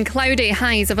remaining cloudy.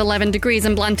 Highs of 11 degrees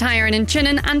in Blantyre and in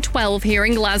Chinnan and 12 here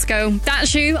in Glasgow.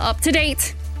 That's you up to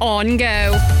date on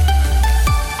Go.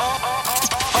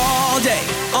 All day,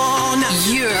 all night.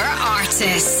 Your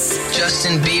artists.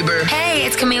 Justin Bieber. Hey,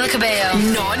 it's Camila Cabello.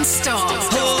 Non-stop.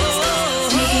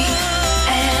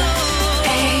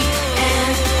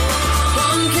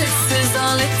 One kiss is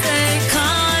all it takes.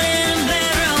 Caught in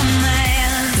bed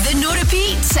romance. The No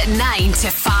Repeat 9 to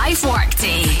 5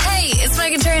 workday. Hey, it's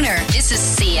Megan Trainor. This is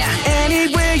Sia.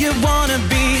 Anywhere you wanna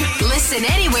be. Listen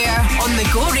anywhere on the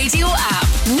Go Radio app.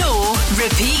 No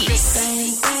repeats.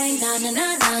 Bang, bang, na na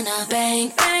na na na.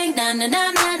 Bang, bang, na na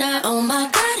na na na. Oh my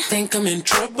God, Think I'm in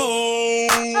trouble.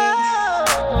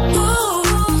 ooh,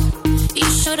 you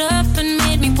showed up and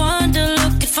made me wonder.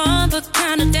 Looking fun, but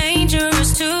kinda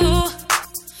dangerous too.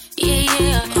 Yeah,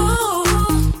 yeah. Ooh,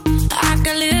 I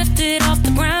got lifted off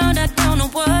the ground. I don't know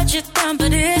what you done,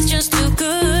 but it's just too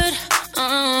good.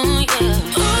 Yeah.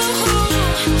 Ooh,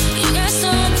 you got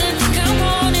something think I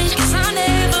want it, 'cause I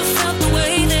never felt the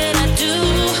way that I do.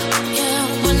 Yeah,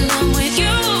 when I'm with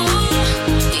you,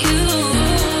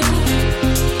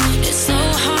 it's so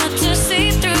hard to see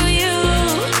through you,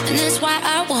 and that's why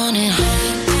I want it.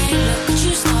 Bang, bang, look what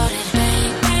you started.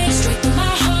 Bang, bang, straight through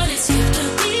my heart, it's hit the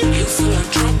beat. You feel like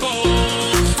trouble.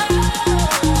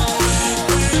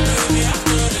 Baby, I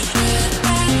got it. Bang,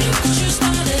 bang, look what you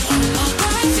started. Oh my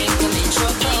God, I think I'm in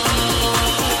trouble.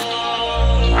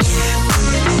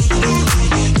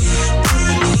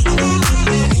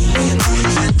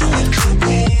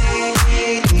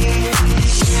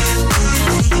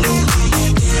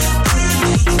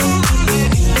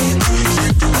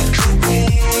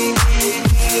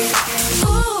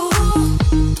 Ooh,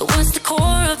 what's the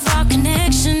core of our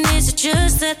connection? Is it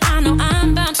just that I know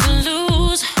I'm bound to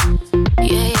lose?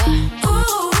 Yeah, yeah.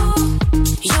 Ooh,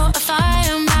 you're a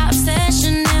fire, my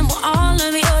obsession, and will all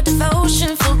of your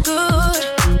devotion for good.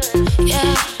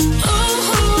 Yeah.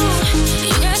 Ooh,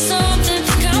 you got something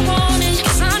think I want it,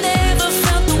 'cause I never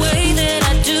felt the way that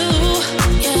I do.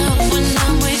 Yeah, when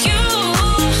I'm with you,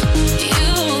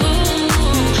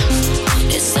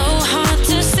 it's so hard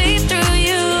to see through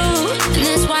you, and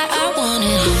that's why I want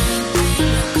it.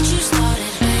 Look what you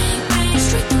started. Bang, bang,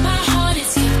 straight through my heart,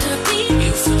 it's hit the beat.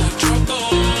 You feel like trouble.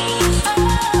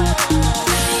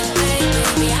 Bang, bang,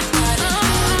 baby, I got it.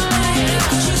 Look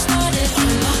what you started. Oh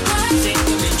my God, I think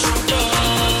I'm in trouble.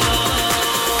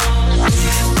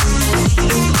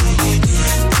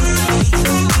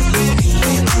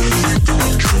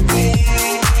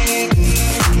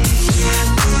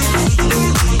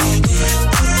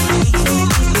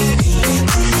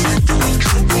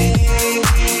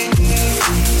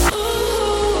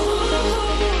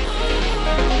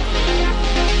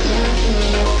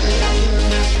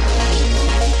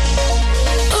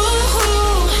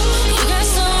 Ooh, you got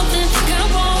something think I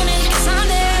want it, 'cause I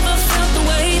never felt the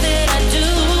way that I do.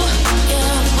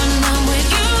 Yeah, when I'm with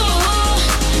you,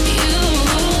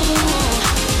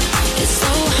 it's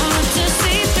so hard to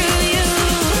see through you,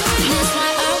 and that's why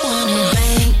I want it.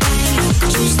 Bang, bang, look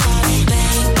what you started.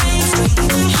 Bang, bang, straight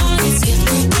through my heart, it's hit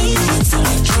the beat. You feel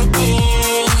like trouble.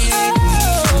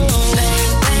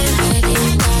 Bang, bang, baby,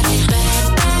 I got it. Bang,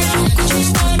 bang, look what you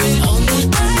started. Oh my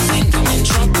God, I think I'm in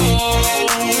trouble.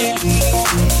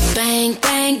 Bang,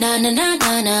 bang, na na na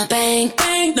na na. Bang,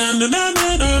 bang, na na na na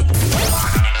na.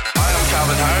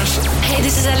 Hey,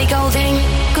 this is Ellie Goulding.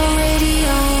 Go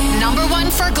Radio. Number 1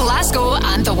 for Glasgow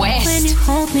and the When West. you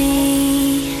hold me,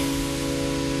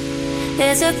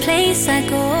 there's a place I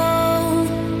go.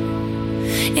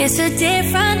 It's a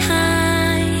different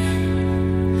high.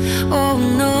 Oh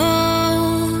no.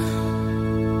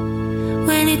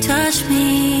 When you touch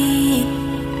me,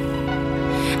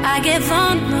 I get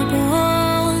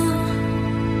vulnerable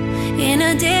in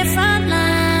a different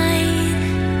light.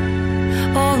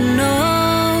 Oh no.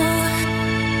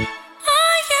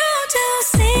 Are you too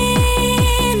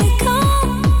cynical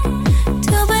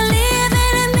to believe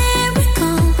in a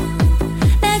miracle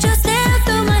that just slipped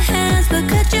through my hands? But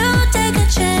could you take a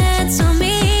chance on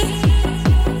me?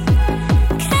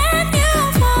 Can you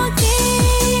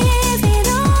forgive it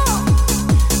all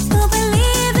to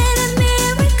believe in a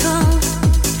miracle?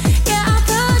 Yeah, I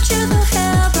put you through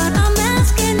hell, but I'm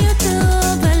asking you to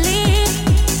believe.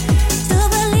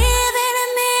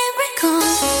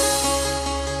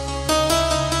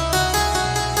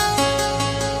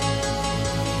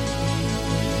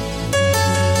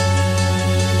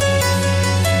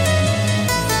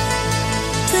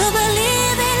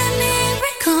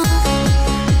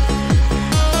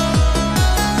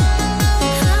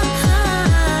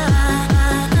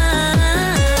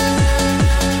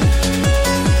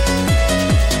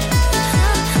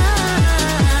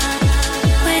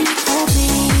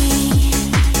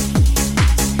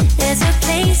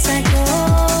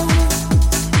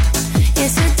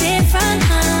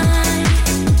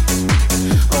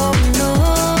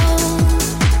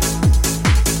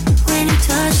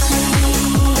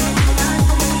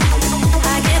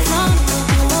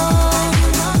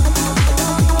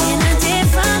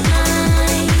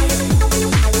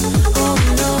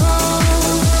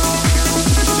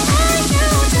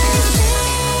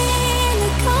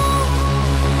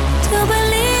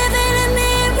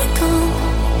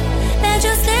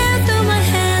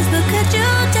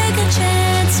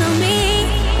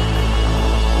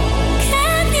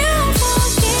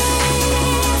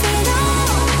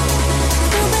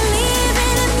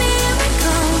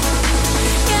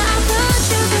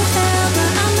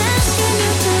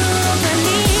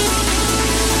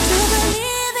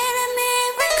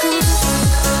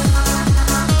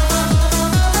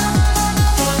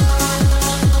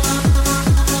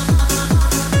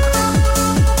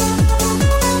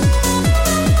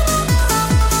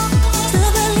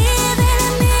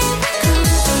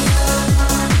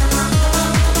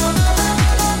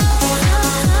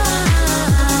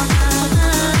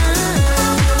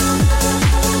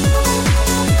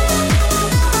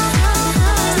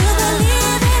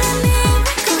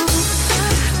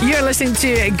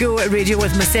 listening to Go Radio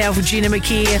with myself, Gina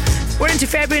McKie. We're into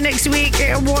February next week.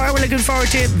 What are we looking forward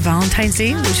to? Valentine's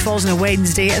Day, which falls on a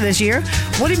Wednesday this year.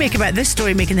 What do you make about this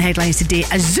story making the headlines today?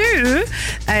 A zoo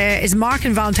is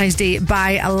marking Valentine's Day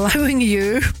by allowing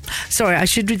you... Sorry, I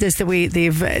should read this the way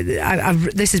they've...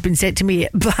 this has been said to me.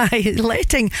 By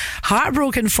letting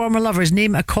heartbroken former lovers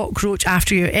name a cockroach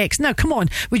after your ex. Now, come on.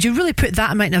 Would you really put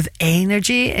that amount of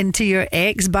energy into your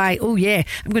ex by, oh yeah,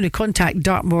 I'm going to contact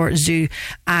Dartmoor Zoo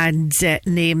and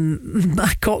name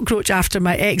a cockroach after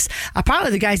my ex?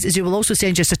 Apparently the guys at the zoo will also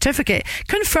send you a certificate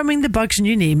confirming the bug's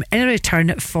new name in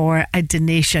return for a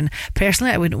donation.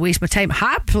 Personally, I wouldn't waste my time.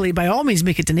 Happily, by all means,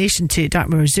 make a donation to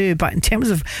Dartmoor Zoo, but in terms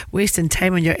of wasting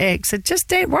time on your ex, it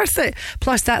just ain't worth it.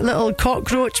 Plus that little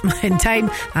cockroach in time,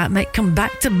 that might come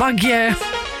back to bug you.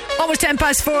 Almost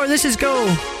 4:10. This is Go.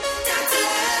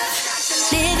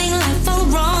 Living life all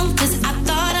wrong, 'cause I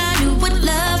thought I knew what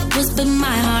love was, but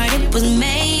my heart, it was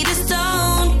made of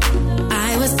stone.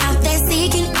 I was out there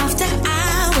seeking after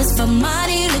hours for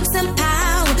money, looks and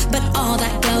power, but all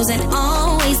that goes and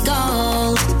always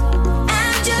gold.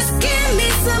 And just give me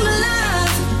some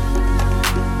love,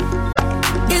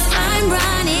 'cause I'm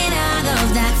running out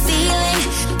of that feeling.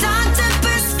 Doctor,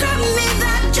 prescribe me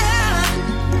that drug,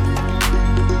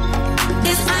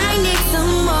 'cause I need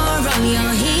some more of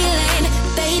your healing.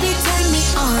 Baby, turn me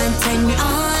on, turn me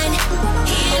on.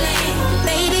 Healing,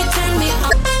 baby, turn me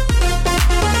on.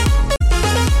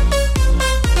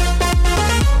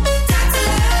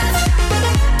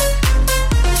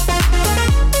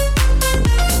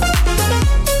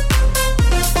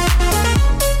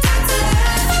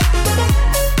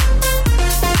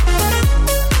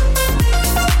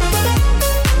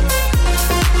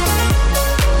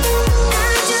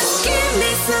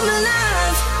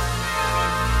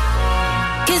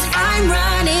 I'm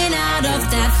running out of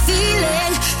that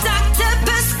feeling. Doctor,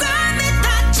 prescribe me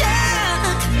that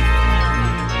drug,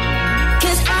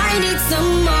 'cause I need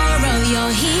some more of your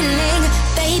healing.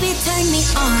 Baby, turn me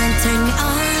on, turn me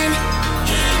on.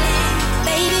 Healing.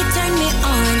 Baby, turn me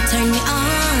on, turn me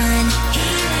on.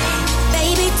 Healing.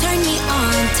 Baby, turn me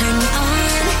on, turn me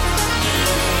on.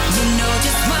 You know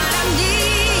just what I'm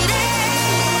needing.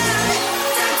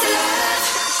 Doctor love.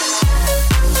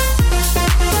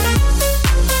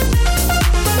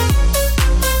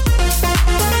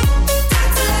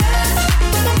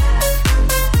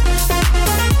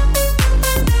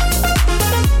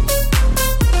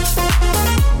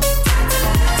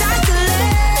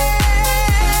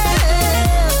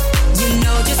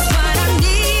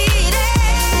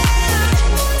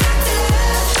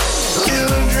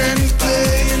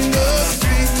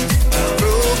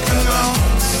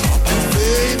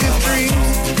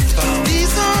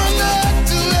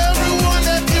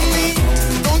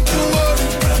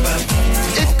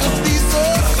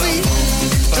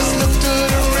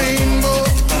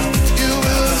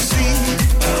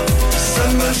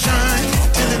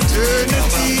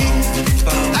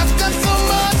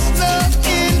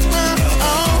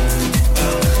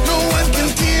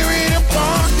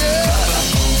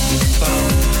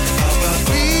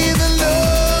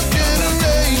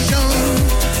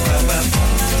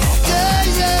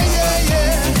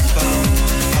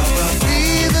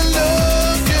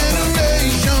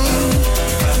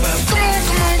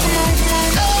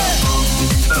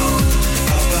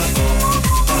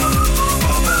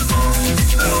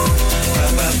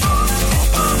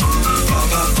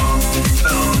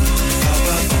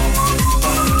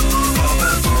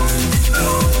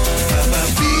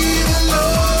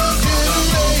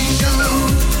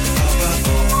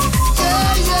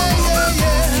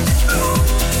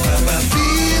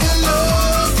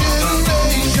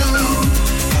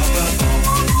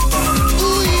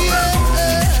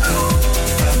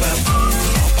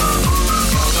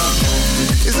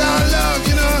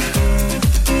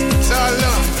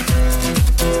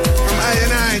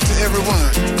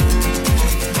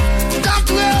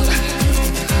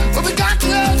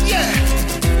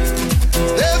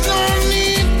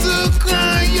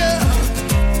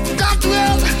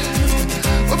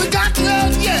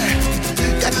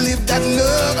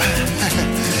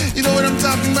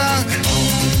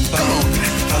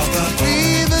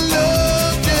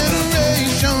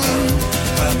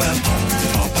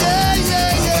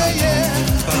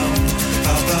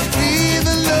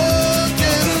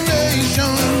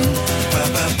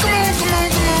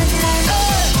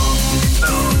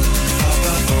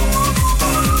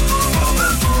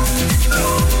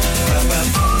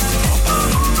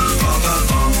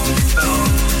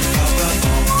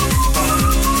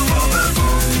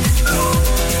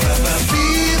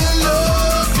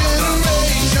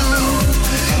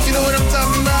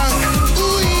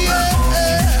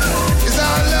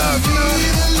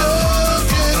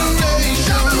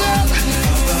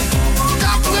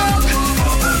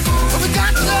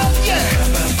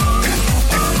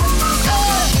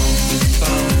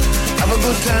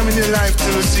 in your life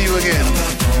till we see you again.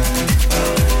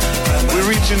 We're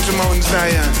reaching to Mount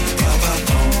Zion,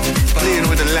 playing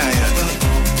with a lion.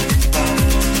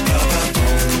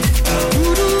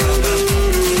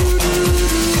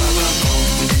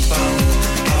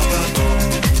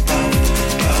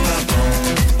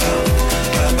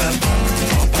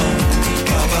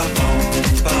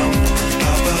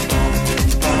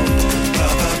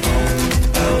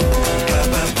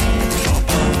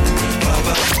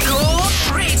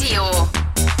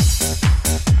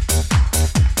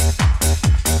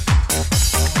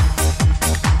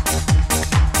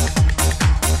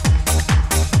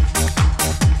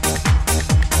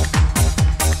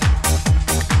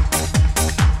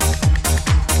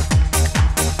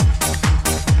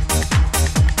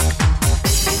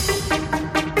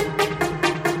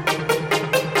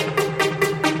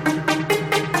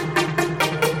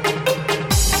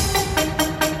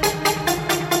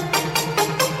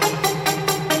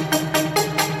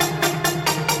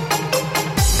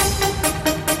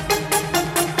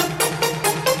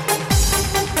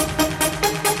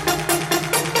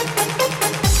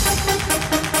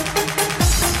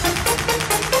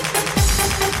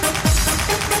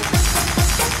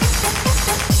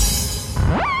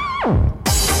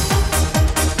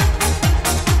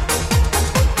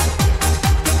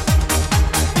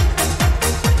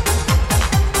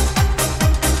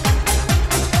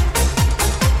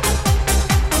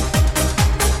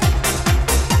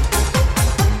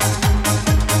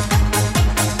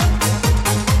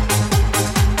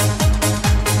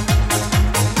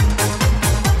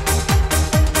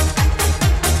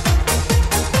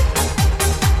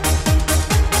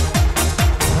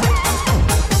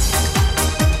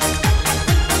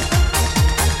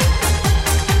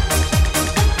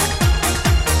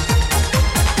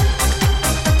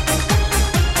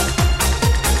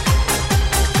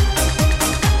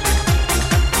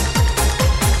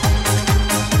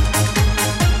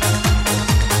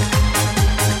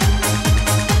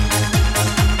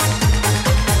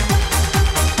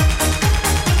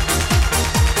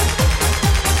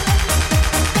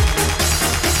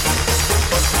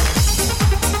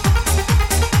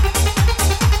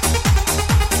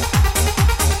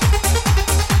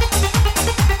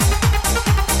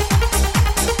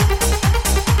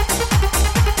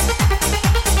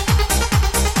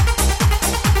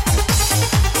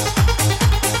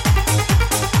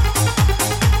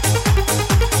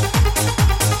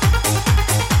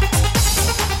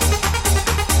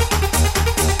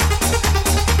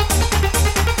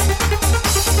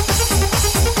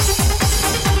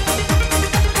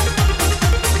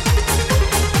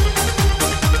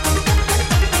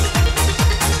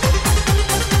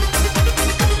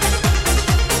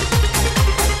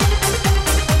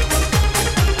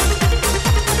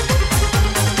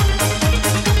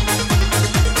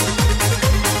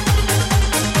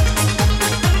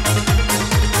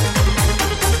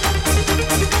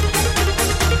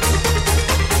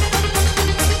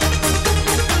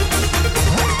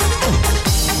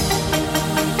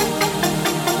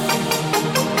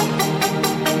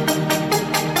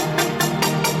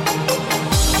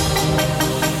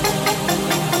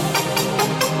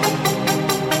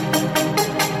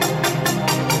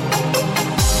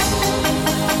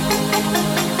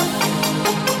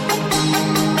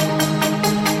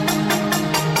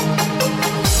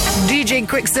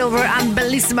 Quicksilver and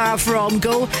Bellissima from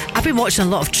Go. I've been watching a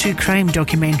lot of true crime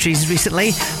documentaries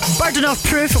recently. Burden of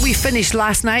Proof, we finished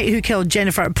last night. Who Killed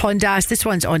Jennifer Pondas? This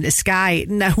one's on the Sky.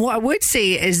 Now, what I would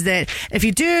say is that if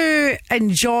you do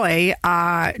enjoy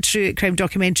a true crime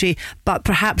documentary, but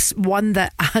perhaps one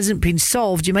that hasn't been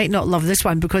solved, you might not love this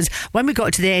one, because when we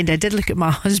got to the end, I did look at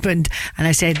my husband and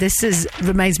I said, this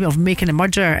reminds me of Making a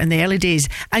Murderer in the early days.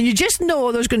 And you just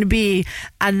know there's going to be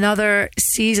another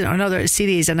season or another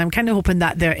series, and I'm kind of hoping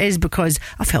that there is, because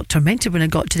I felt tormented when I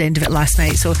got to the end of it last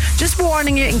night. So just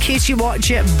warning you in case you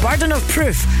watch it, Burden of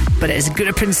Proof, but it is good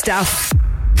up and stuff.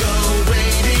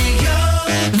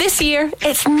 This year,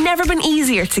 it's never been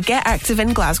easier to get active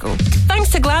in Glasgow. Thanks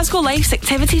to Glasgow Life's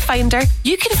Activity Finder,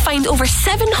 you can find over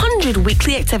 700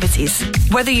 weekly activities.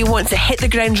 Whether you want to hit the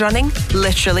ground running,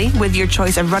 literally, with your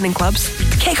choice of running clubs,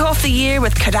 kick off the year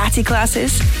with karate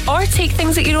classes, or take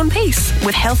things at your own pace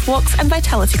with health walks and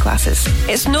vitality classes.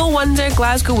 It's no wonder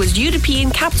Glasgow was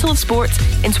European Capital of Sport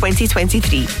in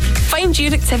 2023. Find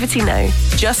your activity now.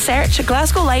 Just search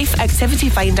Glasgow Life Activity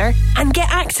Finder and get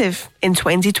active in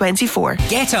 2024.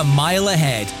 Get a mile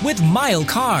ahead with Mile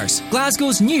Cars,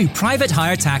 Glasgow's new private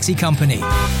hire taxi company.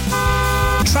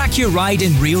 Track your ride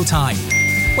in real time.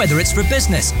 whether it's for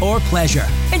business or pleasure.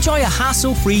 Enjoy a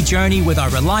hassle-free journey with our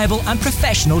reliable and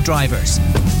professional drivers.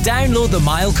 Download the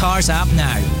Mile Cars app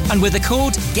now, and with the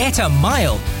code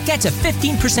GETAMILE, get a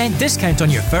 15% discount on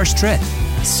your first trip.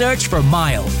 Search for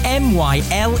Mile,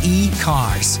 M-Y-L-E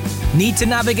Cars. Need to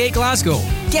navigate Glasgow?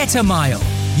 Get a Mile.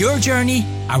 Your journey,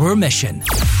 our mission.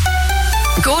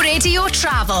 Go Radio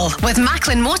Travel with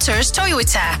Macklin Motors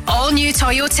Toyota. All new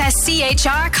Toyota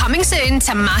CHR coming soon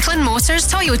to Macklin Motors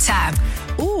Toyota.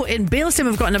 Oh, in Bailson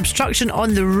we've got an obstruction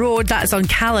on the road. That's on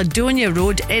Caledonia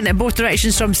Road in both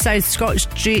directions from South Scott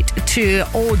Street to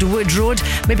Old Wood Road.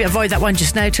 Maybe avoid that one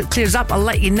just now till it clears up. I'll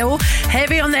let you know.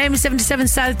 Heavy on the M77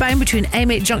 southbound between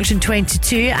M8 Junction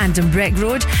 22 and Dunbreck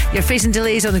Road. You're facing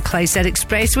delays on the Clydeside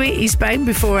Expressway eastbound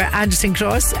before Anderson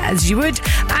Cross, as you would.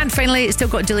 And finally, it's still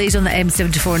got delays on the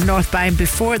M74 northbound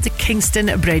before the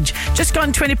Kingston Bridge. Just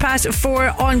gone 20 past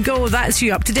 4 on Go. That's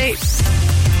you up to date.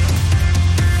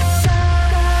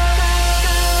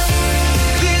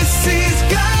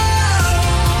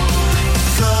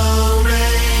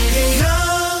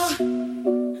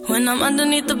 When I'm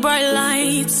underneath the bright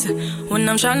lights, when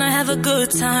I'm trying to have a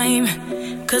good time,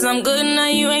 'cause I'm good now,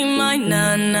 you ain't mine,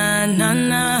 nah, nah, nah,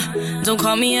 nah. Don't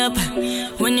call me up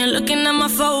when you're looking at my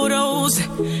photos,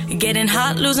 getting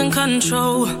hot, losing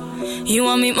control. You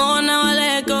want me more, now I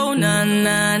let go, nah,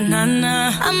 nah, nah,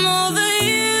 nah. I'm over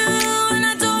you and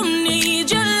I don't need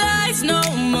your lies no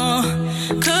more,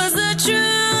 'cause the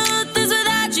truth is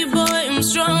without you, boy, I'm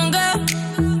stronger.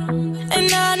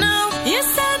 And I know you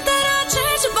said that I'd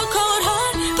change up a cold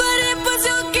heart, but it was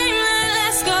your game that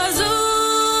last, 'cause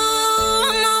ooh,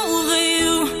 I'm over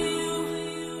you.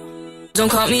 Don't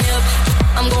call me up,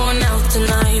 I'm going out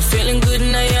tonight, feeling good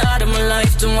now you're out of my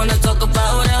life. Don't wanna talk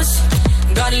about us,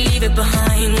 gotta leave it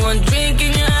behind. One drink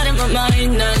and you're out of my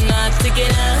mind, nah, take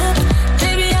it up.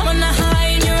 Baby, I'm on the high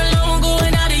and you're alone,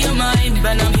 going out of your mind.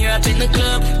 But I'm here up in the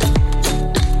club,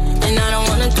 and I don't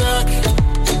wanna talk,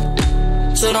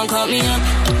 so don't call me up,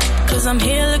 'cause I'm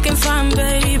here looking fine,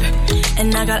 babe,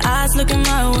 and I got eyes looking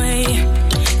my way,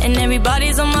 and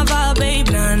everybody's on my vibe, babe,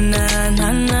 nah, nah,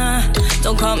 nah, nah.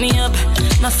 Don't call me up,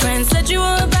 my friend said you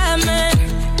were a bad man,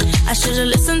 I should've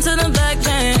listened to them back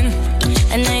then,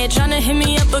 and now you're trying to hit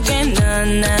me up again, nah,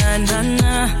 nah, nah,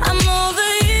 nah. I'm over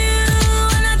you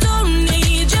and I don't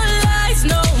need your lies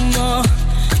no more,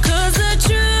 'cause the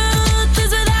truth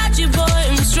is without you, boy,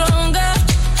 I'm stronger.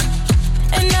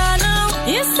 And I know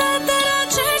you said that I'd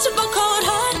change up a cold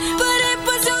heart, but it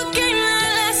was your game that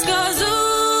last, 'cause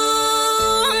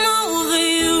ooh, I'm over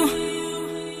you.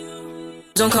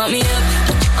 Don't call me up,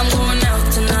 I'm going out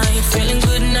tonight, feeling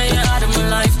good now you're out of my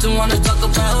life. Don't wanna talk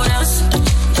about us,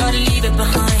 gotta leave it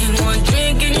behind. One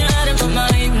drink and you're out of my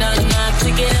mind, nah,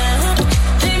 take it up.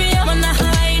 Baby, I'm on the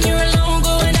high and you're alone,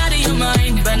 going out of your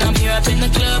mind. But I'm here up in the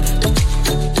club,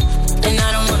 and I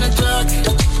don't wanna talk,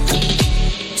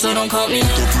 so don't call me up.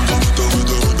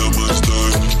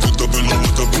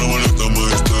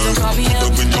 Don't call me up.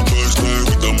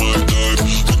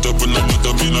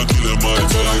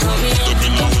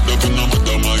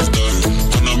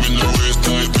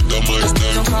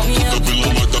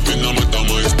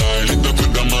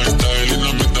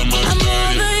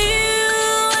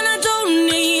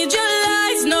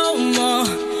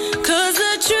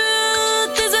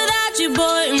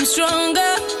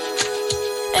 Stronger,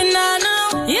 and I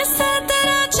know you said that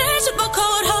I'd change up a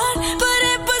cold heart, but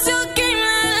it was your game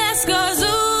that last, 'cause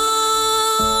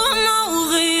ooh, I'm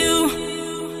over you.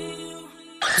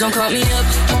 Don't call me up,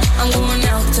 I'm going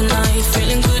out tonight,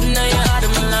 feeling good now you're out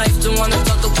of my life. Don't wanna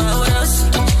talk about us,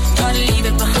 gotta leave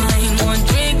it behind. One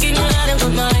drink and you're out of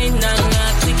my mind, nah,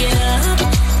 take it up.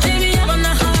 Baby, I'm on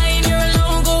the high and you're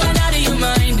alone, going out of your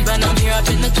mind. But I'm here up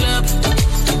in the club,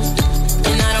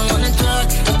 and I don't wanna talk,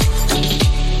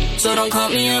 so don't call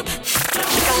me up.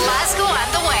 Glasgow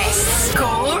and the West. Go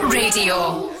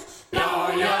Radio.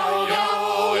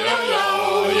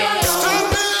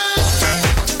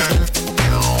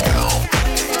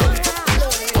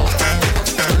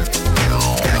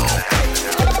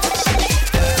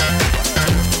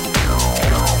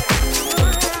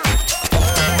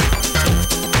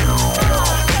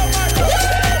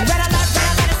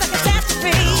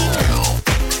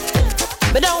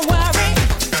 But don't worry,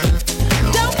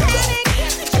 don't panic,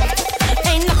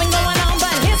 ain't nothing going on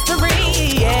but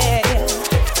history, yeah.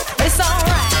 It's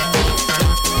alright.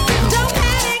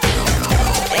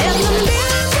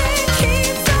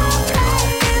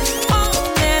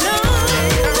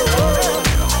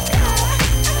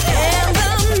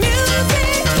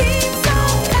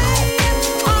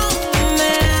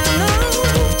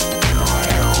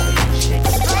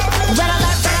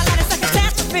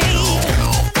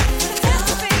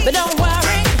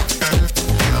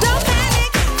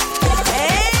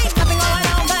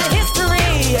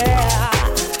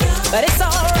 but it's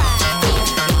alright.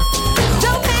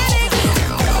 Don't panic,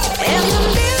 and the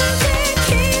music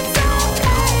keeps on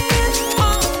playing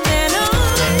on and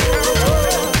on.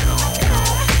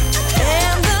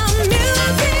 And the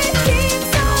music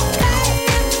keeps on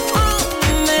playing on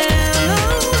and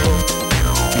on.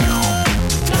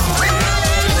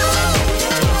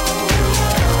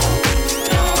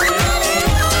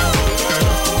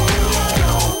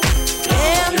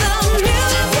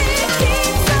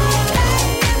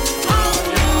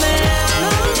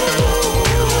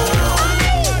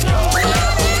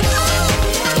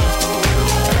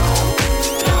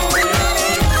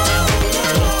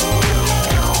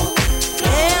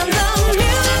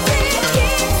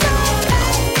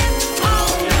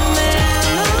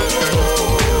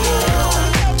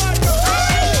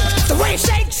 The way you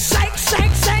shake, shake,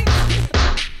 shake, shake.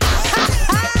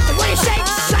 The way you shake,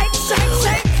 shake, shake,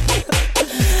 shake.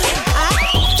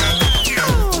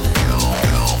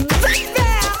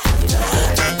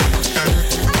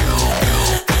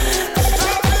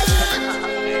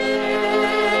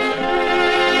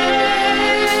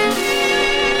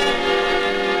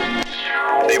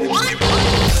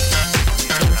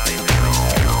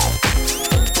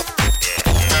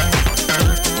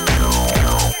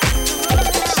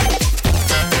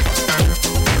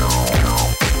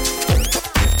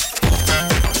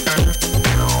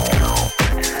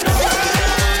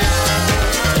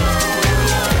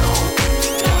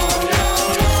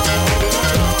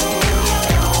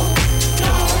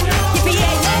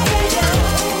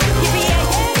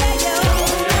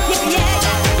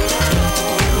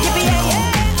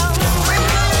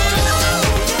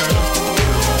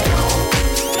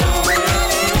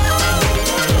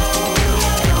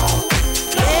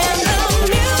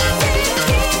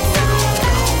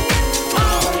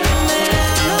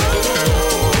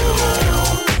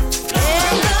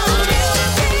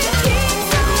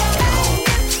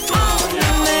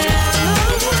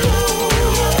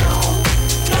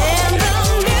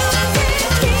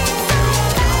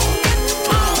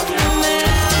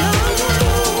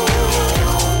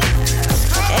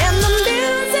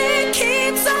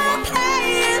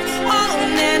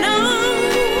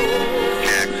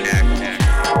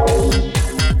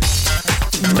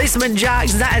 Basement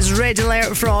Jacks, that is Red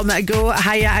Alert from Go.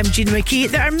 Hiya, I'm Gina McKie.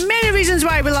 There are many reasons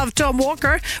why we love Tom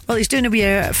Walker. Well, he's doing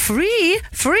a free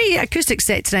acoustic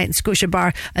set tonight in Scotia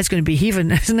Bar. That's going to be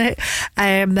heaving, isn't it?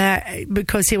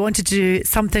 Because he wanted to do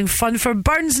something fun for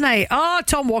Burns Night. Oh,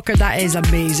 Tom Walker, that is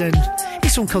amazing.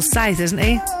 He's from Kilsyth, isn't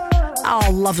he?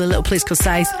 Oh, lovely little place called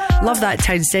Scythe. Love that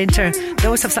town centre. They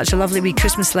always have such a lovely wee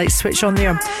Christmas light switch on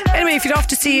there. Anyway, if you're off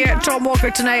to see Tom Walker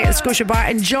tonight at Scotia Bar,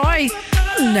 enjoy.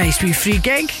 Nice wee free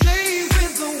gig.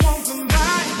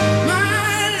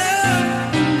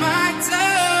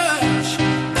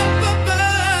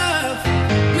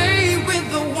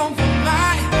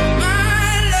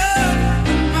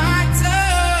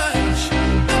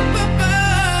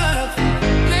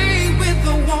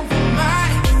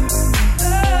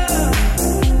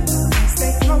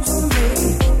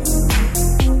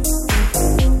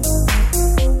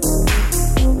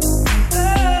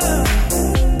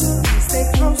 Stay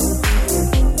close.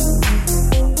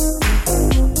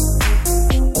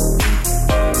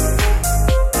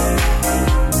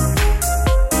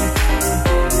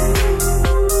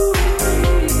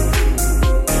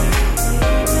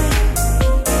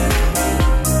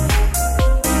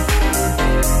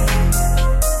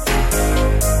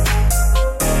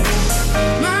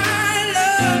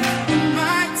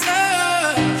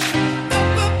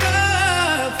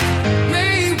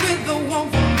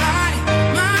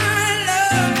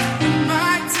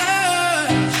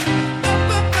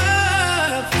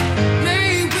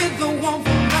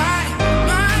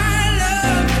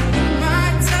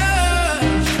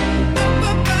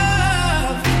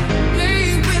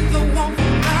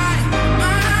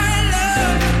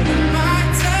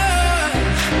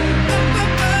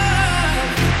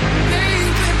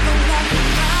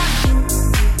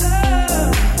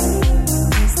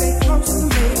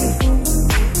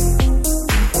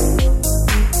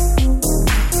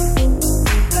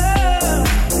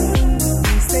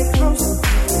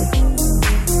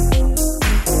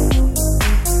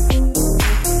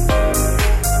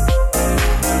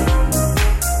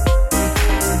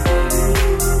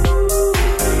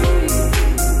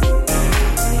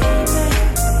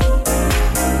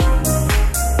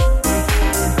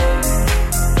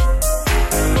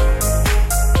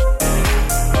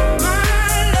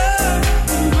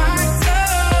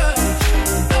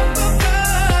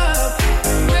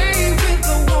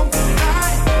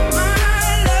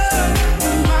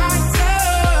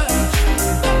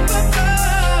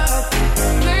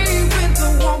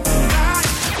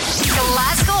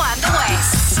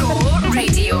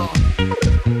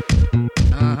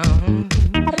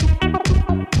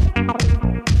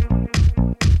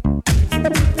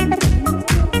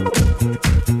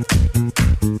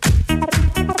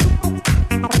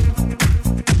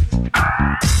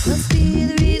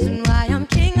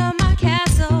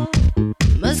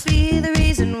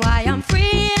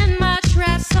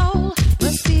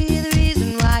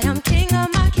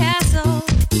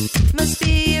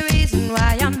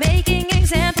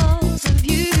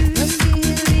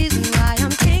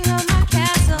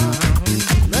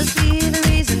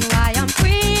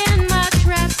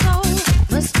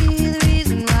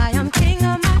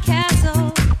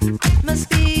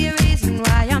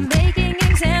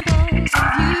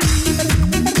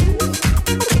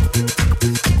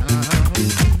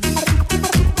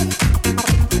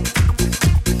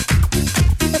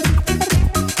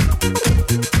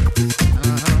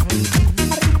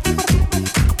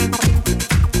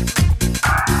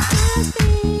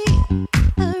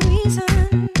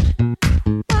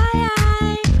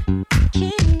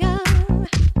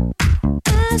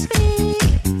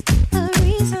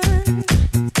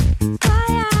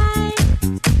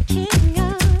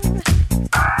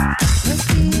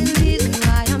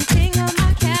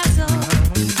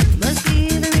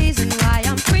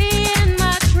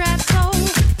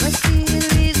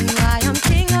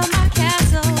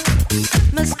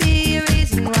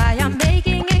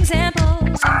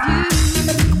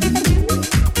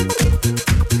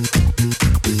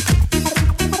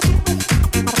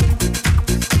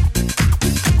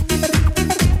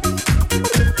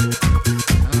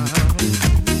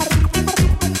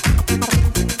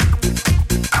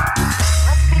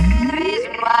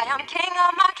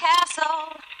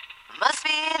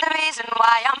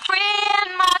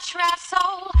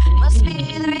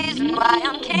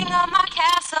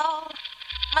 castle.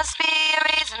 Must be a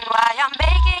reason why I'm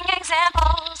making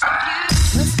examples of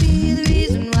you. Must be the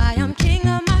reason why I'm king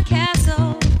of my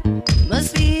castle.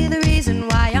 Must be the reason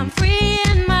why I'm free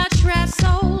in my trapped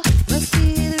soul. Must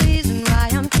be the reason why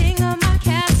I'm king of my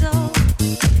castle.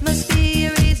 Must be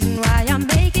a reason why I'm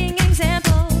making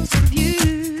examples of you.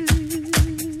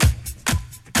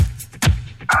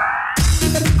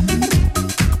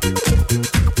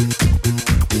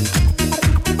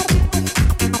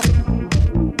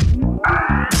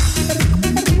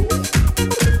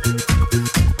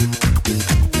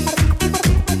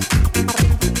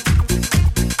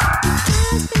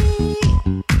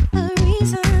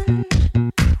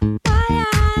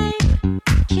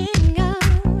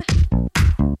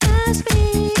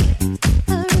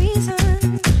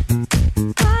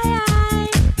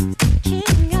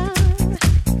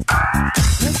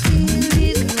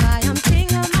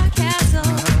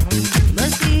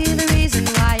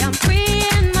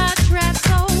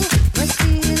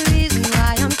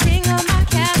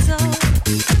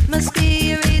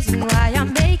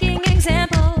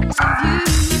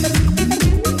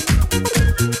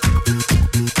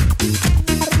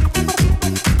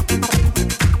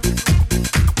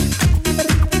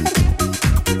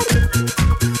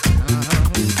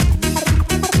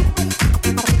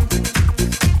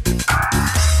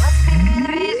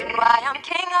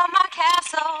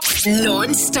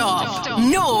 Non-stop,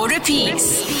 no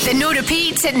repeats. The no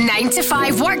repeats at 9 to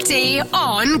 5 workday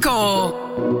on Go.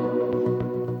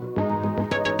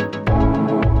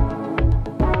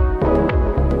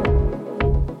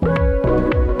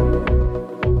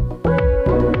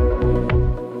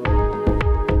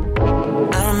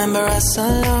 I remember us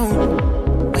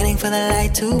alone, waiting for the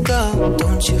light to go.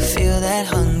 Don't you feel that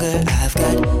hunger? I've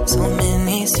got so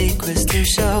many secrets to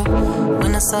show.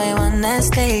 When I saw you on that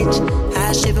stage,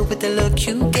 I shivered with the look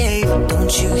you gave.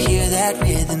 Don't you hear that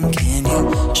rhythm? Can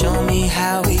you show me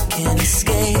how we can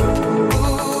escape?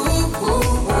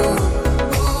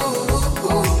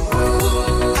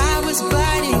 I was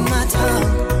biting my tongue,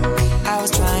 I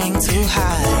was trying to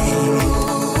hide.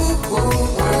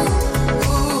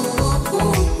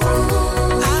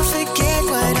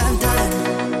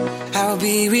 I'll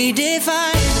be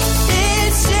redefined.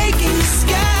 It's shaking the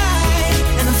sky,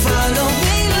 and I'm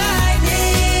following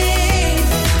lightning.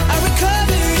 I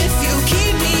recover if you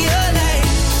keep me alive.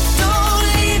 Don't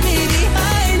leave me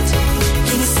behind.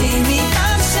 Can you see me?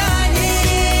 I'm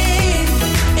shining,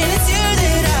 and it's you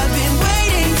that I've been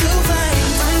waiting to find.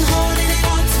 I'm holding it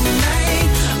all tonight.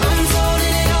 I'm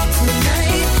holding it all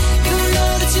tonight. You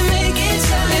know that you make it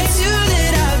shine. It's you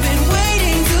that I've been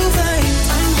waiting to find.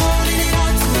 I'm holding it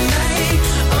all tonight.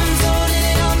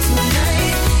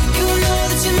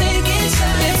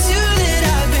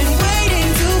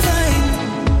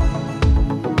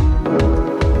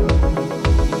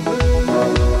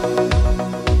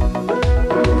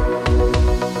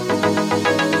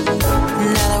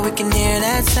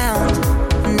 Sound.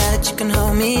 Now that you can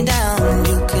hold me down,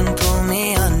 you can pull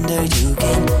me under, you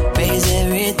can raise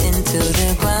everything to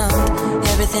the ground.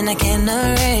 Everything I can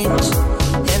arrange,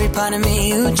 every part of me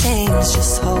you change.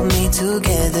 Just hold me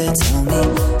together, tell me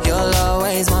you'll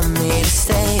always want me to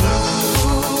stay.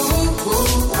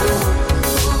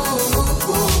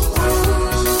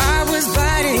 I was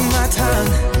biting my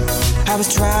tongue, I was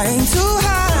trying to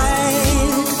hide.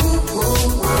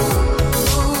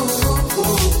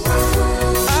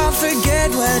 Forget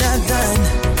what I've done,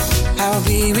 I'll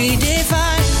be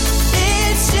redefined.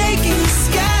 It's shaking the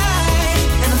sky,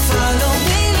 and I'm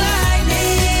following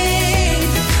lightning.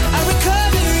 I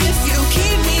recover if you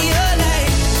keep me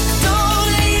alive. Don't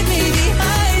leave me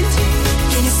behind.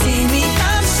 Can you see me?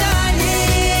 I'm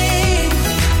shining,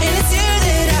 and it's you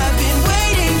that I've been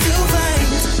waiting to find.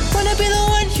 Wanna be the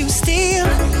one you steal,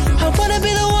 I wanna be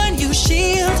the one you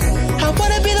shield. I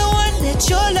wanna be the one that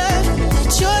your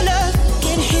love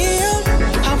can heal.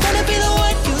 I wanna be the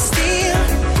one you steal.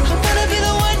 I wanna be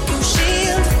the one you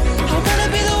shield. I wanna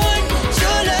be the one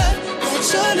that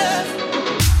your love.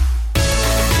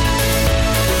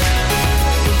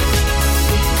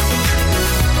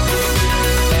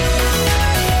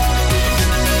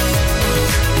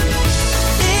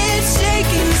 It's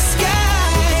shaking the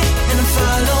sky, and I'm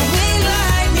following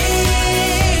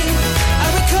lightning. I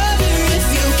recover if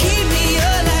you keep me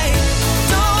alive.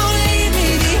 Don't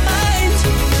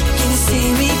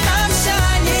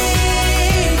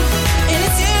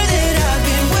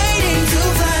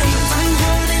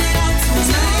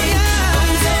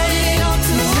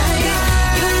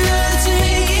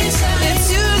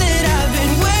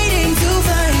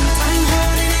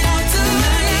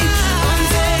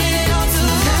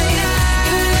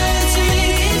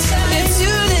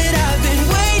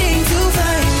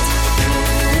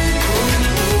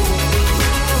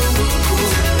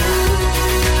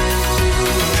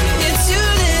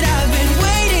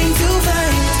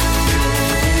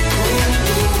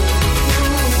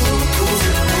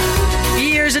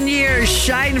Colours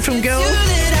Shine from Go.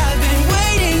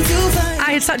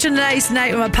 I had such a nice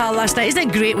night with my pal last night. Isn't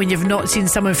it great when you've not seen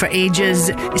someone for ages,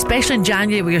 especially in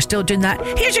January where you're still doing that?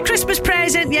 Here's your Christmas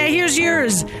present. Yeah, here's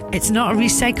yours. It's not a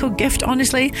recycled gift,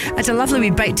 honestly. I had a lovely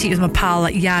wee bite to eat with my pal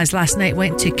Yaz last night.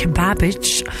 Went to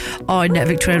Kebabish on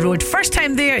Victoria Road. First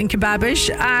time there in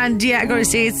Kebabish, and yeah, I got to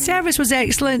say, service was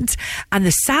excellent, and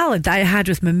the salad that I had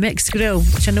with my mixed grill,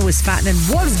 which I know was fattening,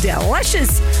 was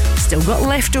delicious. Still got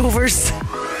leftovers.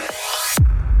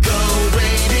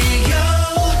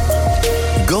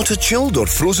 Got a chilled or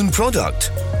frozen product?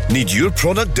 Need your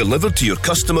product delivered to your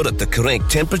customer at the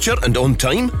correct temperature and on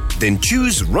time? Then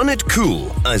choose Run It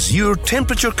Cool as your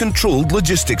temperature-controlled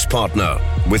logistics partner.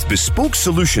 With bespoke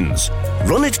solutions,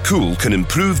 Run It Cool can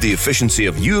improve the efficiency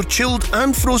of your chilled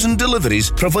and frozen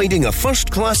deliveries, providing a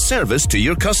first-class service to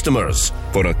your customers.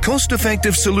 For a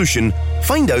cost-effective solution,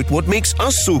 find out what makes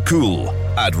us so cool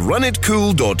at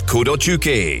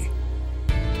runitcool.co.uk.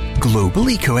 Global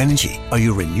Eco Energy are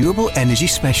your renewable energy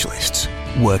specialists.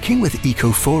 Working with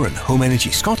Eco4 and Home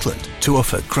Energy Scotland to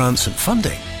offer grants and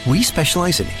funding, we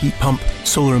specialise in heat pump,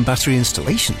 solar and battery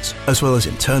installations, as well as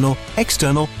internal,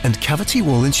 external and cavity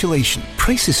wall insulation.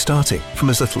 Prices starting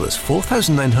from as little as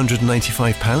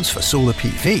 £4,995 for solar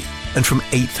PV and from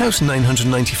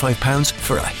 £8,995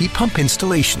 for a heat pump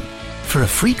installation. For a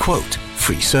free quote,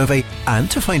 free survey and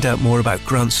to find out more about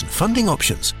grants and funding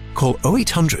options, call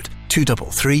 0800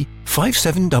 233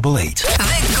 5788.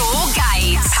 The Go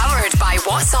Guide, powered by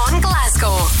What's On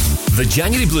Glasgow. The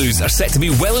January blues are set to be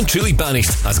well and truly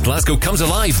banished as Glasgow comes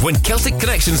alive when Celtic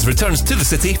Connections returns to the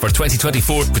city for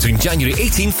 2024 between January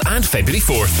 18th and February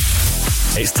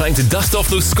 4th. It's time to dust off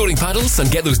those scoring paddles and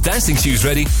get those dancing shoes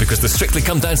ready because the Strictly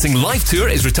Come Dancing live tour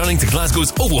is returning to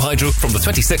Glasgow's Oval Hydro from the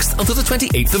 26th until the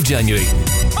 28th of January.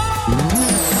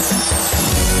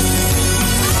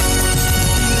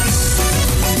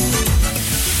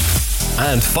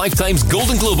 And 5 times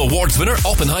Golden Globe Awards winner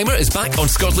Oppenheimer is back on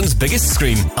Scotland's biggest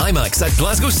screen, IMAX at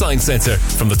Glasgow Science Centre,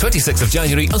 from the 26th of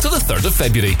January until the 3rd of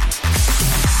February.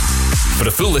 For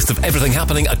a full list of everything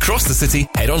happening across the city,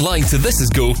 head online to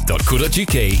thisisgo.co.uk.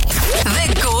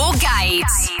 The Go Guide.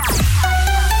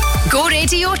 Go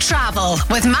Radio Travel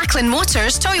with Macklin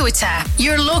Motors Toyota,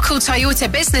 your local Toyota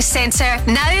business centre,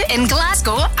 now in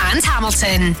Glasgow and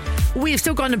Hamilton. We've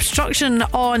still got an obstruction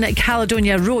on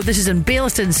Caledonia Road. This is in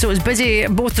Baillieston, so it's busy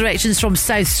both directions from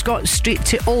South Scott Street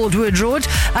to Old Wood Road.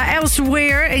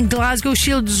 Elsewhere in Glasgow,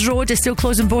 Shields Road is still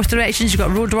closed in both directions. You've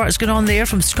got roadworks going on there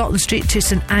from Scotland Street to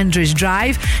St Andrews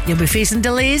Drive. You'll be facing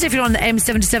delays if you're on the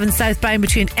M77 southbound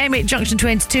between M8 Junction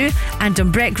 22 and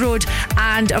Dunbreck Road.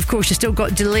 And of course, you've still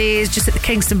got delays just at the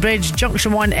Kingston Bridge,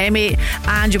 Junction 1, M8.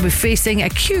 And you'll be facing a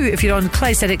queue if you're on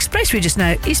Clydeside Expressway just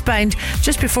now, eastbound,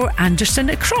 just before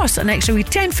Anderson Cross. An extra wee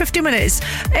 10-15 minutes.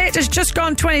 It has just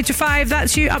gone 20 to 5.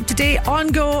 That's you up to date on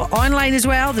Go, online as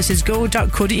well. This is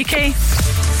go.co.uk. This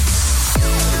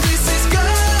is Go.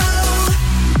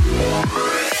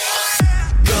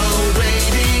 Go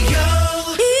Radio.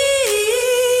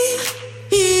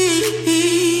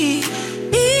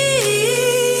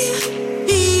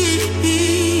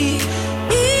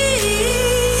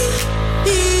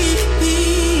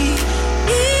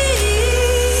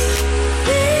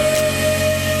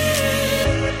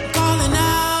 Calling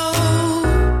out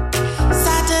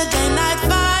Saturday Night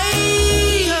Fire.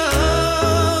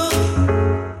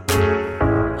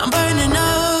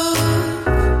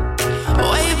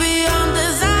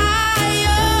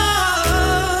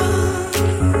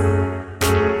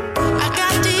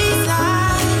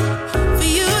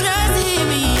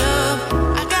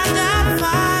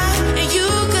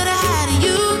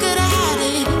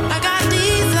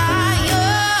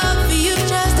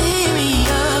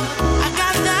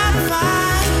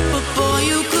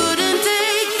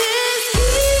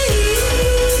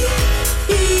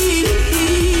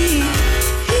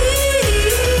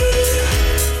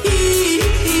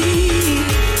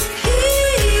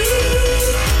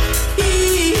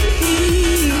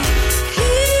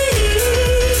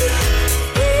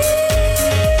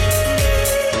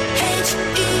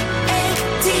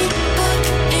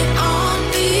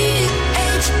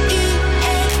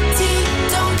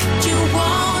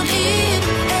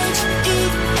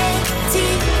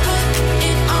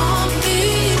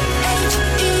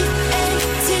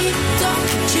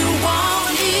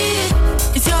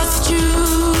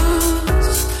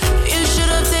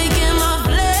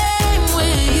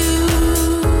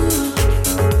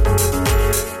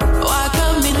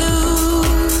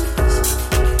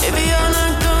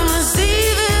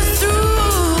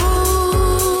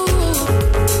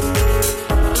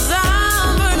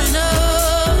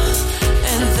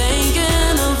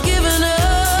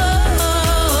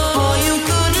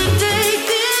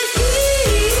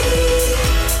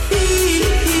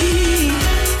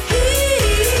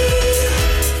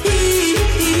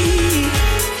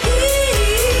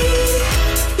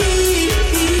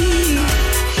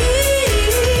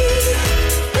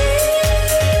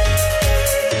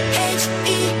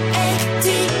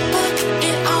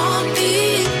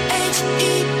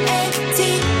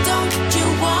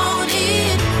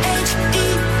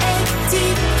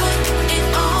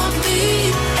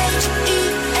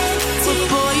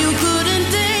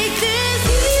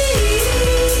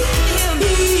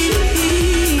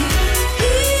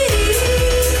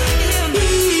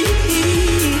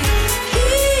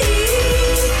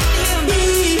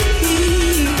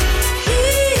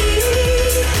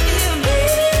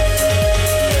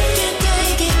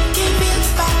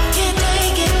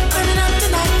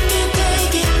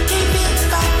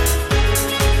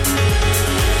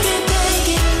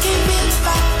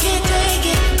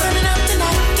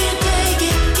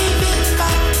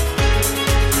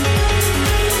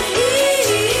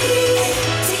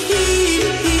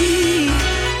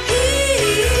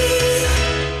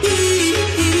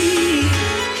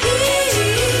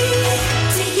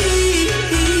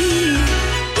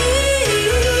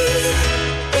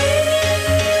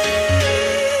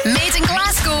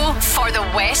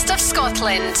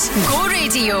 Scotland. Go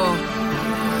Radio.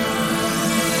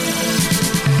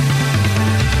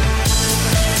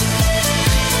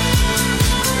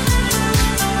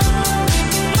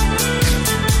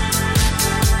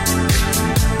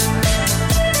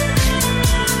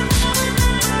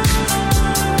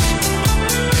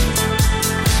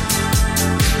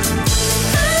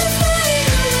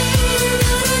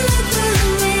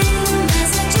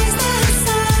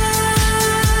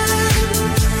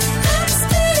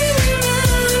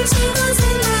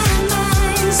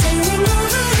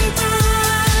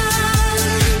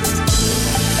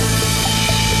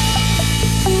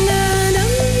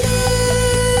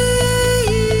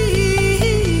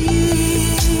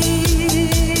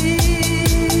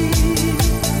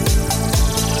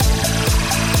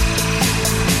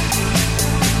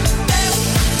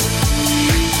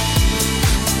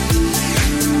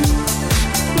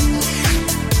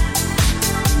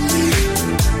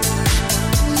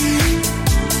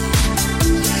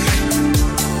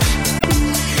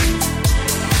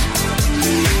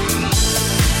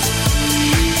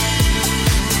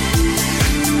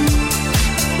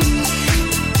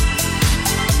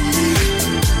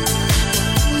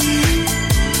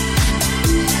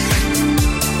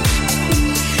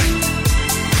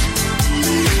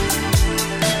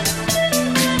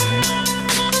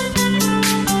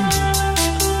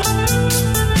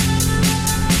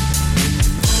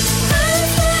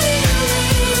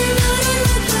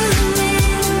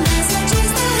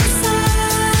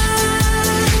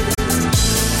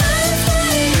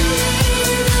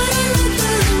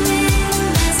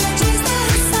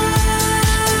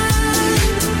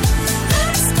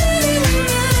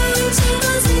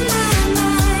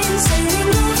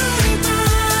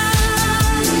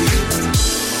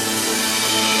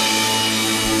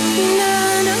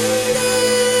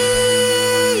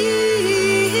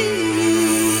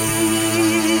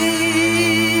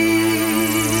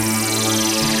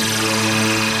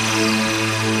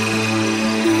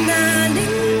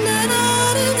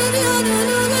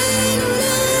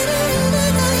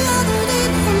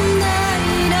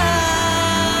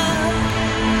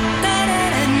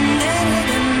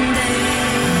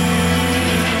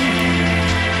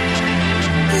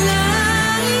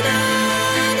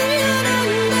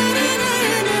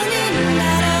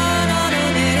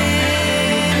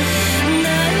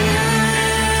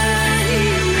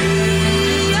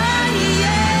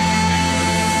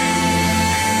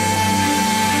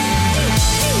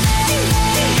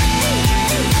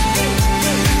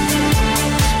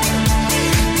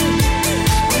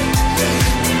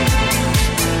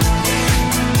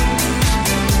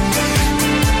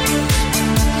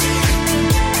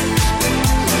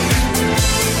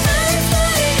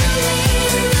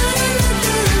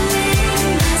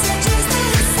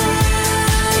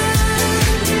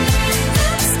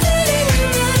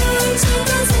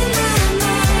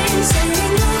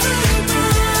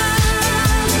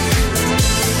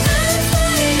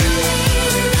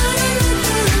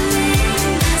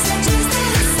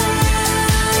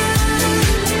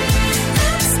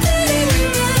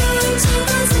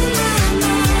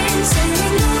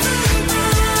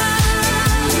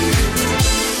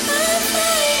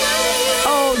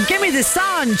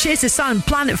 Chase the Sun,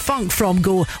 Planet Funk from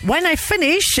Go. When I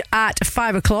finish at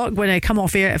 5 o'clock, when I come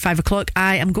off air at 5 o'clock,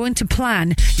 I am going to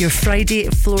plan your Friday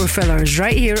floor fillers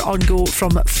right here on Go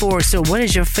from 4. So what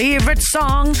is your favourite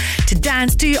song to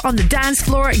dance to on the dance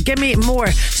floor? Give me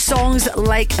more songs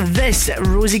like this.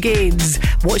 Rosie Gaines,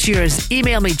 what's yours?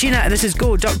 Email me, Gina, this is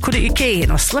go.co.uk,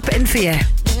 and I'll slip it in for you.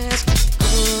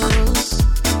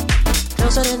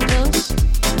 Closer than close,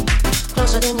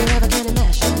 closer than you ever can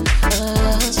imagine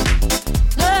us.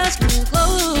 Let's get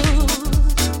close,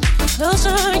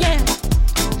 closer, yeah,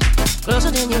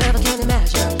 closer than you ever can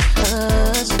imagine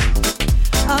us.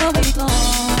 I'll be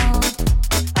gone,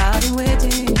 I've been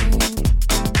waiting.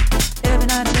 Every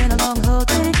night it's been a long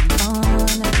holding on.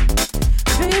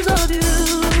 Dreams of you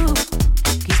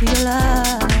keeps me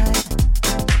alive.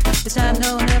 This time,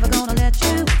 no, I'm never gonna let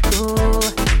you go.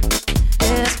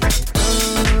 Let's get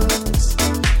close,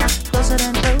 closer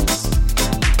than close,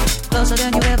 closer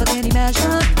than you ever can imagine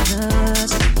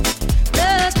us.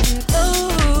 Let's get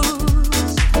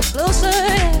close, closer,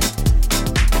 yeah,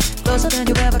 closer than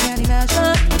you ever can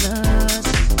imagine us.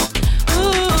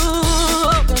 Ooh,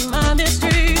 open my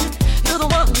mystery, you're the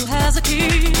one who has the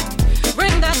key.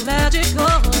 Bring that magical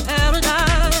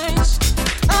paradise.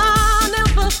 I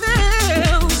never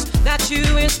fails that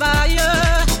you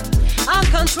inspire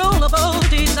uncontrollable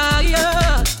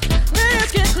desire.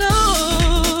 Let's get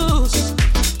close,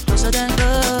 closer than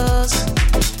close,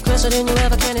 closer than you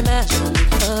ever can imagine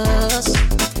us.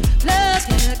 Let's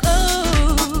get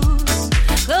close,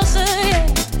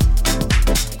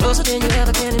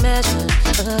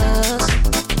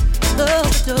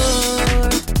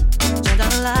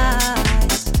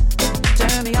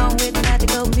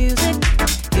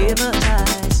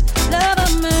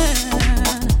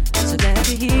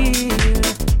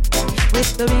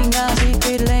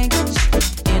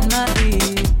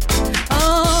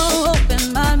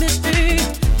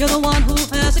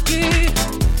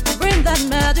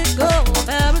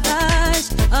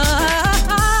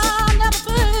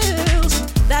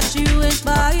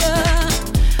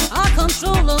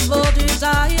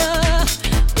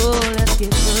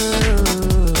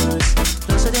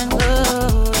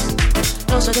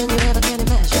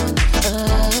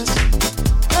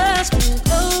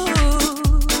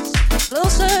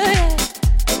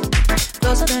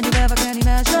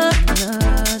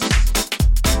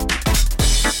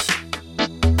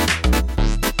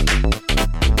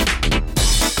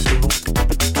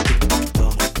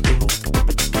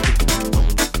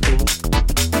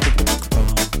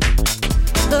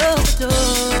 Close the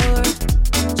door,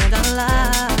 turn down the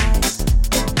lights,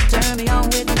 turn me on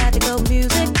with magical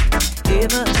music,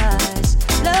 hypnotize,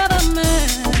 love a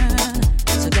man,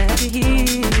 so glad you're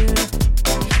here,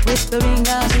 whispering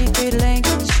our secret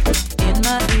language in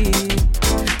my ear.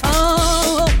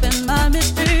 Oh, open my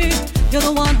mystery, you're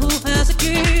the one who has a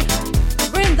key,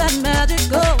 bring that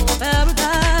magical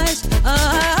paradise.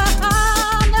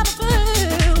 Never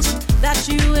fails that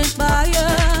you inspire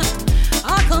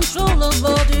our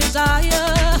controllable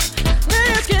desire.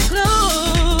 Let's get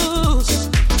close,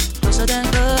 closer than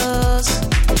close,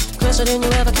 closer than you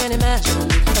ever can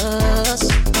imagine us.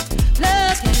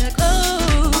 Let's get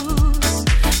close,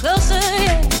 closer,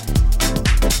 yeah,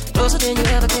 closer than you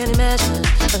ever can imagine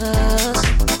us.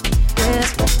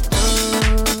 Let's get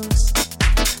close,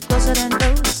 closer than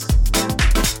close,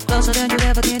 closer than you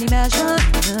ever can imagine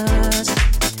us.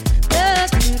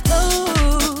 Let's get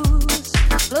close,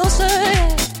 closer,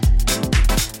 yeah,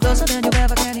 closer than you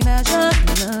ever can imagine us.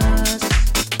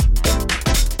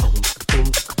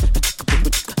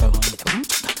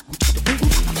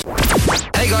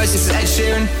 Hey guys, this is Ed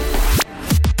Sheeran.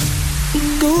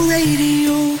 Go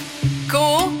radio.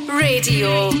 Go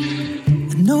radio. I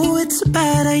know it's a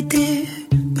bad idea,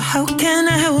 but how can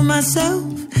I help myself?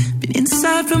 Been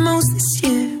inside for most this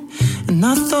year, and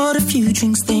I thought a few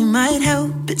drinks they might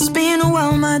help. It's been a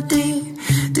while, my dear,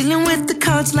 dealing with the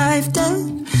cards life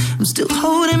dealt. I'm still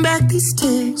holding back these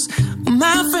tears. All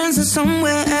my friends are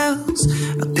somewhere else.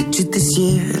 I pictured this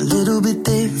year a little bit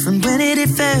different. When it hit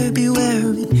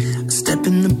February, a step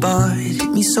in the bar, it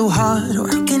hit me so hard. Or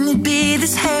how can it be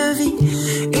this heavy?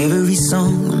 Every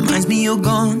song reminds me you're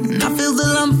gone, and I feel the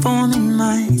lump form in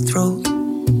my throat.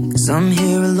 'Cause I'm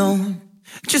here alone,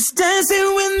 just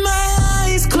dancing with my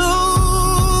eyes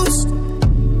closed.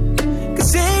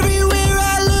 'Cause everywhere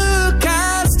I look,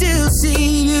 I still see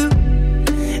you.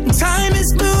 And time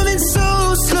is moving so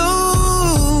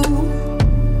slow,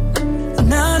 and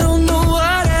I don't know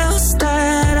what else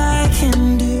that I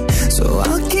can do. So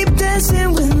I'll keep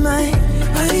dancing with my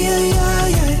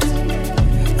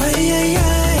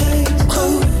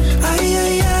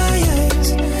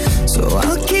so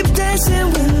I'll keep dancing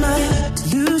with my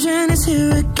delusion is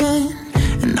here again,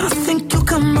 and I think you'll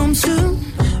come home soon.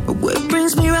 But what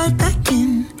brings me right back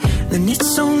in? Then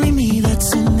it's only me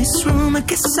that's in this room. I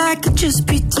guess I could just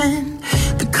pretend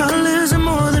the colors are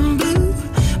more than blue,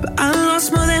 but I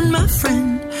lost more than my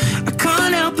friend. I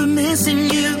can't help but missing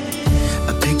you.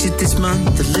 I pictured this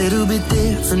month a little bit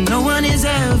different. No one is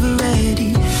ever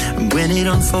ready, and when it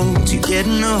unfolds, you get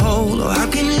in a hole. Or how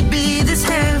can it be this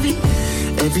heavy?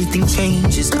 Everything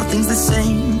changes, nothing's the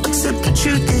same, except the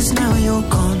truth is now you're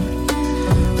gone.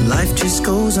 Life just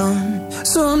goes on,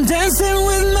 so I'm dancing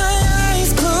with my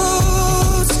eyes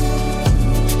closed.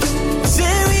 'Cause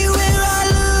everywhere I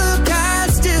look, I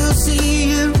still see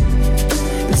you.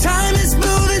 And time is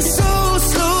moving so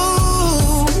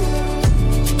slow,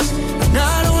 and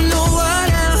I don't know what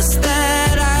else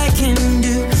that I can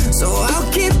do. So I'll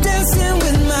keep dancing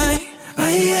with my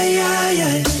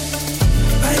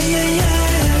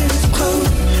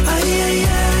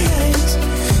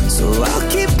so I'll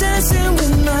keep dancing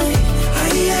with my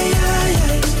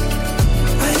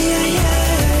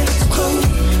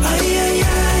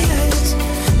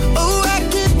oh, I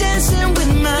keep dancing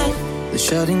with my. They're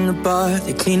shutting the bar,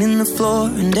 they're cleaning the floor,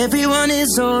 and everyone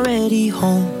is already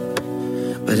home,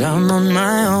 but I'm on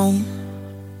my own,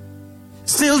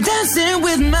 still dancing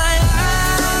with my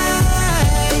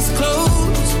eyes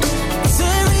closed. 'Cause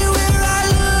everywhere I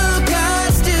look, I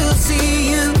still see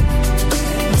you.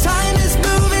 Time is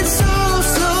moving so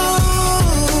slow,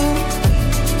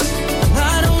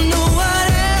 I don't know what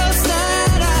else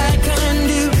that I can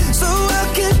do. So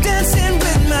I'll keep dancing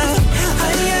with my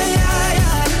eyes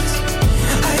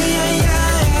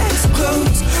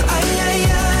closed.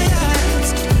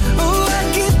 Oh, I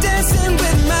keep dancing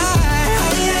with my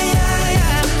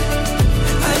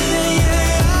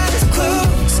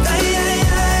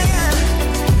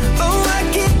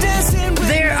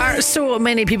so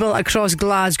many people across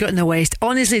Glasgow and the West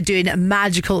honestly doing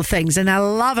magical things, and I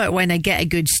love it when I get a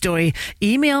good story.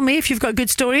 Email me if you've got a good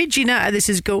story,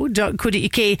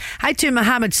 gina@thisisgo.co.uk. Hi to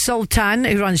Mohammed Sultan,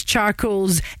 who runs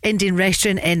Charcoal's Indian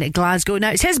restaurant in Glasgow. Now,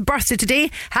 it's his birthday today.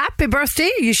 Happy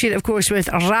birthday. You share it, of course, with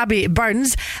Rabi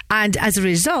Burns, and as a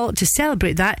result, to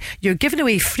celebrate that, you're giving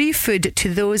away free food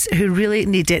to those who really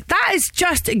need it. That is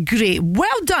just great.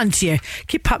 Well done to you.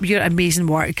 Keep up your amazing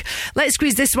work. Let's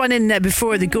squeeze this one in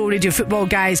before the Go Radio Football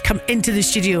guys come into the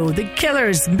studio. The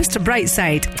Killers, Mr.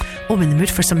 Brightside. Oh, I'm in the mood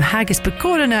for some haggis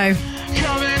pakora now.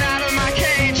 Coming out of my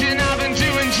cage and I've been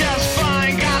doing just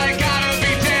fine. Gotta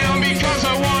be down because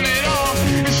I want it all.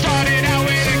 It started out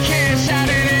with a kiss. How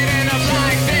did it end up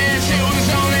like this? It was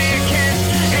only a kiss.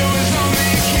 It was only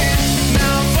a kiss.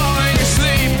 Now I'm falling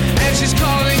asleep and she's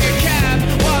calling a cab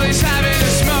while he's having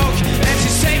a smoke and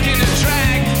she's taking a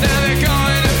drag. Now they're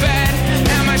going to bed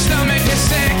and my stomach is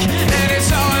sick and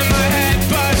it's all in my head,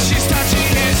 but she's touching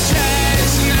his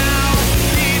chest. Now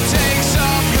he takes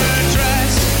off her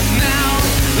dress. Now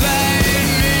let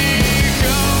me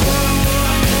go.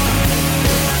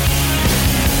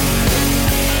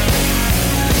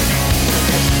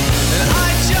 And I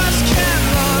just can't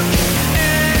look,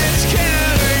 it's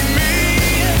killing me.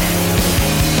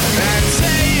 And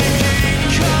taking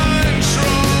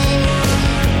control.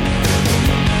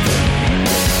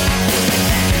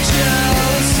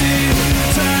 Jealousy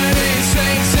turning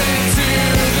saints into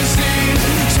the sea,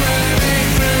 swimming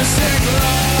through sick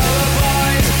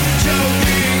lullabies,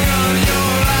 choking on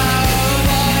your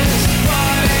alibis.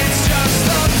 But it's just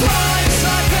the price I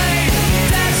pay.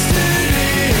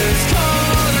 Destiny is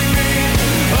calling me.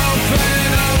 Open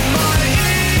up my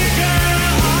eager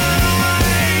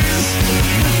eyes,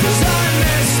 'cause I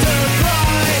missed the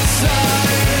bright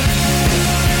side.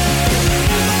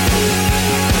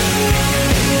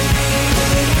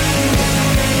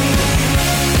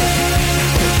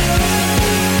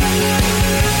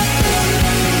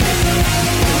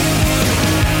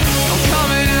 I'm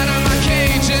coming out of my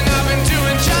cage and I've been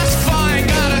doing just fine.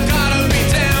 Gotta be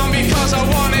down because I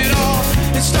want it all.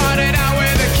 It started out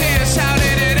with a kiss. How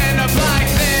did it end up like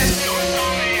this? It was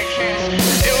only a kiss.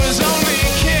 It was only a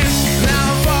kiss.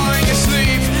 Now I'm falling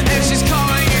asleep and she's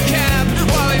calling a cab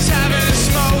while he's having a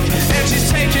smoke and she's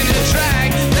taking a drag.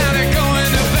 Now they're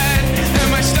going to bed and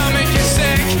my stomach is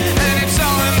sick and it's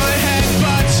all in my head,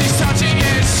 but she's touching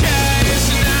his chest.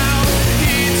 Now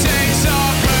he takes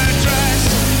off her dress.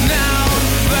 Now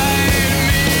let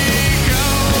me go.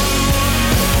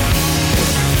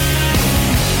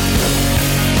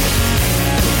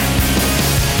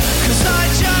 'Cause I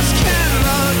just can't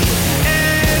look,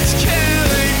 it's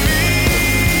killing me.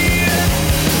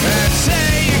 And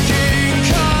taking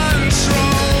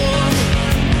control.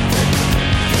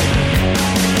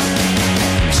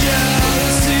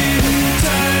 Jealousy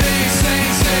turning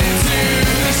saints into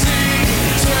the sea,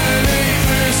 swimming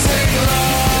through sick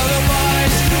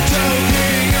lullabies,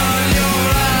 choking on your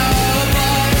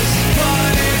alibis.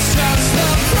 But it's just the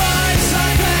price I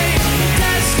pay.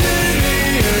 Destiny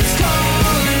is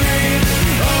calling me.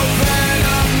 Open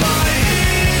up my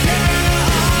eager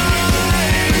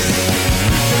eyes,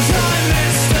 'cause I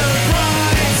missed the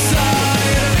bright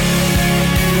side.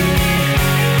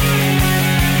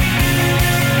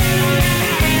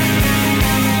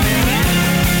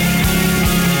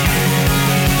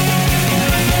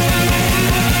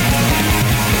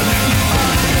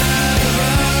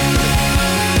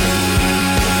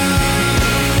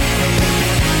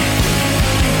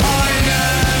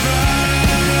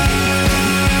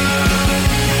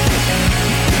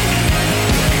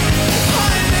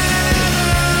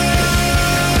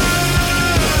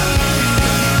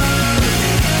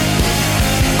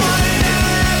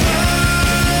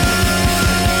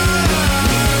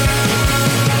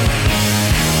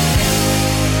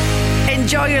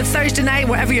 Enjoy your Thursday night,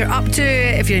 whatever you're up to.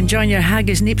 If you're enjoying your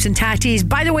haggis, neeps and tatties.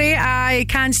 By the way, I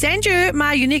can send you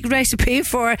my unique recipe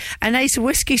for a nice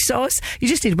whiskey sauce. You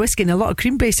just need whiskey and a lot of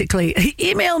cream, basically.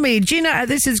 Email me,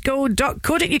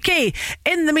 gina@thisisgo.co.uk.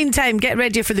 In the meantime, get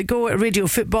ready for the Go Radio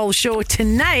Football Show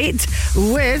tonight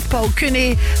with Paul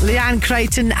Cooney, Leanne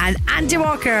Crichton and Andy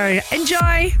Walker.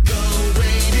 Enjoy.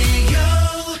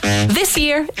 This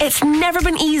year, it's never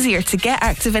been easier to get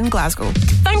active in Glasgow.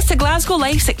 Thanks to Glasgow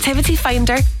Life's Activity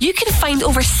Finder, you can find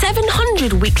over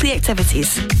 700 weekly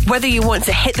activities. Whether you want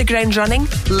to hit the ground running,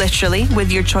 literally,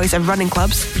 with your choice of running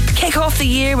clubs, kick off the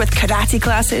year with karate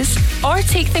classes, or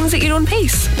take things at your own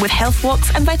pace with health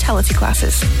walks and vitality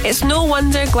classes. It's no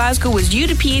wonder Glasgow was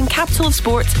European Capital of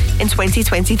Sport in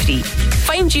 2023.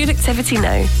 Find your activity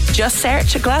now. Just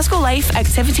search Glasgow Life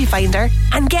Activity Finder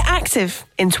and get active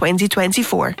in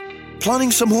 2024.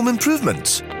 planning some home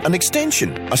improvements? An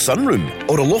extension, a sunroom,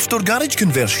 or a loft or garage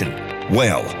conversion?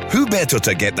 Well, who better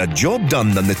to get the job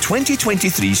done than the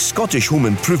 2023 Scottish Home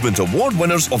Improvement Award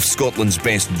winners of Scotland's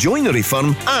Best Joinery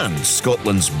Firm and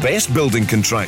Scotland's Best Building Contractor?